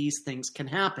quickly these things can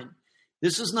happen.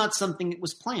 This is not something that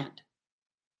was planned.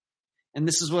 And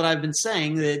this is what I've been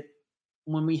saying, that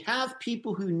when we have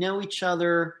people who know each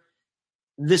other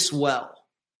this well,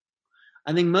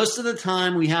 I think most of the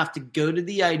time we have to go to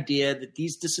the idea that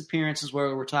these disappearances,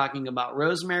 where we're talking about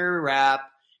Rosemary Rapp,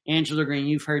 Angela Green,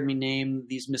 you've heard me name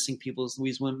these missing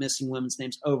missing women's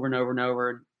names over and over and over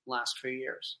in the last few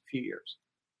years.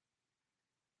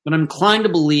 But I'm inclined to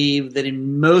believe that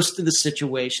in most of the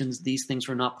situations, these things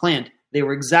were not planned. They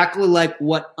were exactly like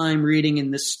what I'm reading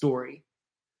in this story.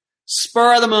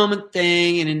 Spur of the moment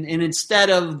thing, and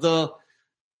instead of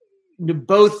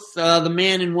both the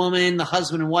man and woman, the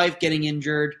husband and wife getting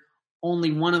injured,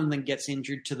 only one of them gets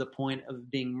injured to the point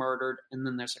of being murdered, and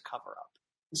then there's a cover-up.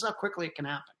 This is how quickly it can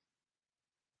happen.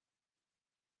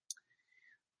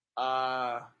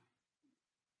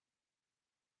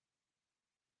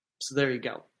 So there you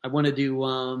go. I wanted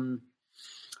to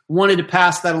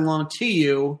pass that along to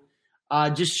you.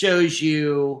 Just shows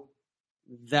you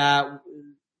that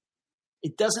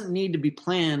it doesn't need to be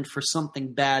planned for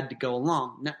something bad to go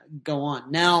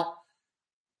on. Now,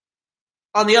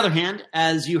 on the other hand,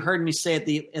 as you heard me say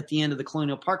at the end of the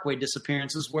Colonial Parkway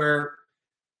disappearances, where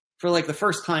for like the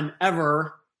first time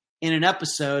ever in an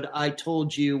episode, I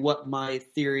told you what my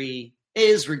theory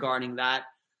is regarding that,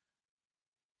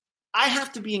 I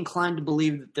have to be inclined to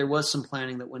believe that there was some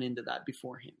planning that went into that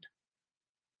beforehand.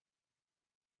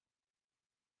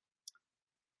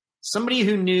 Somebody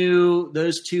who knew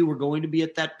those two were going to be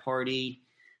at that party,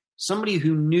 somebody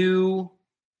who knew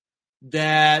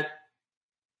that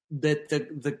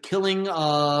the killing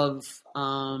of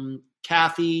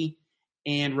Kathy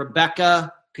and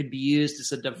Rebecca could be used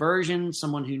as a diversion,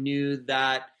 someone who knew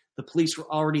that the police were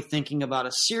already thinking about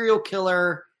a serial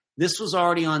killer. This was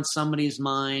already on somebody's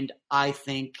mind, I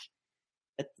think,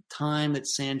 at the time that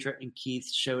Sandra and Keith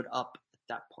showed up at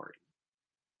that party.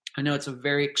 I know it's a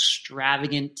very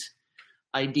extravagant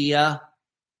idea,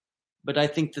 but I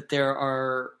think that there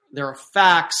are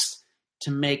facts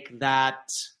to make that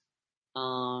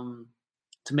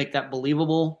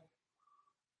believable.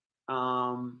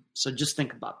 So just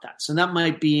think about that. So that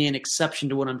might be an exception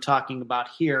to what I'm talking about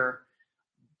here.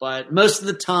 But most of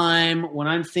the time when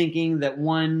I'm thinking that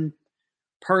one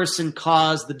person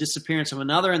caused the disappearance of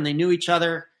another and they knew each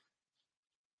other,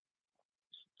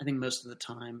 I think most of the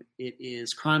time it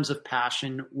is crimes of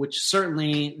passion, which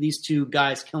certainly these two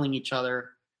guys killing each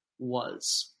other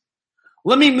was.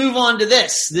 Let me move on to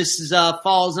this. This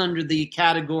falls under the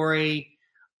category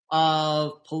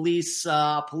of police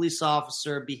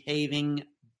officer behaving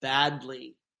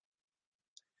badly.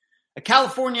 A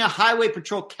California Highway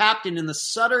Patrol captain in the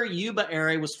Sutter, Yuba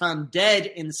area was found dead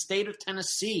in the state of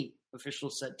Tennessee,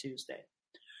 officials said Tuesday.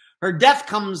 Her death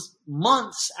comes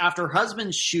months after her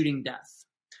husband's shooting death.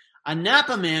 A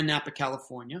Napa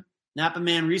California,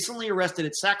 recently arrested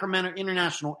at Sacramento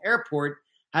International Airport,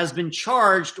 has been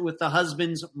charged with the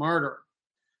husband's murder.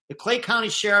 The Clay County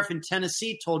Sheriff in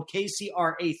Tennessee told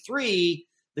KCRA3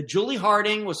 that Julie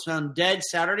Harding was found dead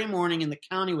Saturday morning in the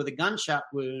county with a gunshot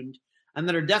wound and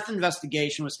that her death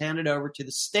investigation was handed over to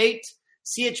the state.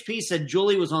 CHP said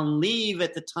Julie was on leave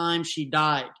at the time she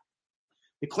died.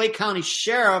 The Clay County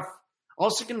Sheriff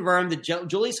also confirmed that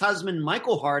Julie's husband,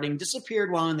 Michael Harding,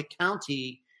 disappeared while in the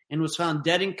county and was found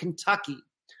dead in Kentucky.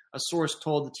 A source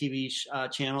told the TV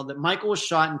channel that Michael was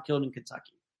shot and killed in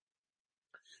Kentucky.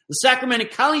 The Sacramento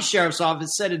County Sheriff's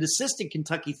Office said it assisted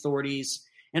Kentucky authorities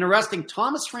in arresting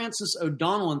Thomas Francis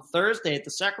O'Donnell on Thursday at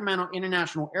the Sacramento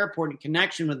International Airport in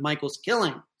connection with Michael's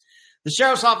killing. The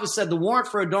Sheriff's Office said the warrant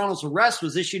for O'Donnell's arrest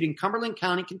was issued in Cumberland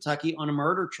County, Kentucky on a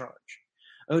murder charge.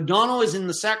 O'Donnell is in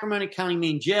the Sacramento County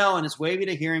main jail and is waiving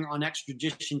a hearing on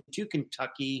extradition to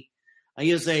Kentucky. He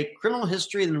has a criminal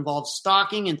history that involves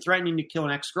stalking and threatening to kill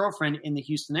an ex-girlfriend in the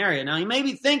Houston area. Now, you may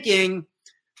be thinking,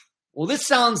 well, this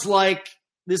sounds like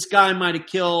this guy might have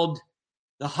killed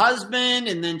the husband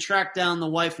and then tracked down the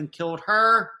wife and killed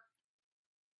her.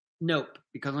 Nope,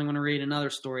 because I'm going to read another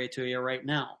story to you right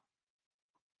now.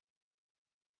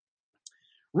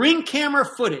 Ring camera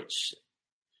footage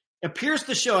appears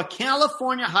to show a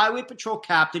California Highway Patrol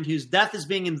captain whose death is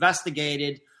being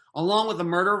investigated, along with the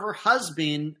murder of her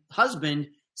husband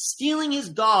stealing his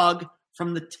dog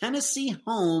from the Tennessee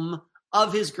home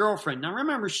of his girlfriend. Now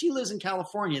remember, she lives in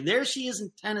California. There she is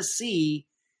in Tennessee,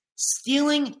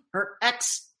 stealing her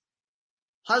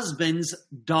ex-husband's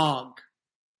dog.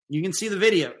 You can see the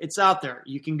video. It's out there.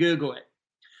 You can Google it.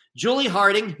 Julie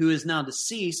Harding, who is now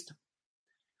deceased,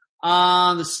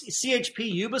 the CHP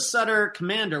Yuba Sutter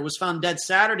commander, was found dead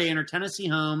Saturday in her Tennessee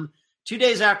home 2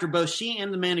 days after both she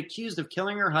and the man accused of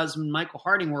killing her husband, Michael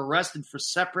Harding, were arrested for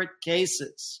separate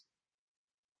cases.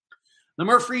 The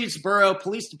Murfreesboro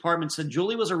Police Department said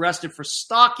Julie was arrested for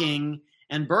stalking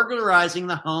and burglarizing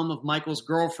the home of Michael's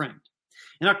girlfriend.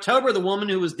 In October, the woman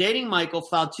who was dating Michael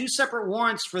filed 2 separate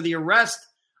warrants for the arrest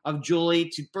of Julie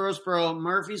to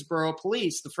Murfreesboro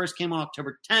police. The first came on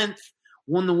October 10th,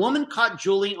 when the woman caught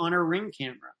Julie on her Ring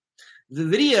camera. The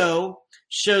video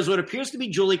shows what appears to be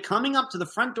Julie coming up to the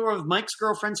front door of Mike's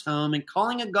girlfriend's home and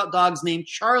calling a dog's name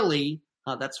Charlie.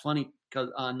 That's funny,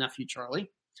 nephew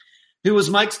Charlie, who was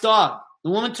Mike's dog. The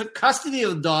woman took custody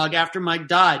of the dog after Mike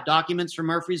died. Documents from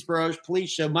Murfreesboro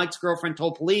police show Mike's girlfriend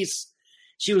told police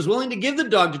she was willing to give the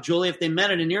dog to Julie if they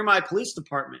met at a nearby police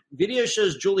department. Video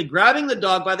shows Julie grabbing the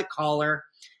dog by the collar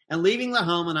and leaving the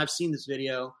home, and I've seen this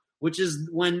video, which is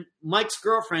when Mike's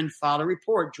girlfriend filed a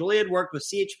report. Julie had worked with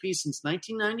CHP since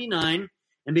 1999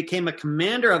 and became a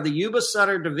commander of the Yuba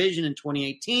Sutter Division in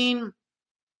 2018.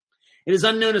 It is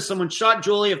unknown if someone shot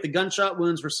Julie, if the gunshot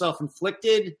wounds were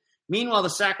self-inflicted. Meanwhile, the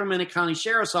Sacramento County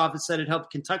Sheriff's Office said it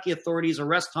helped Kentucky authorities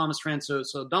arrest Thomas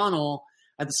Francis O'Donnell,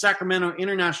 at the Sacramento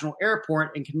International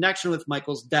Airport in connection with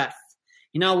Michael's death.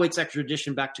 He now awaits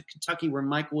extradition back to Kentucky, where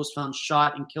Michael was found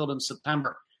shot and killed in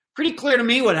September. Pretty clear to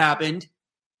me what happened.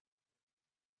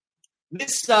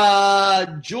 This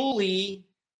Julie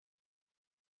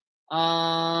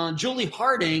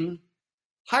Harding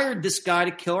hired this guy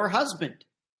to kill her husband.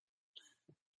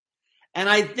 And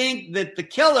I think that the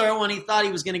killer, when he thought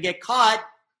he was going to get caught,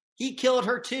 he killed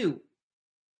her too.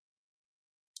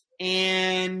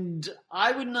 And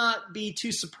I would not be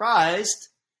too surprised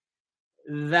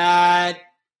that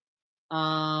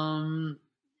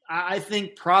I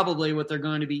think probably what they're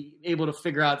going to be able to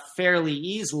figure out fairly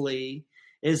easily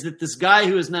is that this guy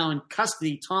who is now in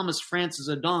custody, Thomas Francis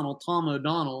O'Donnell, Tom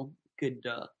O'Donnell, good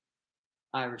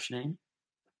Irish name,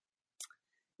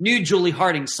 knew Julie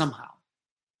Harding somehow.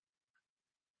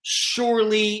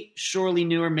 Surely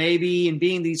knew her, maybe, and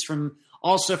being these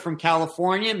also from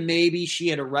California, maybe she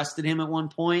had arrested him at one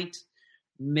point.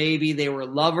 Maybe they were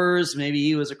lovers. Maybe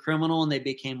he was a criminal and they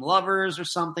became lovers or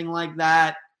something like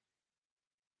that.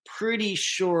 Pretty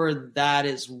sure that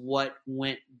is what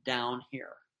went down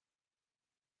here.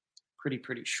 Pretty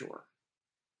sure.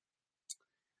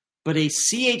 But a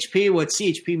CHP, what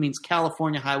CHP means,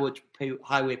 California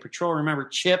Highway Patrol. Remember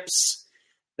Chips,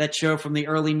 that show from the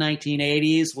early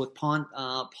 1980s with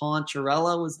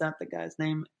Poncherella, was that the guy's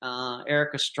name?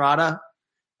 Eric Estrada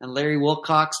and Larry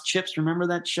Wilcox. Chips, remember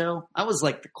that show? That was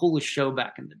like the coolest show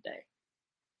back in the day.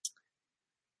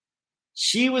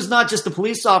 She was not just a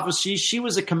police officer. She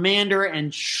was a commander,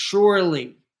 and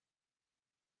surely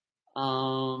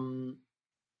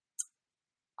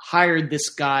hired this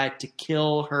guy to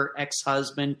kill her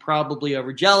ex-husband, probably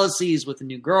over jealousy. He's with a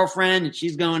new girlfriend, and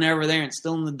she's going over there and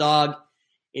stealing the dog.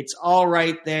 It's all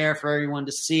right there for everyone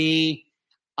to see.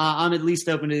 I'm at least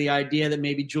open to the idea that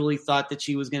maybe Julie thought that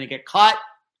she was going to get caught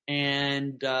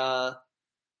and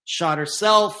shot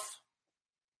herself.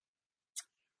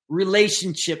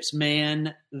 Relationships,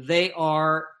 man, they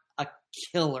are a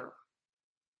killer.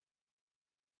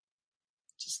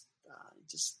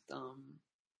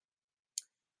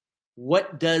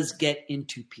 What does get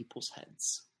into people's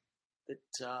heads?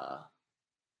 That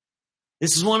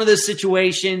this is one of those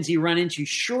situations you run into.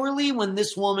 Surely when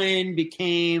this woman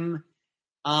became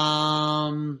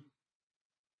Tina's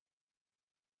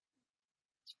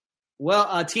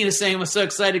saying, I'm so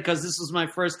excited because this was my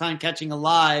first time catching a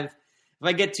live. If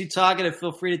I get too talkative,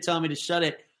 feel free to tell me to shut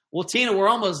it. Well, Tina, we're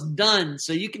almost done,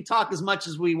 so you can talk as much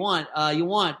as you want,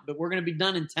 but we're going to be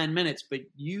done in 10 minutes. But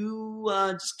you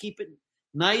just keep it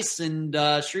nice, and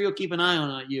sure you'll keep an eye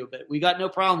on you. But we got no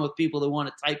problem with people that want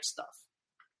to type stuff.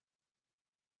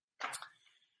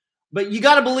 But you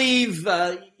got to believe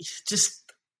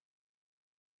just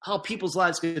how people's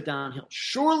lives go downhill.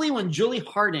 Surely when Julie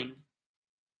Harding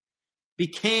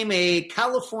became a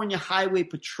California Highway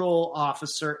Patrol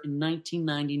officer in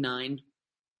 1999,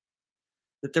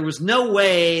 that there was no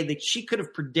way that she could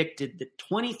have predicted that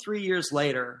 23 years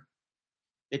later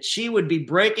that she would be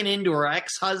breaking into her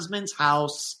ex-husband's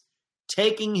house,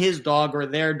 taking his dog or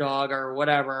their dog or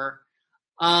whatever,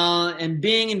 and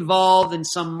being involved in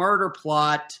some murder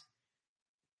plot,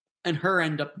 and her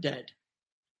end up dead.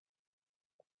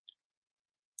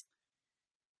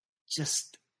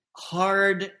 Just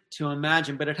hard to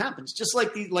imagine, but it happens. Just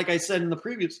like I said in the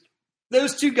previous,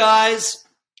 those two guys,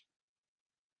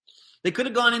 they could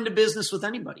have gone into business with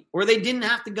anybody, or they didn't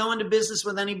have to go into business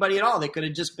with anybody at all. They could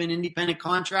have just been independent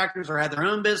contractors or had their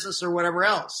own business or whatever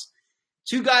else.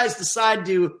 Two guys decide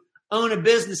to own a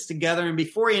business together, and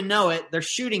before you know it, they're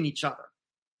shooting each other.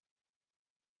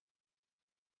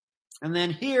 And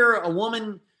then here, a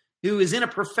woman who is in a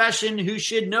profession who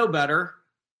should know better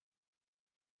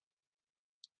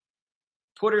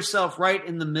put herself right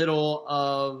in the middle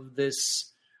of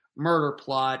this murder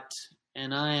plot.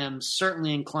 And I am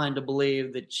certainly inclined to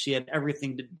believe that she had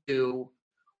everything to do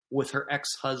with her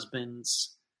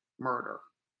ex-husband's murder.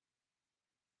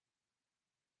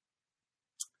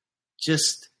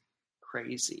 Just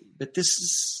crazy. But this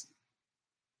is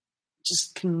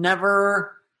just can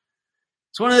never...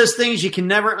 It's one of those things you can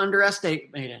never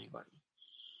underestimate anybody.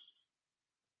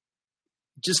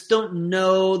 Just don't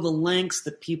know the lengths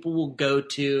that people will go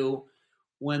to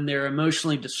when they're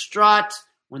emotionally distraught,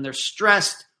 when they're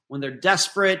stressed, when they're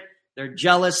desperate, they're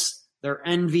jealous, they're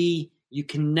envy. You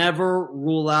can never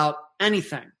rule out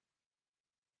anything.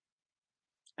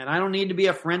 And I don't need to be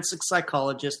a forensic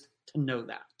psychologist to know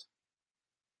that.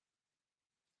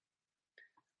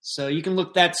 So you can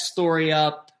look that story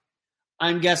up.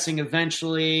 I'm guessing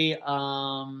eventually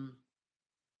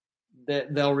that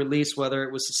they'll release whether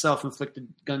it was a self-inflicted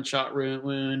gunshot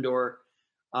wound or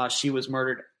she was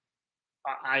murdered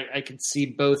I could see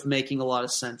both making a lot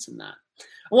of sense in that.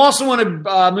 I also want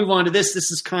to move on to this.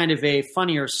 This is kind of a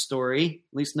funnier story.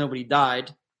 At least nobody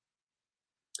died.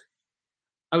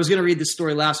 I was going to read this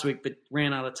story last week, but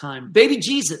ran out of time. Baby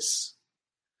Jesus.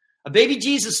 A baby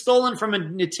Jesus stolen from a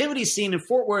nativity scene in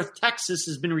Fort Worth, Texas,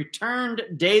 has been returned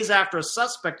days after a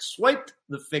suspect swiped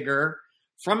the figure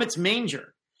from its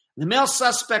manger. The male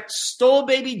suspect stole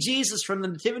baby Jesus from the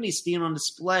nativity scene on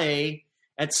display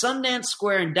at Sundance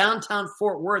Square in downtown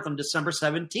Fort Worth on December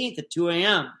 17th at 2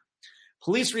 a.m.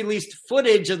 Police released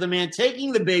footage of the man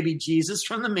taking the baby Jesus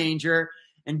from the manger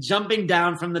and jumping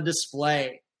down from the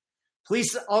display.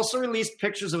 Police also released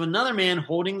pictures of another man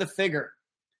holding the figure.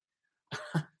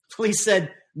 Police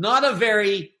said, not a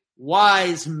very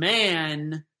wise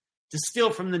man to steal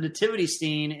from the nativity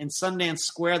scene in Sundance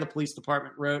Square, the police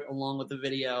department wrote along with the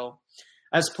video.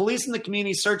 As police in the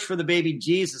community searched for the baby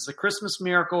Jesus, a Christmas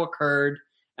miracle occurred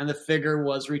and the figure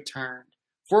was returned.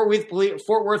 Fort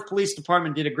Worth Police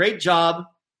Department did a great job.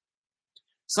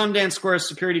 Sundance Square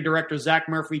Security Director Zach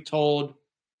Murphy told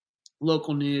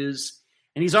local news.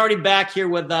 And he's already back here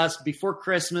with us before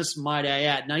Christmas, might I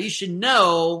add. Now, you should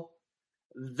know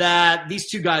that these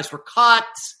two guys were caught.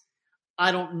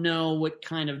 I don't know what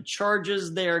kind of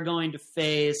charges they are going to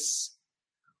face.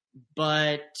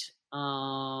 But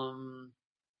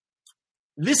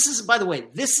this is, by the way,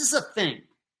 this is a thing.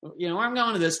 You know where I'm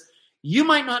going with this. You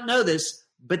might not know this,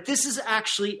 but this is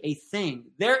actually a thing.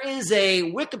 There is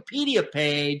a Wikipedia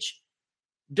page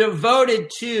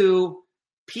devoted to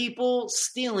people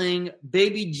stealing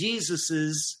baby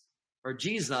Jesus's or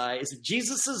Jesus. Is it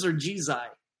Jesus's or Jesus?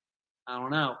 I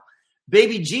don't know.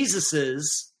 Baby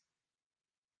Jesus's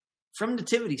from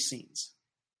nativity scenes.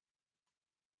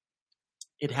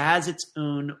 It has its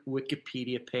own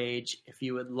Wikipedia page if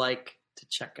you would like to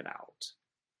check it out.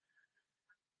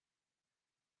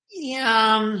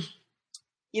 Yeah,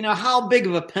 you know, how big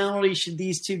of a penalty should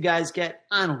these two guys get?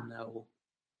 I don't know.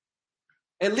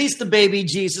 At least the baby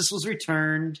Jesus was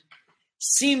returned.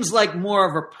 Seems like more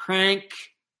of a prank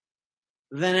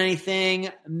than anything.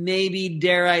 Maybe,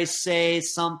 dare I say,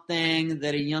 something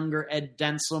that a younger Ed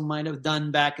Densel might have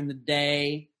done back in the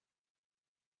day.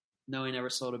 No, he never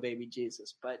sold a baby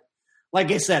Jesus. But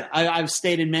like I said, I've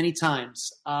stated many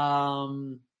times, I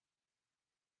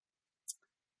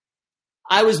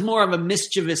was more of a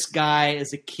mischievous guy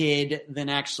as a kid than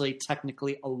actually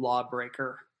technically a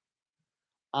lawbreaker.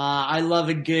 I love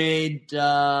a good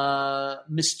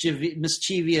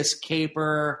mischievous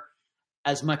caper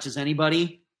as much as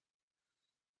anybody.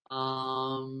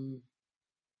 And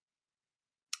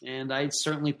I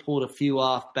certainly pulled a few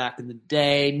off back in the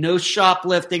day. No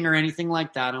shoplifting or anything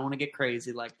like that. I don't want to get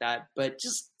crazy like that, but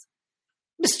just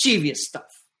mischievous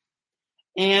stuff.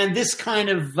 And this kind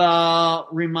of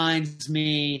reminds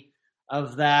me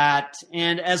of that.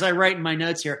 And as I write in my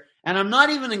notes here, and I'm not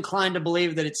even inclined to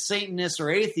believe that it's Satanists or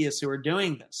atheists who are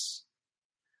doing this.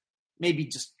 Maybe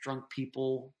just drunk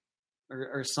people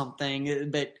or something.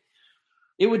 But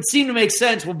it would seem to make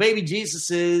sense. Well, baby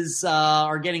Jesuses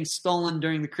are getting stolen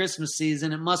during the Christmas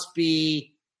season. It must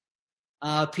be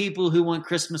people who want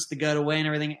Christmas to go away and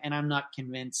everything. And I'm not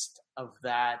convinced of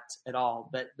that at all.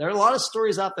 But there are a lot of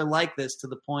stories out there like this, to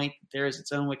the point that there is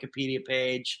its own Wikipedia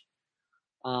page.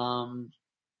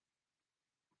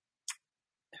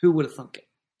 Who would have thunk it?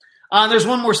 There's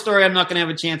one more story I'm not going to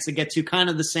have a chance to get to. Kind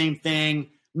of the same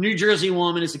thing. New Jersey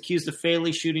woman is accused of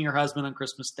fatally shooting her husband on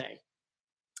Christmas Day.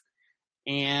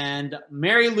 And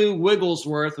Mary Lou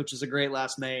Wigglesworth, which is a great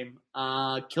last name,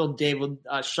 shot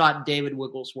David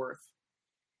Wigglesworth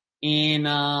in,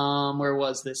 where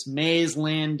was this? Mays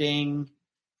Landing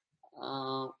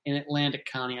in Atlantic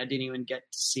County. I didn't even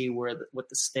get to see what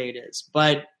the state is.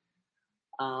 But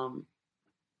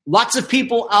lots of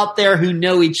people out there who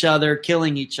know each other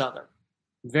killing each other.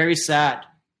 Very sad.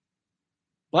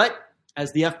 But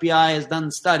as the FBI has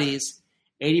done studies,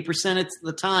 80% of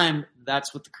the time,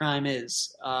 that's what the crime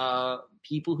is.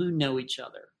 People who know each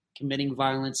other committing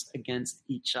violence against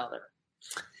each other.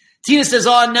 Tina says,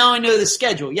 now I know the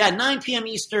schedule. Yeah, 9 p.m.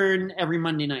 Eastern every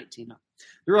Monday night, Tina.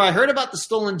 Drew, I heard about the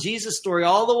stolen Jesus story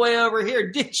all the way over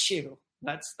here. Did you?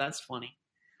 That's funny.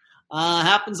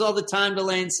 Happens all the time,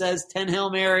 Delane says. 10 Hail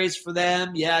Marys for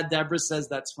them. Yeah, Deborah says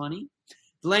that's funny.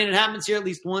 Delane, it happens here at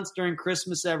least once during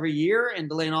Christmas every year. And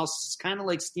Delane also says, kind of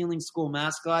like stealing school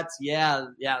mascots. Yeah,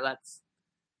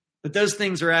 but those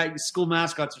things are school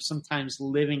mascots are sometimes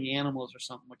living animals or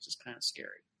something, which is kind of scary.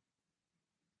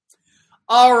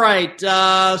 All right,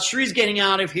 Shree's getting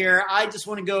out of here. I just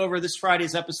want to go over this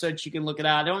Friday's episode. She can look it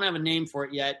out. I don't have a name for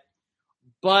it yet,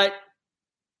 but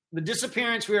the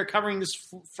disappearance we are covering this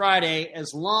Friday,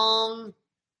 as long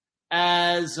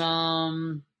as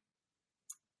long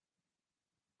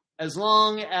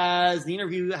as the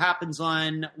interview happens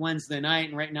on Wednesday night,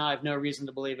 and right now I have no reason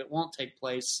to believe it won't take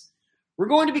place, we're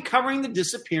going to be covering the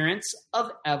disappearance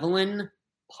of Evelyn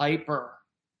Piper,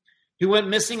 who went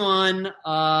missing on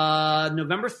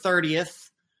November 30th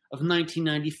of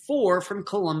 1994 from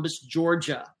Columbus,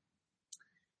 Georgia.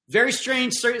 Very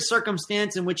strange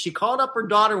circumstance in which she called up her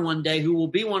daughter one day, who will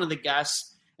be one of the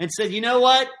guests, and said, you know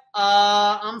what?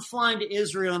 I'm flying to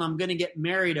Israel and I'm going to get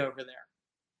married over there.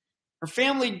 Her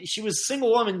family, she was a single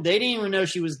woman. They didn't even know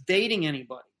she was dating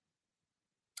anybody.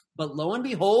 But lo and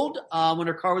behold, when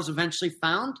her car was eventually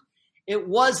found, it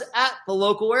was at the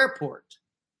local airport.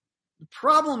 The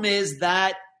problem is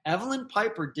that Evelyn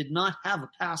Piper did not have a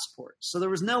passport, so there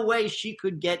was no way she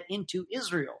could get into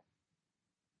Israel.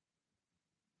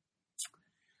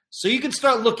 So you can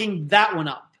start looking that one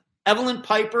up. Evelyn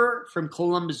Piper from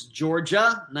Columbus,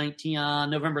 Georgia,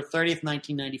 November 30th,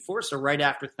 1994, so right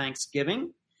after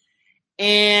Thanksgiving.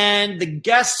 And the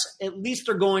guests at least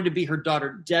are going to be her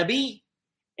daughter, Debbie,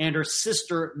 and her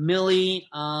sister, Millie,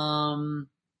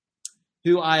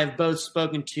 who I have both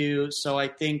spoken to. So I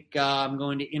think I'm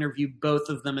going to interview both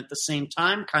of them at the same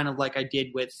time, kind of like I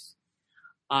did with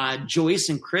Joyce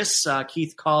and Chris,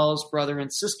 Keith Call's brother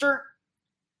and sister.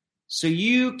 So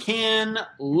you can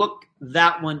look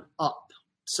that one up.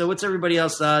 So what's everybody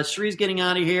else? Shree's getting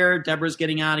out of here. Deborah's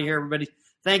getting out of here. Everybody,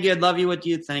 thank you. I'd love you with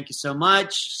you. Thank you so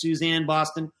much. Suzanne,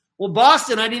 Boston. Well,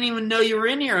 Boston, I didn't even know you were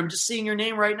in here. I'm just seeing your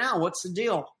name right now. What's the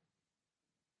deal?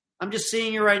 I'm just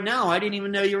seeing you right now. I didn't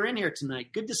even know you were in here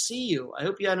tonight. Good to see you. I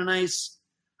hope you had a nice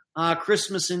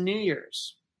Christmas and New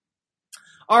Year's.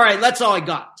 All right, that's all I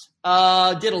got.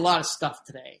 Did a lot of stuff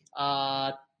today.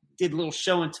 Did a little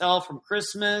show and tell from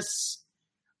Christmas.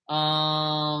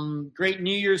 Great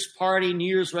New Year's party, New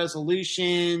Year's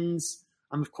resolutions.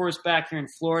 I'm, of course, back here in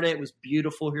Florida. It was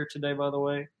beautiful here today, by the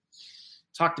way.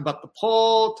 Talked about the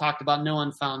poll. Talked about No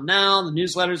Unfound Now. The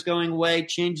newsletter's going away.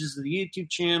 Changes to the YouTube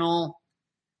channel.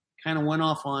 Kind of went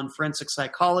off on forensic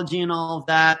psychology and all of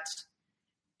that.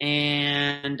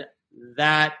 And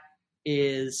that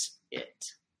is it.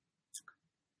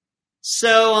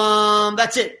 So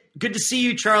that's it. Good to see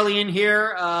you, Charlie, in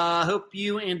here. Hope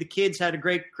you and the kids had a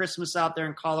great Christmas out there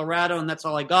in Colorado, and that's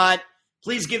all I got.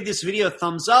 Please give this video a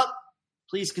thumbs up.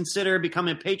 Please consider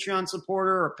becoming a Patreon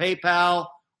supporter or PayPal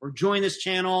or join this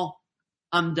channel.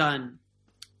 I'm done.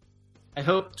 I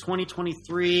hope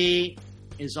 2023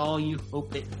 is all you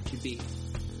hope it to be.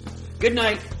 Good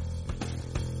night.